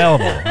 I'm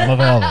available.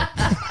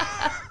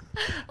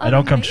 I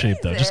don't come cheap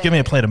though. Just give me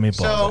a plate of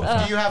meatballs.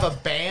 So, do you have a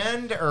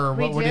band or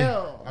We what? What do you, do.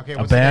 okay, A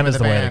what's the name band of is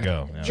the way to band?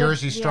 go, yeah.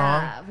 Jersey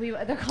Strong.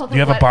 Yeah, they're called Do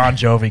you the have a Wedding-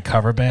 Bon Jovi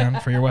cover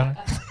band for your wedding?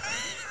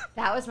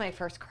 That was my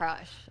first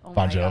crush. Oh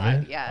Bon my Jovi?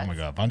 God, yes. Oh my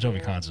god, Bon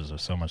Jovi concerts are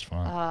so much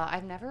fun.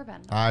 I've never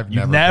been. I've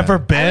You've never I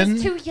been?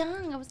 was too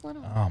young. I was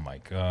little. Oh my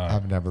god.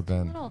 I've never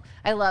been. Little.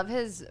 I love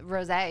his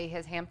rosé,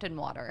 his Hampton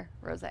water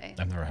rosé.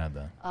 I've never had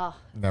that. Oh,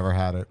 Never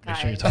had it. Make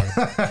sure you're guys.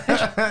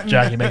 talking.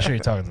 Jackie, make sure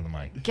you're talking to the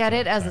mic. Get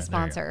it as a There you go.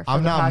 sponsor. for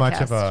I'm the not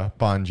much of podcast. a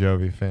Bon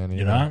Jovi fan.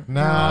 You're either. not?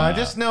 No, I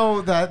just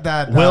know that.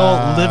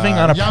 Will Living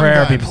on a Young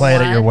Prayer be Guns.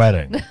 played at your What?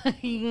 wedding?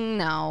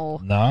 No,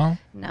 No?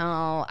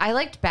 no. I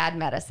liked Bad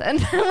Medicine.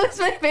 That was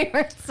my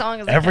favorite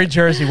song. As a Every kid.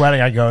 Jersey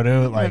wedding I go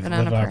to, like Living on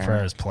a Living on a Prayer.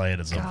 Prayer is played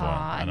at some point. I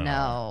God, don't no.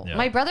 know. Yeah.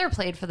 My brother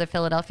played for the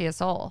Philadelphia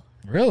Soul.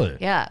 Really?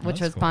 Yeah, which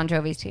That's was cool. Bon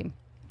Jovi's team.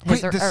 Wait,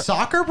 His- the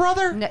soccer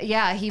brother? No,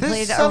 yeah, he This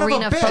played son of a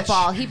arena bitch.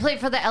 football. He played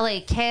for the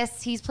LA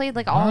Kiss. He's played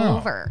like all Oh.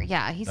 over.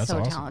 Yeah, he's That's so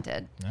awesome.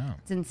 talented. Yeah.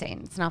 It's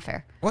insane. It's not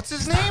fair. What's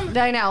his name?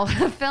 I know.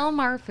 Phil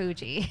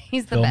Marfuggi.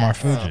 He's the Phil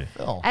best. Marfuggi.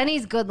 Phil. And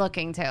he's good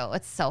looking too.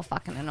 It's so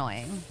fucking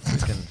annoying.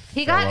 Fucking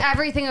He got Philip.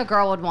 everything a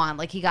girl would want.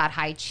 Like he got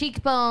high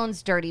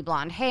cheekbones, dirty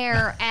blonde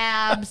hair,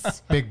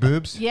 abs. Big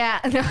boobs. Yeah.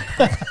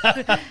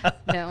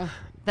 No,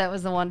 that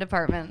was the one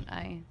department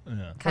I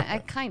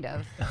kind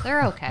of.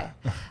 They're okay.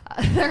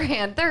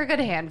 They're a good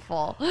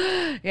handful.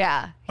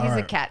 Yeah, he's All a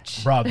right.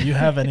 catch. Rob, do you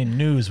have any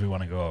news we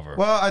want to go over?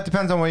 Well, it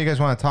depends on what you guys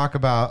want to talk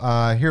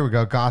about. Here we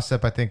go.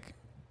 Gossip. I think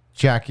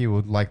Jackie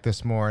would like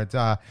this more. It's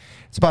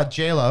about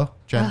J-Lo.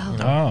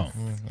 Oh.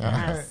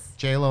 Yes.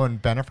 J-Lo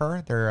and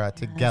Bennifer. They're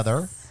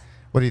together.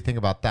 What do you think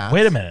about that?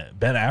 Wait a minute.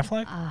 Ben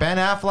Affleck? Ben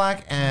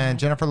Affleck and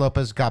Jennifer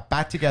Lopez got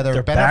back together.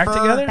 They're back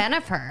together?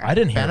 Bennifer. I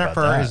didn't hear about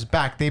Bennifer that. is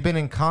back. They've been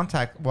in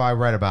contact. Well, I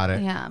read about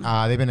it.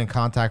 Yeah. They've been in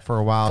contact for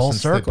a while Full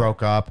since circle. they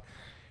broke up.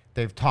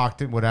 They've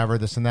talked it, whatever,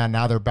 this and that.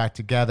 Now they're back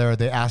together.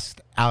 They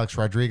asked Alex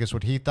Rodriguez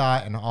what he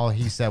thought, and all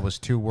he said was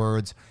 2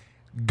 words: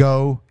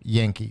 "Go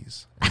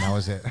Yankees." And that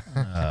was it.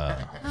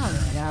 Oh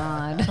my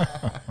god.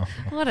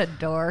 What a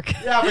dork.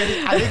 Yeah, but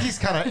I think he's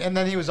kind of, and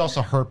then he was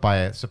also hurt by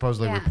it.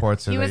 Supposedly Yeah.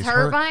 reports that He was he's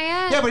hurt by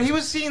it? Yeah, but he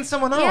was seeing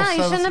someone else. Yeah, he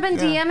so shouldn't have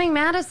been yeah. DMing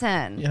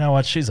Madison. You know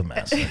what? She's a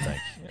mess, I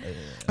think.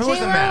 Who was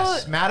a J-Lo-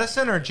 mess?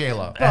 Madison or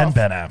J-Lo? And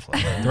Ben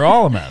Affleck. They're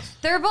all a mess.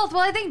 They're both.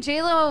 Well, I think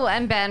J-Lo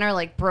and Ben are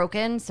like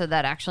broken, so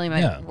that actually might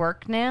Yeah.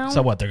 work now.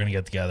 So what? They're going to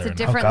get together It's a and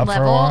different hook up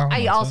for a level. while?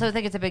 I That's also it?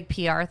 think it's a big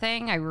PR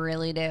thing. I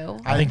really do.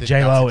 I think that's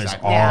J-Lo is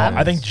exactly all. Yeah.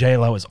 I think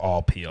J-Lo is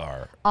all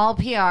PR. All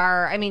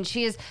PR. I mean,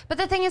 she is. But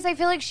the thing is, I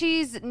feel like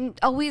she's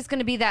always going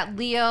to be that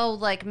Leo,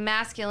 like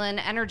masculine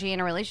energy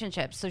in a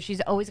relationship. So she's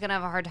always going to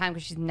have a hard time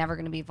because she's never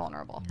going to be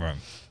vulnerable. Right.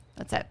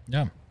 That's it.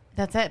 Yeah.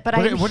 That's it. But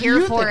What, I'm what do here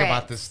you for think it.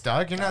 about this,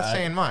 Doug? You're not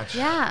saying much.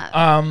 Yeah.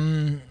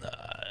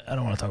 I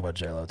don't want to talk about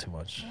J-Lo too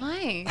much.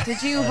 Why?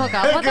 Did you hook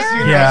up with 'Cause her?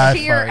 you know Yeah, Is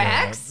she your I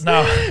fucking- ex?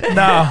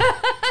 No.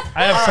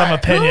 I have some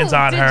opinions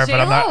on her, but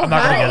I'm not going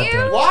to get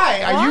into it.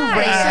 Why? Are you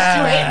racist?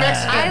 You hate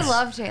Mexicans. I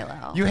love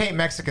J-Lo. You hate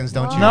Mexicans,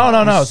 don't you? No,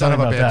 You it's son not of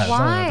a about bitch. that.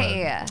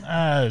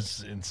 Why?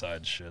 It's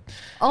inside shit.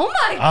 Oh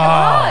my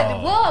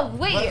God. Whoa,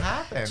 wait. What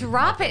happened?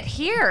 Drop it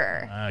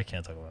here. I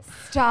can't talk about it.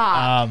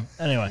 Stop.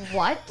 Anyway.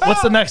 What?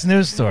 What's the next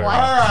news story? What? All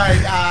right.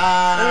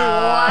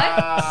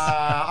 What?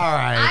 All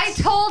right. I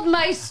told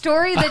my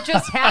story that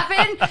just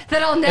happened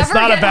that I'll never It's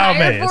not get about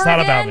hired me. for It's not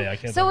about again. me. I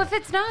can't So do if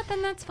it's not,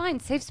 then that's fine.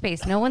 Safe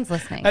space. No one's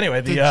listening.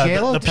 Anyway, Did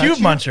J-Lo the touch Pube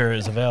you? Muncher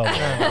is available.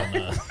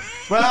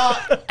 Well,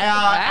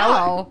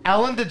 Wow.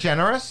 Ellen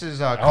DeGeneres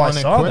is I calling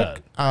it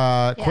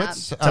saw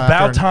quits. It's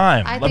about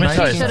time. I Let think me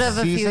tell she you should something. have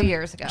a few Season?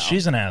 years ago.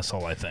 She's an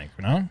asshole, I think.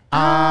 You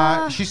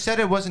know? She said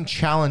it wasn't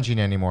challenging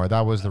anymore.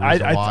 That was the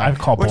reason I why.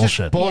 call Which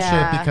bullshit. is bullshit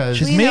Yeah. because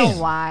She's we know mean.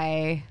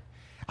 why.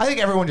 I think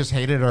everyone just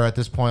hated her at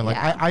this point. Like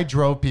Yeah. I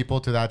drove people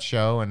to that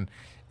show and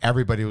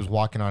everybody was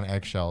walking on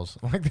eggshells.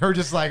 Like they were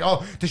just like,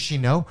 "Oh, does she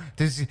know?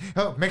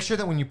 Make sure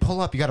that when you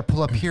pull up, you got to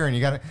pull up here, and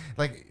you got to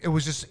like." It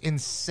was just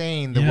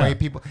insane the Yeah. way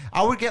people.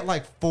 I would get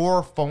like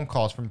 4 phone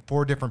calls from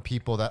 4 different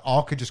people that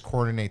all could just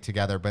coordinate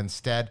together, but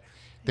instead,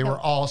 they were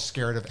all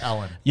scared of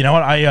Ellen. You know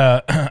what?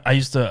 I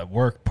used to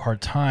work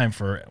part-time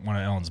for one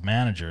of Ellen's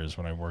managers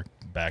when I worked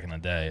back in the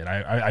day. And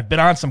I've been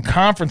on some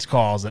conference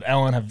calls that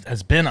Ellen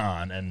has been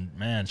on. And,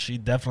 man, she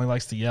definitely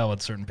likes to yell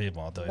at certain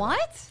people, I'll tell you.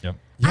 What? That. Yep.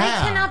 Yeah.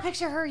 I cannot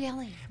picture her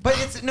yelling. But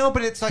it's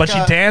like. But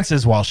she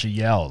dances while she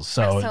yells.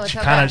 So, So it's she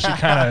okay.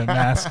 kind of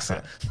masks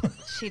it.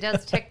 She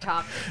does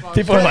TikTok. while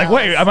People she are like, yells.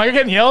 wait, am I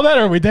getting yelled at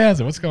or are we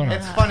dancing? What's going on?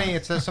 It's funny.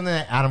 It's something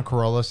that Adam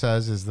Carolla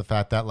says is the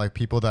fact that like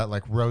people that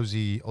like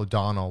Rosie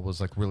O'Donnell was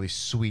like really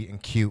sweet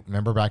and cute.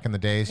 Remember back in the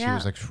days, she Yeah.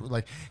 was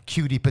like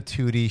cutie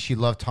patootie. She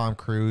loved Tom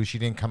Cruise. She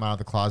didn't come out of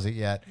the closet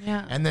yet.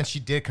 Yeah. And then she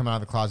did come out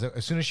of the closet.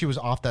 As soon as she was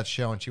off that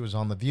show and she was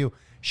on The View,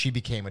 she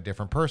became a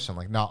different person.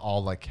 Like not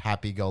all like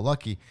happy go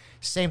lucky.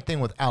 Same thing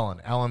with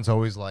Ellen. Ellen's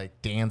always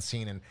like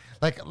dancing and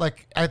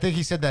like I think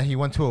he said that he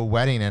went to a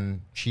wedding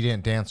and she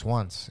didn't dance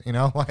once. You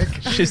know, like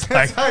She's it's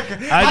like, how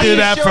I do do you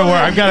that show for work.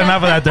 that? I've got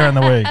enough of that during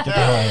the week. Get the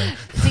hell out of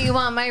here. Do you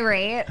want my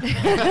rate?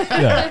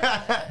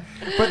 Yeah.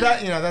 But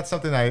that that's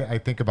something I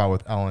think about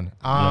with Ellen.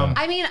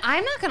 I mean,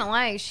 I'm not gonna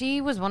lie.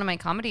 She was one of my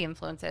comedy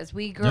influences.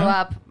 We grew Yeah.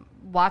 up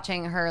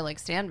watching her like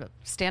stand-up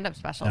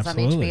specials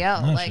Absolutely.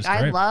 on HBO. No, like she's I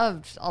great.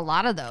 loved a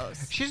lot of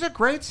those. She's a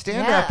great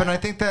stand-up, Yeah. and I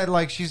think that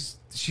like she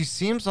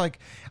seems like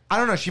I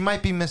don't know. She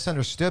might be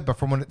misunderstood, but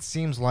from what it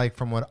seems like,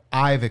 from what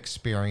I've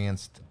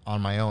experienced on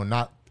my own,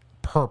 not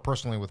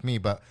personally with me,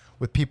 but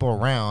with people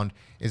around,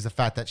 is the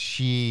fact that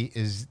she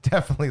is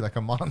definitely like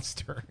a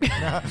monster.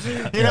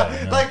 You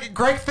know, like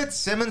Greg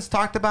Fitzsimmons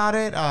talked about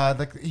it.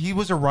 Like he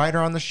was a writer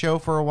on the show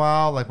for a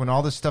while. Like when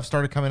all this stuff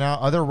started coming out,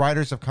 other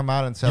writers have come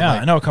out and said, Yeah,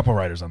 like, I know a couple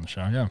writers on the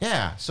show. Yeah.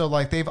 yeah. So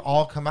like they've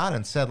all come out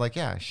and said, like,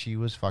 yeah, she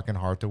was fucking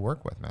hard to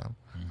work with, man.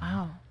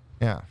 Wow.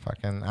 Yeah,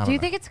 fucking. I don't Do you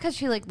know. think it's because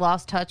she like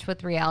lost touch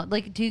with reality?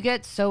 Like, do you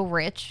get so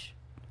rich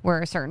where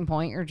at a certain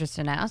point you're just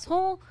an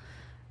asshole?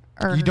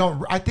 Or You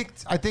don't. I think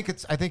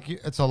it's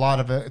a lot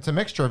of it. It's a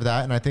mixture of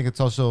that, and I think it's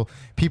also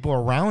people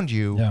around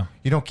you. Yeah.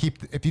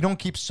 If you don't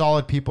keep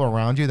solid people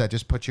around you that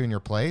just put you in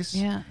your place.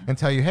 Yeah. And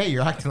tell you, hey,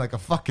 you're acting like a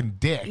fucking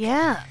dick.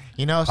 Yeah.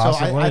 You know. So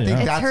Possibly, I think yeah.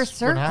 It's that's her what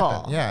circle.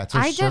 happened. Yeah. It's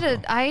her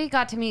circle. I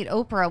got to meet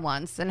Oprah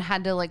once and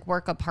had to like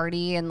work a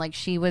party and like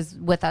she was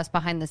with us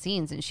behind the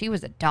scenes and she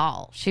was a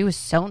doll. She was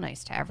so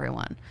nice to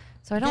everyone.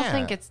 So I don't Yeah.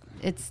 think it's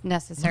Look at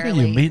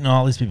necessarily. you meeting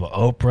all these people.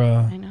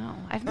 Oprah. I know.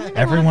 I've met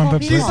Everyone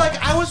but She's like,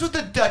 I was with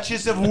the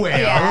Duchess of Wales.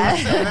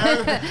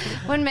 Yeah.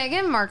 when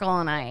Meghan Markle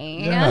and I.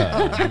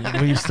 Yeah.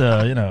 We used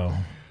to,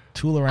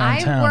 tool around I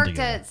town worked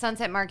together. at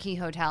Sunset Marquis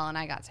Hotel and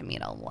I got to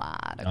meet a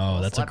lot of Oh,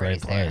 cool that's a great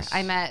celebrities there. place.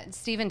 I met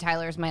Steven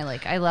Tyler's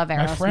I love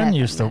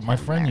Aerosmith. My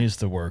friend used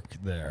to work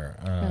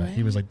there.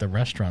 He was like the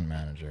restaurant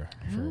manager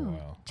for a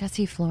while.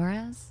 Jesse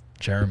Flores.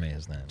 Jeremy,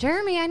 his name.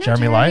 Jeremy, I know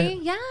Jeremy Light?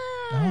 Yes.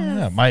 Oh,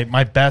 yeah.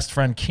 My best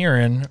friend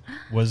Kieran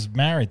was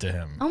married to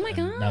him. Oh my and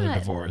God. Now they're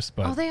divorced.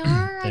 But Oh, they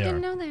are? I they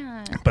didn't are. know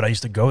that. But I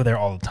used to go there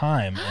all the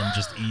time and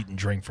just eat and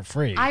drink for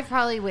free. I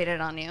probably waited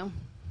on you.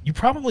 You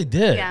probably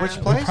did. Yeah. Which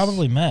We place?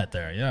 probably met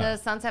there. Yeah. The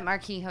Sunset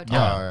Marquis Hotel.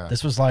 Yeah. Oh, yeah.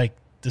 This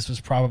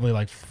was probably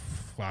like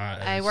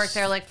 5. I worked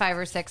there like 5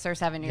 or 6 or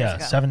 7 years Yeah,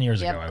 ago. 7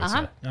 years Yep. ago. I would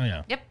say. Oh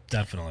yeah. Yep.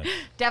 Definitely.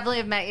 Definitely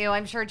have met you.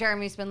 I'm sure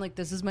Jeremy's been like,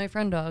 this is my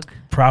friend dog.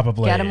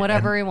 Probably. Get him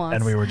whatever And- he wants.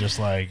 And we were just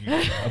like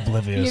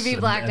oblivious. You'd be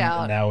blacked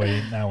out. Now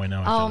we know. Each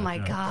Oh other. my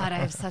Yeah. God, I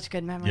have such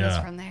good memories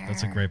Yeah, from there.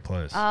 that's a great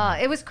place.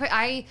 It was.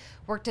 I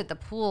worked at the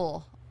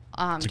pool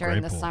a during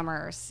great the pool.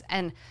 summers,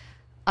 and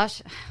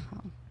Usher.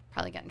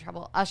 Probably get in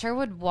trouble. Usher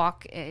would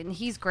walk in.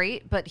 He's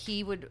great, but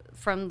he would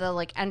from the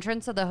like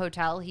entrance of the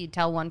hotel. He'd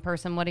tell one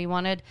person what he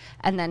wanted,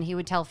 and then he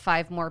would tell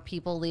 5 more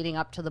people leading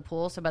up to the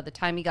pool. So by the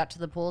time he got to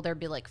the pool, there'd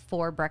be like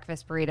 4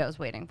 breakfast burritos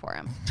waiting for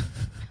him.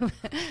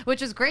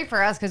 which is great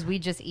for us because we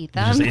just eat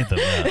You them. just eat them.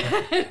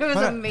 Yeah. It was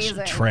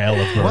amazing. Trail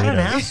of burritos. What an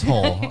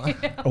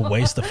asshole. A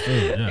waste of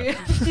food. Yeah.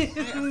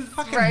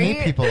 Fucking Right?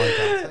 hate people like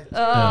that. It's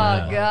like,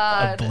 Oh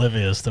God.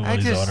 Oblivious to what I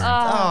he's just,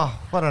 ordering.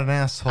 what an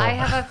asshole. I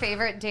have a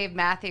favorite, Dave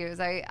Matthews.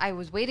 I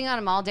was waiting on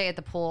him all day at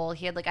the pool.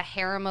 He had like a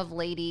harem of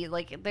lady,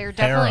 like they're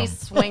definitely Harem.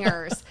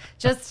 swingers.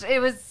 Just it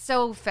was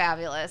so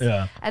fabulous.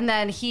 Yeah. And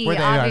then he Where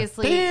they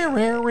obviously. I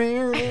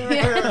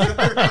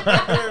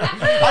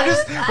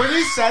just when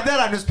you said that,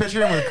 I'm just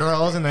picturing him with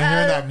girls and then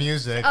hearing that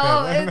music.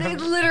 Oh,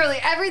 literally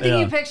everything Yeah.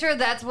 you picture,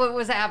 that's what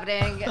was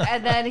happening.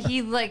 And then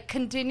he like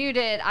continued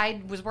it.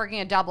 I was working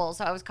a double,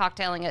 so I was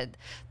cocktailing at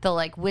the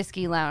like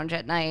whiskey lounge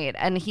at night.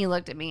 And he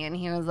looked at me and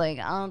he was like,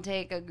 "I'll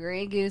take a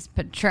Grey Goose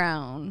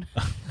Patron."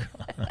 I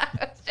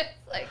was just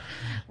like,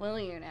 "Will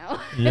you now?"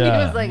 And he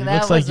was like, "That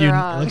looks was like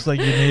wrong." Looks like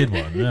you need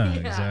one. Yeah,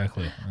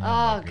 exactly.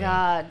 Oh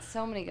God,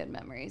 so many good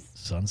memories.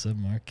 Sunset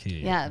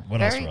Marquee. Yeah,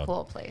 What else, very Rob?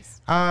 cool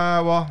place.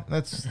 Well,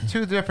 that's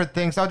two different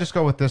things. I'll just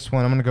go with this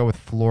one. I'm going to go with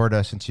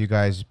Florida since you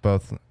guys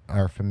both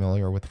are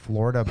familiar with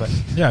Florida. But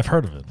Yeah, I've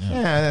heard of it.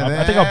 Yeah.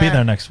 yeah, I think I'll be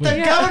there next week.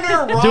 The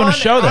governor, Ron, doing a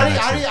show there How do,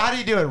 next how, do week. you, how do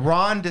you do it?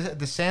 Ron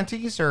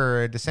DeSantis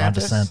or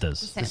DeSantis? Ron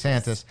DeSantis.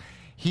 DeSantis.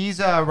 He's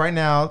right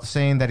now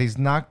saying that he's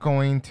not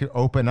going to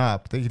open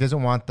up. That he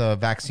doesn't want the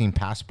vaccine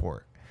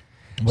passport.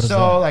 What is So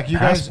that? like you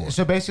Passport? guys,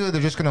 so basically they're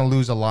just going to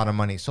lose a lot of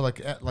money. So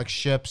like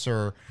ships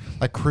or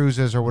like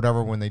cruises or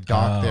whatever, when they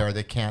dock there,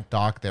 they can't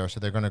dock there, so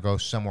they're going to go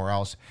somewhere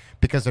else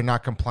because they're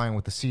not complying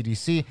with the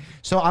CDC.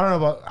 So I don't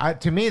know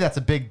about to me that's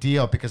a big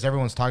deal because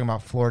everyone's talking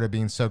about Florida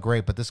being so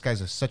great, but this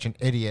guy's such an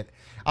idiot.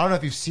 I don't know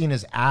if you've seen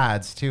his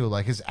ads too.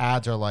 Like his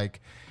ads are like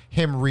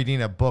him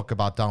reading a book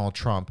about Donald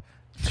Trump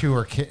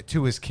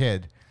to his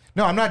kid.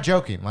 No, I'm not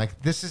joking.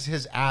 Like this is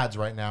his ads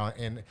right now,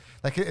 and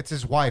like it's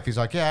his wife. He's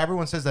like, yeah,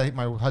 everyone says that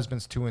my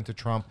husband's too into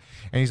Trump,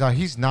 and he's like,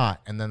 he's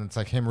not. And then it's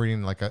like him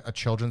reading like a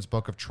children's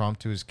book of Trump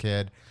to his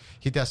kid.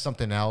 He does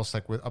something else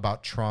like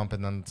about Trump,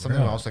 and then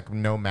something else like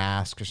no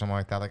mask or something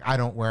like that. Like I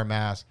don't wear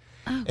masks.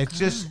 It's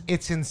just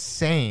it's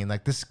insane.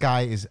 Like this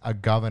guy is a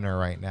governor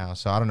right now.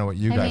 So I don't know what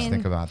you guys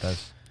think about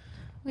this.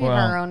 We have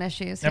our own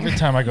issues. Every here.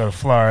 time I go to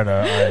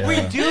Florida,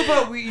 We do,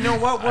 but you know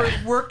what?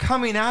 We're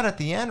coming out at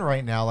the end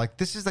right now. Like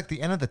this is like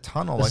the end of the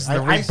tunnel. This Like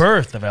is the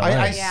rebirth of LA.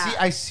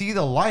 I see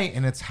the light,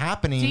 and it's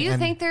happening. Do you and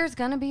think there's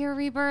gonna be a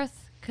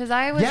rebirth? Because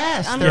I was.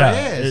 Yes, I'm- there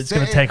yeah, is. it's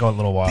going to take a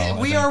little while.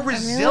 We I are think.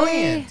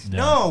 resilient. Really?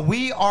 No,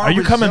 we are. Are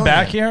you coming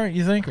back resilient.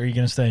 here? You think, or are you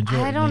going to stay in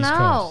Georgia? I don't East know.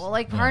 Coast?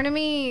 Like part of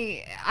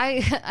me,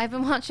 I've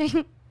been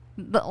watching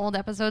the old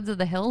episodes of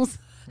The Hills.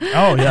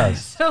 Oh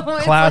yes, So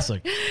it's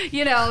classic. like,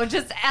 you know,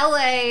 just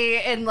LA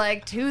in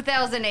like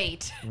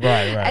 2008. Right.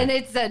 And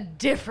it's a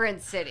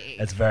different city.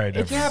 It's very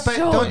different. Yeah, but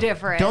so don't,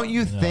 different. Don't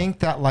you think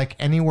that like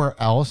anywhere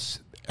else,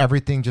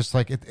 everything just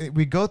like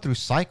we go through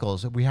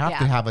cycles. We have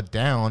to Yeah. have a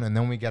down, and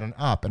then we get an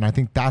up, and I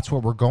think that's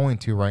what we're going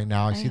to right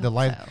now. I see the hope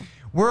light. so.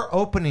 We're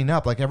opening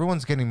up. Like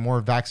everyone's getting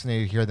more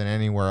vaccinated here than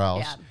anywhere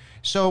else. Yeah.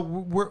 So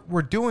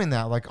we're doing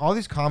that. Like all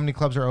these comedy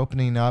clubs are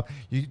opening up.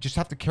 You just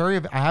have to carry.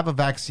 I have a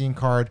vaccine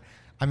card.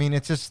 I mean,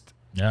 it's just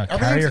Yeah, carry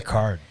everything's- your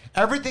card.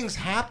 Everything's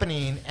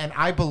happening, and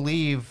I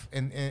believe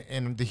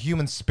in the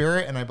human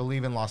spirit, and I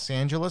believe in Los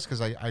Angeles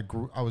because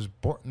I was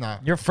born.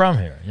 You're from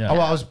here. Yeah. Oh,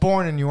 well, I was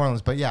born in New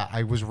Orleans, but yeah,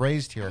 I was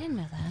raised here. I didn't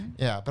know that.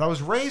 Yeah, but I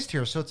was raised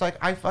here, so it's like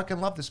I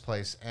fucking love this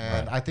place,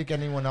 and I think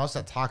anyone else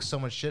that talks so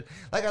much shit,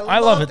 like I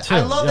love it too,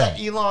 I love that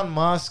yeah. Elon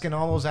Musk and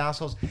all those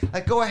assholes.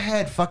 Like, go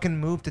ahead, fucking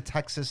move to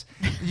Texas.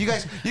 You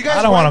guys. I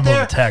don't want went to move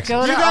there. to Texas.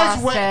 Go You to guys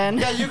Austin. went.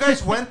 Yeah, you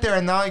guys went there,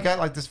 and now you got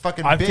like this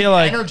fucking I big feel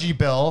like- energy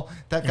bill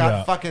that got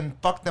Yeah. fucking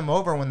fucked them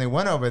over when they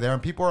went over there,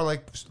 and people are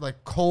like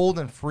cold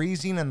and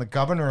freezing, and the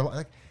governor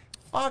like,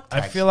 fuck. I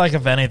Texas. feel like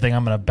if anything,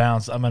 I'm going to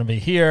bounce. I'm going to be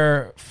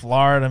here,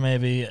 Florida,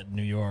 maybe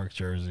New York,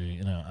 Jersey.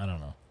 You know, I don't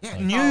know. Yeah,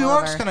 Like, New all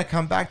York's over. gonna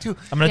come back too.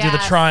 I'm going to do the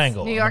Yes,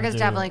 triangle. New I'm York gonna is do-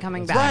 definitely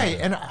coming back. Right,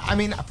 and I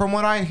mean, from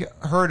what I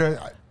heard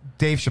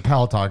Dave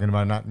Chappelle talking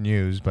about, not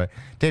news, but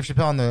Dave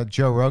Chappelle on the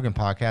Joe Rogan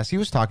podcast, he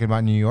was talking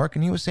about New York,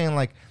 and he was saying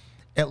like,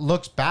 it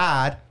looks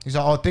bad. He's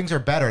like, oh, things are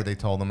better. They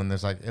told him, and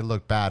there's like, it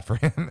looked bad for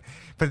him,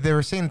 but they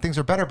were saying things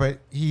are better. But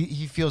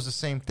he feels the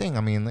same thing.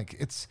 I mean, like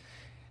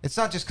it's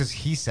not just because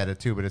he said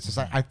it too, but it's just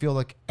like I feel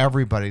like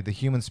everybody, the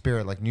human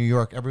spirit, like New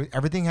York,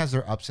 everything has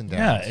their ups and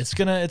downs. Yeah, it's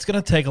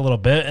gonna take a little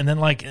bit, and then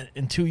like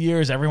in 2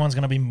 years, everyone's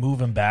gonna be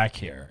moving back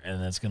here,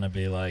 and it's gonna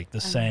be like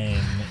the same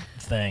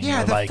thing. Yeah,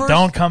 Where, the like first-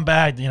 don't come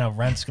back. You know,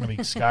 rent's gonna be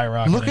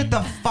skyrocketing. Look at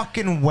the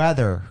fucking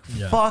weather.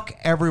 Yeah. Fuck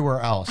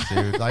everywhere else,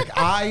 dude. Like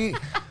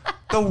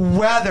the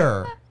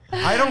weather.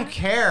 I don't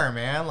care,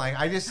 man. Like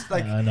I just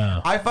like I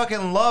know. I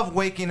fucking love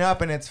waking up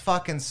and it's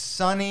fucking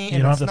sunny You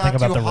and don't it's have to not think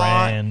about too the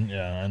hot. rain.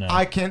 Yeah, I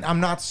know. I'm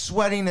not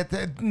sweating.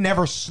 It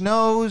never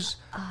snows.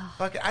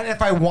 And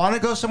if I want to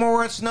go somewhere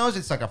where it snows,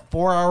 it's like a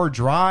 4-hour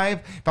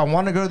drive. If I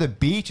want to go to the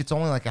beach, it's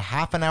only like a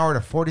half an hour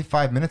to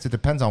 45 minutes. It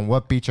depends on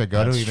what beach I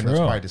go That's to. Even though it's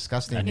true. probably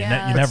disgusting. And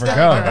Yeah. you never go,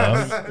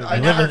 though. I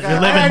You never live go.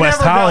 in I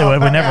West never go.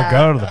 Hollywood. We never Yeah.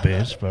 go to the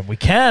beach, but we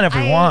can if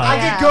we want.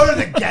 I could go to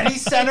the Getty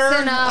Center.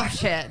 It's an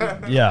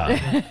option.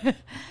 Yeah.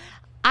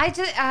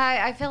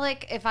 I feel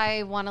like if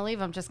I want to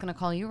leave, I'm just gonna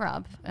call you,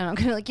 Rob, and I'm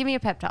gonna give me a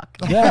pep talk.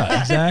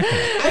 Yeah,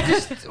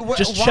 exactly.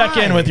 Just check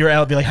in with your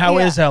L. Be like, how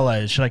is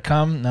LA? Should I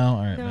come? No,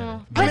 all right.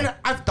 No. I mean,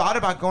 I've thought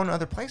about going to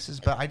other places,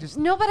 but I just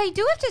No, but I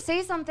do have to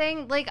say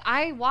something. Like,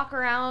 I walk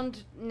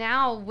around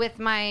now with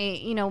my,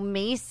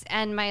 mace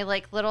and my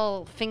like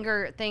little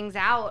finger things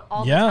out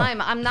all the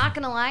time. I'm not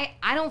gonna lie,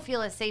 I don't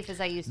feel as safe as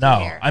I used to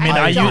here. I mean,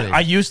 I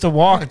used to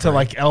walk to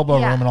like elbow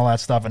room and all that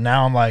stuff, and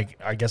now I'm like,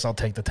 I guess I'll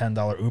take the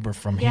 $10 Uber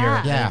from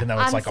here, even though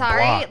it's I'm like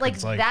sorry, a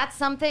block. like that's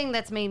something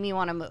that's made me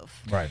want to move.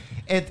 Right.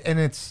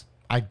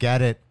 I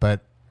get it,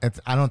 but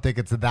I don't think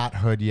it's that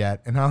hood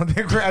yet, and I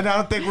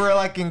don't think we're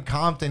like in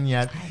Compton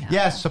yet.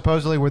 Yes,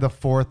 supposedly we're the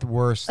fourth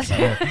worst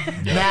now.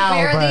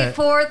 We're the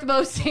fourth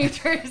most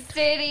dangerous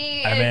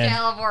city in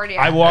California.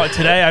 I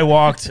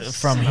walked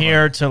from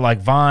here to like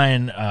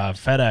Vine,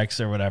 FedEx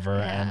or whatever,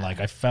 and like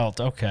I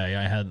felt okay.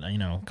 I had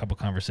a couple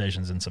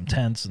conversations in some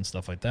tents and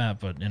stuff like that,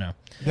 but you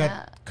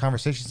had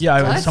conversations.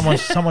 Yeah,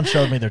 someone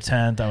showed me their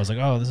tent. I was like,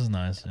 oh, this is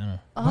nice.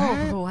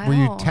 Oh, wow. Were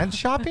you tent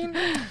shopping?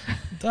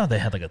 Oh, they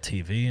had like a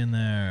TV in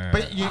there.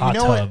 But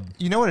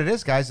you know what it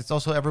is, guys? It's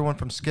also everyone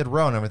from Skid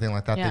Row and everything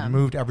like that. Yeah. They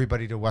moved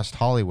everybody to West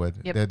Hollywood.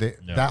 Yep.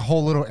 That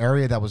whole little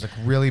area that was like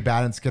really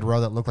bad in Skid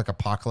Row that looked like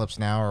Apocalypse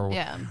Now or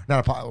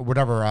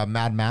whatever,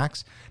 Mad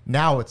Max.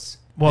 Now it's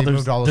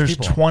there's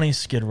 20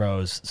 Skid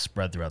Rows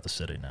spread throughout the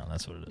city now.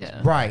 That's what it is.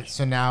 Yeah. Right.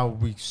 So now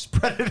we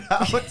spread it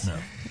out.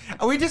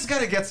 We just got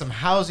to get some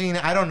housing.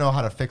 I don't know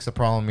how to fix the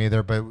problem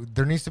either, but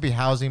there needs to be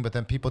housing, but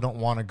then people don't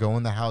want to go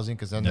in the housing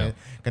because then they're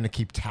going to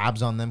keep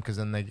tabs on them because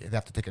then they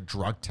have to take a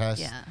drug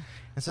test. Yeah.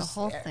 It's the just,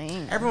 whole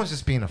thing. Everyone's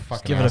just being a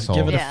fucking Give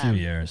asshole. it a few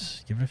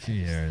years. Give it a few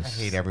years. I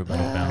hate everybody.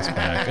 It'll bounce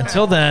back.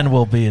 Until then,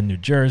 we'll be in New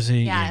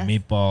Jersey eating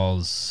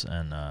meatballs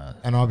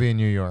and I'll be in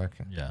New York.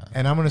 Yeah.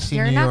 And I'm going to see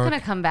You're New not York. going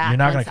to come back. You're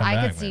not going to come I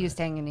back. I could see you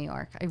staying in New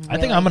York. I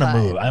think I'm going to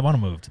move. I want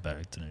to move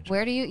back to New Jersey.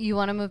 Where do you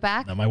want to move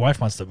back? No, my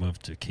wife wants to move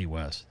to Key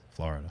West,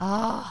 Florida.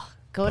 Oh.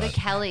 Go to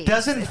Kelly.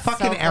 Doesn't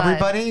fucking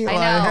everybody?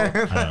 I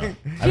know.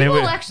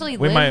 People actually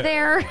live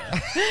there.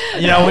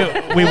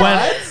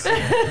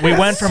 We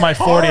went for my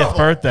 40th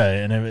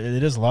birthday, and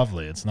it is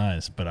lovely. It's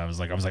nice, but I was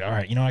like, all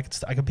right,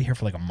 I could be here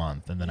for like a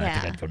month, and then I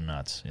think I'd go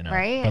nuts,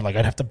 Right? But like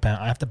I have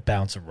to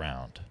bounce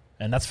around,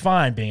 and that's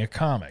fine. Being a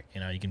comic,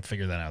 you can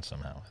figure that out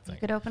somehow. I think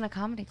you could open a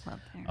comedy club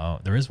there. Oh,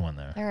 there is one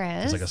there. There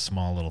is. It's like a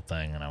small little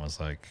thing, and I was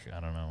like, I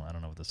don't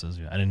know what this is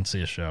yet. I didn't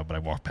see a show, but I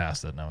walked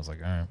past it, and I was like,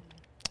 all right.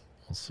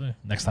 We'll see.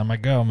 Next time I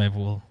go, maybe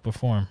we'll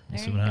perform. We'll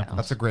see what happens.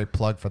 That's a great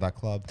plug for that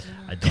club.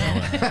 I don't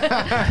know.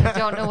 I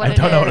don't know what I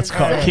don't know what it's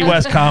called. Key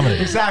West Comedy.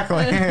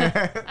 Exactly.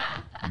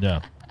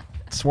 Yeah.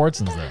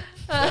 Swartzen's there.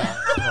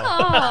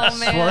 Oh,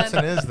 man.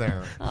 Swartzen is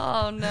there.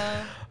 Oh,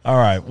 no. All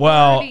right.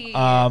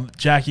 Well,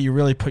 Jackie, you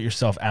really put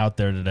yourself out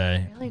there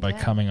today by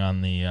coming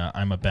on the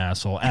I'm a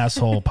Basshole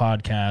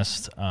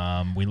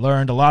podcast. We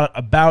learned a lot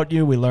about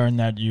you. We learned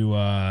that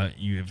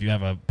if you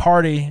have a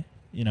party,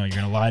 you're going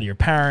to lie to your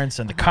parents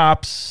and the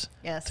cops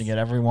to get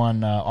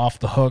everyone off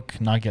the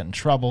hook, not get in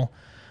trouble.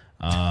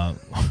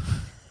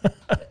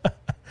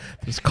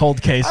 This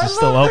cold case is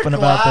still open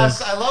about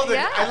this. I love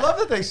that. I love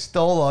that they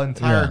stole an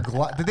entire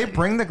glass. Did they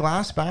bring the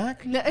glass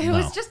back? No, it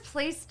was just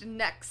placed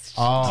next.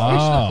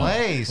 Oh,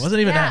 place.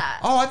 Wasn't even that.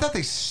 Oh, I thought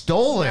they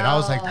stole it. I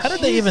was like, how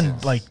did they even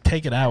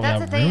take it out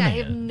That's without the thing.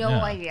 ruining I have no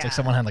idea. It's like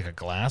someone had like a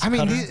glass. I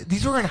mean, cutter.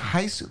 these were in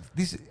high school.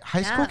 These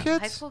high school kids.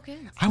 High school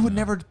kids. I would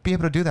never be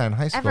able to do that in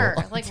high school. Ever.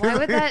 Like, why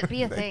would that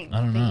be a thing I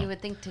don't know. that you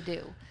would think to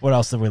do? What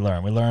else did we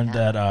learn? We learned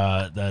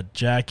that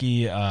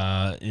Jackie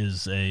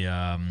is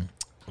a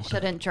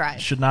Shouldn't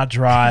drive. should not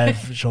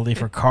drive. She'll leave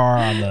her car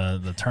on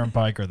the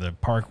turnpike or the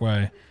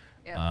parkway.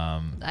 Yep.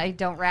 I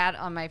don't rat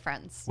on my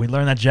friends. We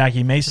learned that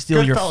Jackie may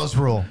steal your Goodfellas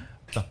rule.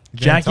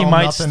 Jackie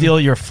might steal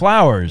your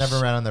flowers. Never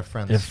ran on their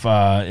friends.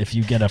 If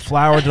you get a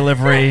flower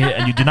delivery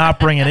and you do not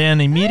bring it in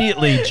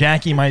immediately,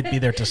 Jackie might be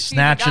there to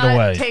snatch it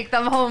away. Take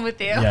them home with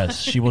you. Yes,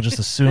 she will just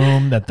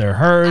assume that they're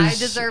hers. I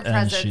deserve and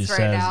presents she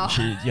right says,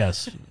 now.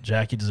 Yes,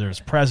 Jackie deserves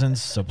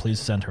presents, so please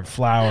send her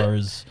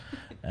flowers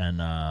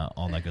and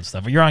all that good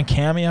stuff. You're on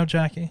Cameo,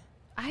 Jackie?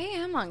 I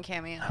am on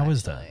Cameo. How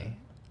is that?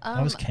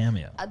 How is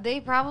Cameo? They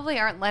probably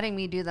aren't letting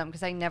me do them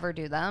because I never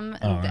do them.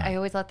 And I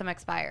always let them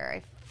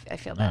expire. I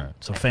feel bad. All right.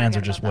 So fans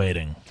are just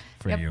waiting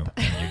for you.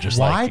 And you're just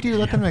why do you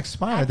let them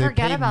expire? I They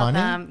forget paid about money.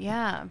 them.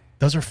 Yeah.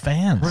 Those are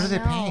fans. What are they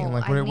paying?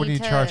 Like, what are you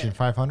charging?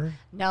 500?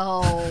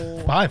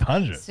 No.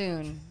 500.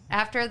 Soon.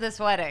 After this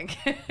wedding.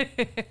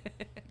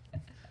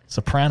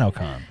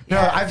 SopranoCon. No,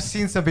 I've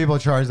seen some people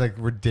charge like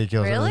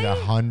ridiculous, Really? like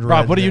 100.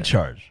 Rob, what do you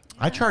charge?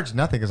 I charge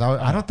nothing because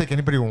I don't think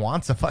anybody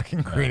wants a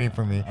fucking greeting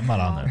from me. I'm not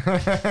on there.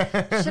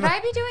 Should I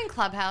be doing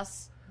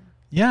Clubhouse?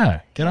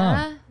 Yeah, get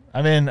on.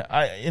 I mean,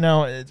 I don't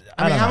know.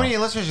 How many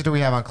listeners do we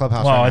have on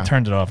Clubhouse? Well, right I now?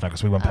 turned it off now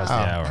because we went past the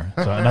hour.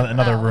 So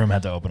another room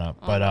had to open up.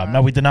 But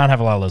no, we did not have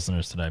a lot of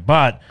listeners today.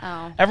 But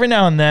every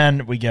now and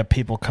then we get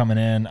people coming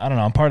in. I don't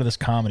know. I'm part of this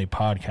comedy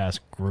podcast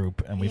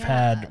group, and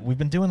we've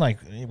been doing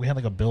we had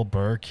like a Bill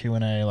Burr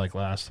Q&A like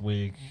last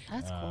week.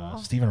 That's cool.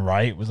 Stephen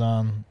Wright was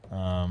on.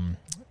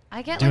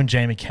 I get doing like,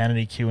 Jamie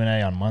Kennedy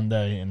Q&A on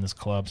Monday in this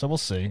club. So we'll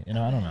see. You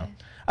know, I don't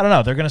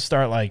know. They're going to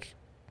start like,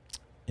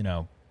 you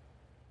know,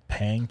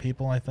 paying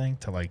people, I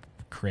think, to like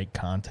create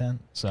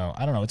content. So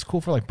I don't know. It's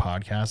cool for like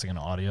podcasting and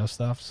audio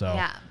stuff. So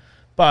yeah,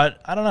 but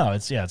I don't know.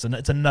 It's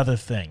another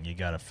thing you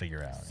got to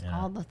figure out. You know?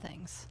 all the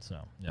things. So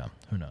yeah,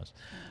 who knows?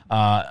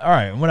 All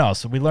right. What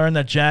else? We learned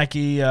that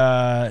Jackie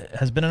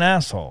has been an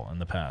asshole in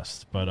the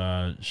past,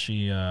 but she,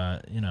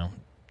 you know,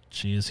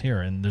 she is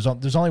here, and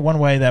there's only one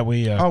way that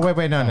we.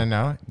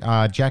 No.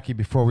 Jackie,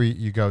 before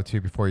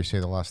you say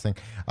the last thing,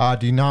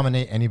 do you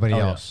nominate anybody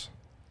else?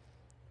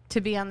 To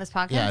be on this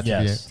podcast?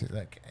 Yeah. Yes.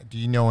 Do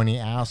you know any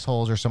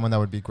assholes or someone that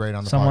would be great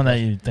on the podcast? Someone that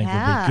you think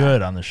would be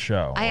good on the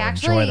show or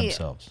enjoy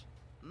themselves.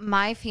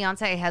 My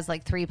fiance has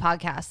like 3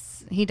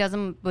 podcasts. He does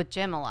them with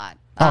Jim a lot.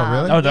 Oh,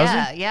 really? Oh,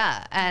 does he?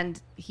 Yeah. And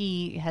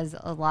he has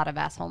a lot of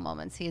asshole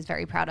moments he is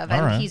very proud of. All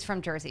And right. he's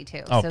from Jersey,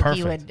 too. Oh, so perfect.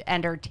 he would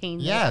entertain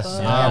Yes.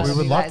 us. We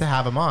would love to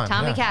have him on.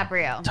 Tommy Yeah.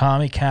 Caprio.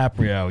 Tommy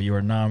Caprio, you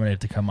are nominated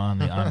to come on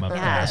the I'm a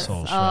Yes.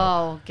 Asshole show.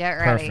 Oh, get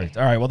ready. Perfect.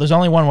 All right. Well, there's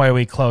only one way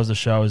we close the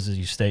show is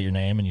you state your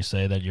name and you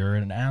say that you're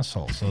an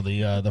asshole. So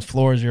the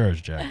floor is yours,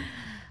 Jack.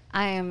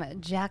 I am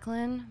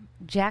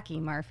Jackie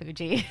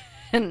Marfuggi,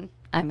 and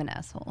I'm an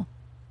asshole.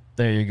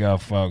 There you go,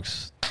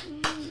 folks.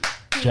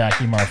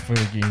 Jackie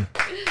Marfuggi.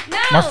 No!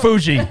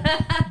 Marfuggi,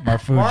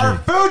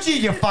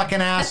 Marfuggi, you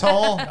fucking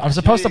asshole. I'm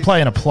supposed to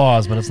play an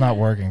applause, but it's not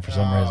working for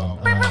some reason.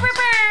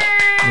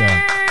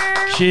 Yeah.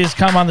 She's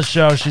come on the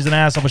show. She's an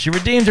asshole, but she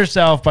redeemed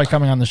herself by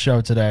coming on the show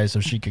today, so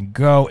she can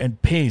go in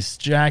peace.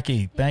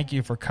 Jackie, thank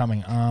you for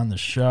coming on the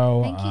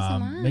show. Thank you so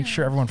much. Make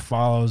sure everyone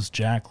follows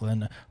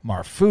Jaclyn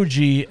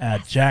Marfuggi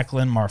at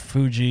Jaclyn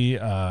Marfuggi,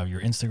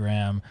 your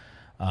Instagram.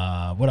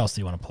 What else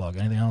do you want to plug?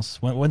 Anything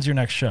else? When's your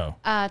next show?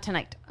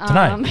 Tonight.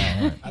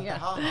 Tonight. At the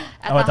Haha.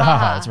 At the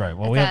Haha. That's right.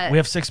 Well, we It's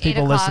have 6 at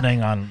people 8 o'clock.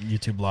 listening on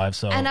YouTube Live.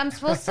 So And I'm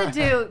supposed to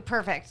do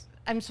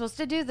I'm supposed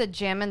to do the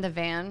Jam in the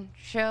Van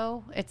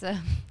show. It's a.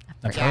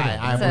 I've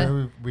heard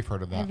of it. We've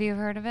heard of that. Have you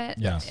heard of it?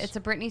 Yes. It's a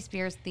Britney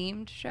Spears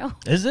themed show.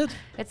 Is it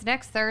It's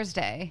next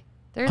Thursday.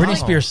 Britney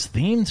Spears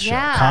themed show?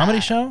 Yeah. Comedy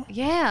show?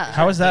 Yeah.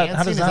 How is that? How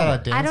Dancing? does Is that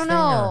that? a dance I don't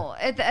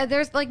thing, know.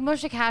 There's like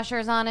Moshe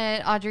Kasher's on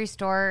it, Audrey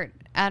Stewart,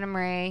 Adam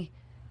Ray,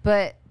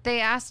 but they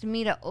asked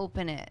me to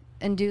open it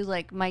and do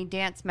like my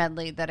dance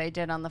medley that I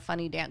did on the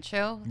Funny Dance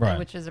Show, Right.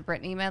 which is a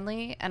Britney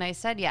medley, and I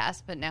said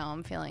yes, but now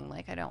I'm feeling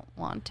like I don't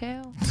want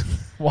to.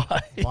 Why?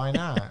 Why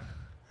not?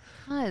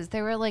 Because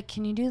they were like,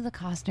 can you do the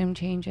costume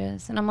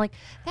changes? And I'm like,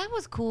 that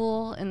was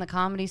cool in the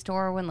Comedy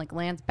Store when like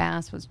Lance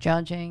Bass was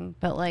judging,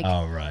 but like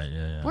Oh right,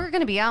 yeah. we're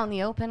gonna be out in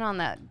the open on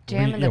that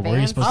Jam Were in you- the were you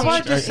Van. supposed How to-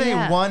 about just say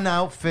Yeah. one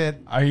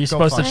outfit? Are you go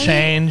supposed to fuck-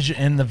 change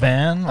in the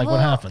van? Like what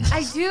Well, happens?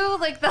 I do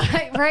like the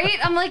right.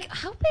 I'm like,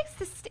 how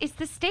big is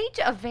the stage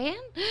a van?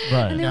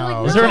 Right. And they're No.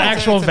 like, Is there an no.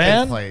 actual It's a big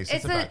van? place.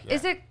 It's Is a it backyard.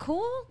 is it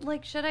cool?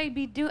 Like, should I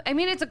be doing? I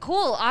mean, it's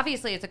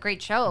obviously it's a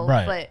great show,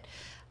 Right. but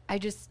I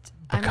just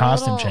The I'm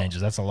costume a little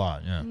changes. That's a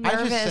lot. Yeah. I just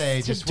nervous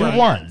say to just do wear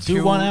one. Do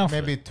two- one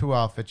outfit. Maybe 2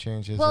 outfit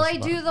changes. Well, That's I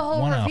about do it. the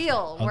whole One outfit.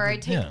 reveal I'll where do- I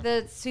take yeah.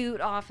 the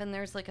suit off and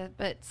there's like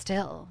but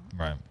still,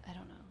 Right. I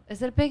don't know.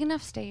 Is it a big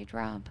enough stage,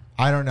 Rob?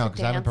 I don't know to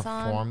because I haven't dance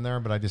on? performed there,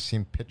 but I just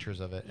seen pictures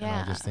of it, and I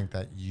Yeah. just think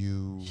that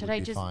you Should would I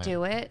be just fine.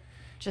 do it?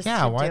 Just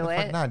Yeah, to why do the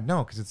fuck it? not?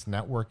 No, because it's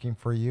networking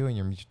for you, and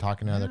you're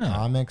talking to other Yeah.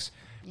 comics.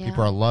 Yeah.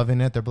 People are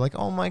loving it. They're like,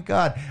 "Oh my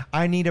god,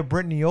 I need a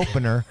Britney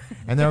opener,"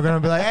 and they're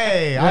gonna be like,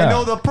 "Hey, Yeah. I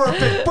know the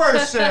perfect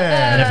person."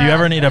 And if you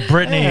ever need a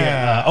Britney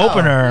Yeah.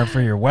 opener for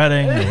your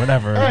wedding or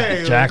whatever,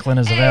 Hey. Jaclyn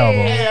is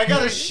available. Hey, I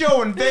got a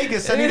show in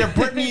Vegas. I need a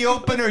Britney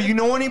opener. You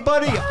know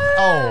anybody?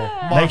 Oh,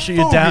 Make sure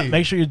you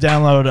Marfuggi.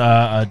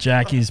 download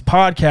Jackie's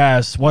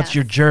podcast. What's Yes.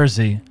 Your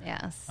Jersey?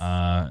 Yes.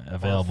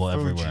 Available Marfuggi.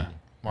 everywhere.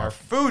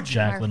 Marfuggi.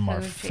 Jaclyn I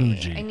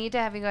Marfuggi. need to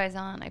have you guys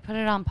on. I put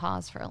it on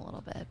pause for a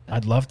little bit. But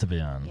I'd love to be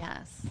on.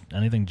 yes,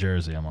 Anything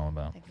Jersey, I'm all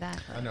about.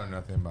 exactly. I know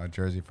nothing about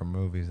Jersey from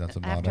movies. That's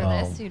about After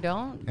it. this, you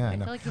don't. Yeah, I I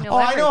know. feel like you know. Oh,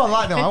 I know a everything.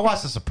 lot. No, I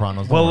watched The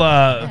Sopranos. Don't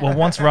Well, worry.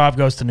 once Rob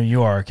goes to New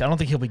York, I don't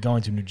think he'll be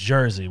going to New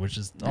Jersey, which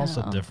is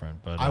also No.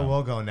 different. But I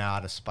will go now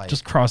out of spite.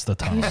 just cross the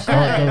tunnel. should.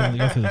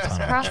 Go through the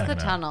tunnel. Cross Check the it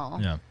out. tunnel.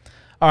 Yeah.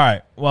 All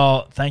right.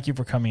 Well, thank you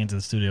for coming into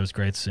the studio. It was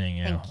great seeing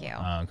you. Thank you.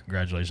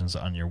 Congratulations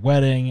on your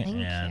wedding Thank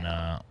and you.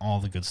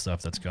 all the good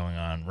stuff that's going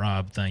on.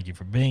 Rob, thank you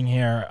for being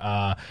here.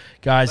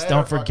 Guys, Later,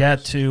 don't forget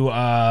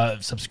fuckers.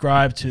 to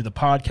subscribe to the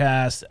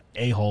podcast,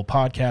 A-Hole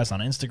Podcast on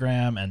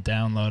Instagram, and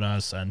download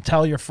us and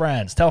tell your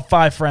friends. Tell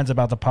 5 friends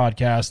about the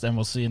podcast, and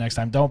we'll see you next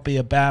time. Don't be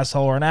a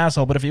basshole or an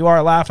asshole, but if you are,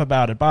 laugh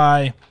about it.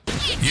 Bye.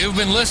 You've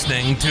been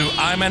listening to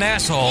I'm an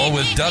Asshole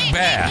with Doug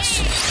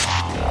Bass.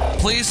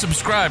 Please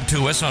subscribe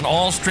to us on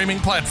all streaming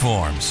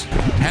platforms.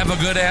 Have a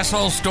good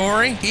asshole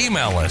story?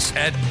 Email us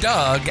at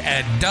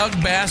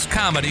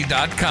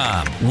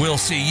doug@dougbasscomedy.com. We'll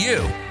see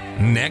you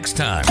next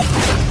time.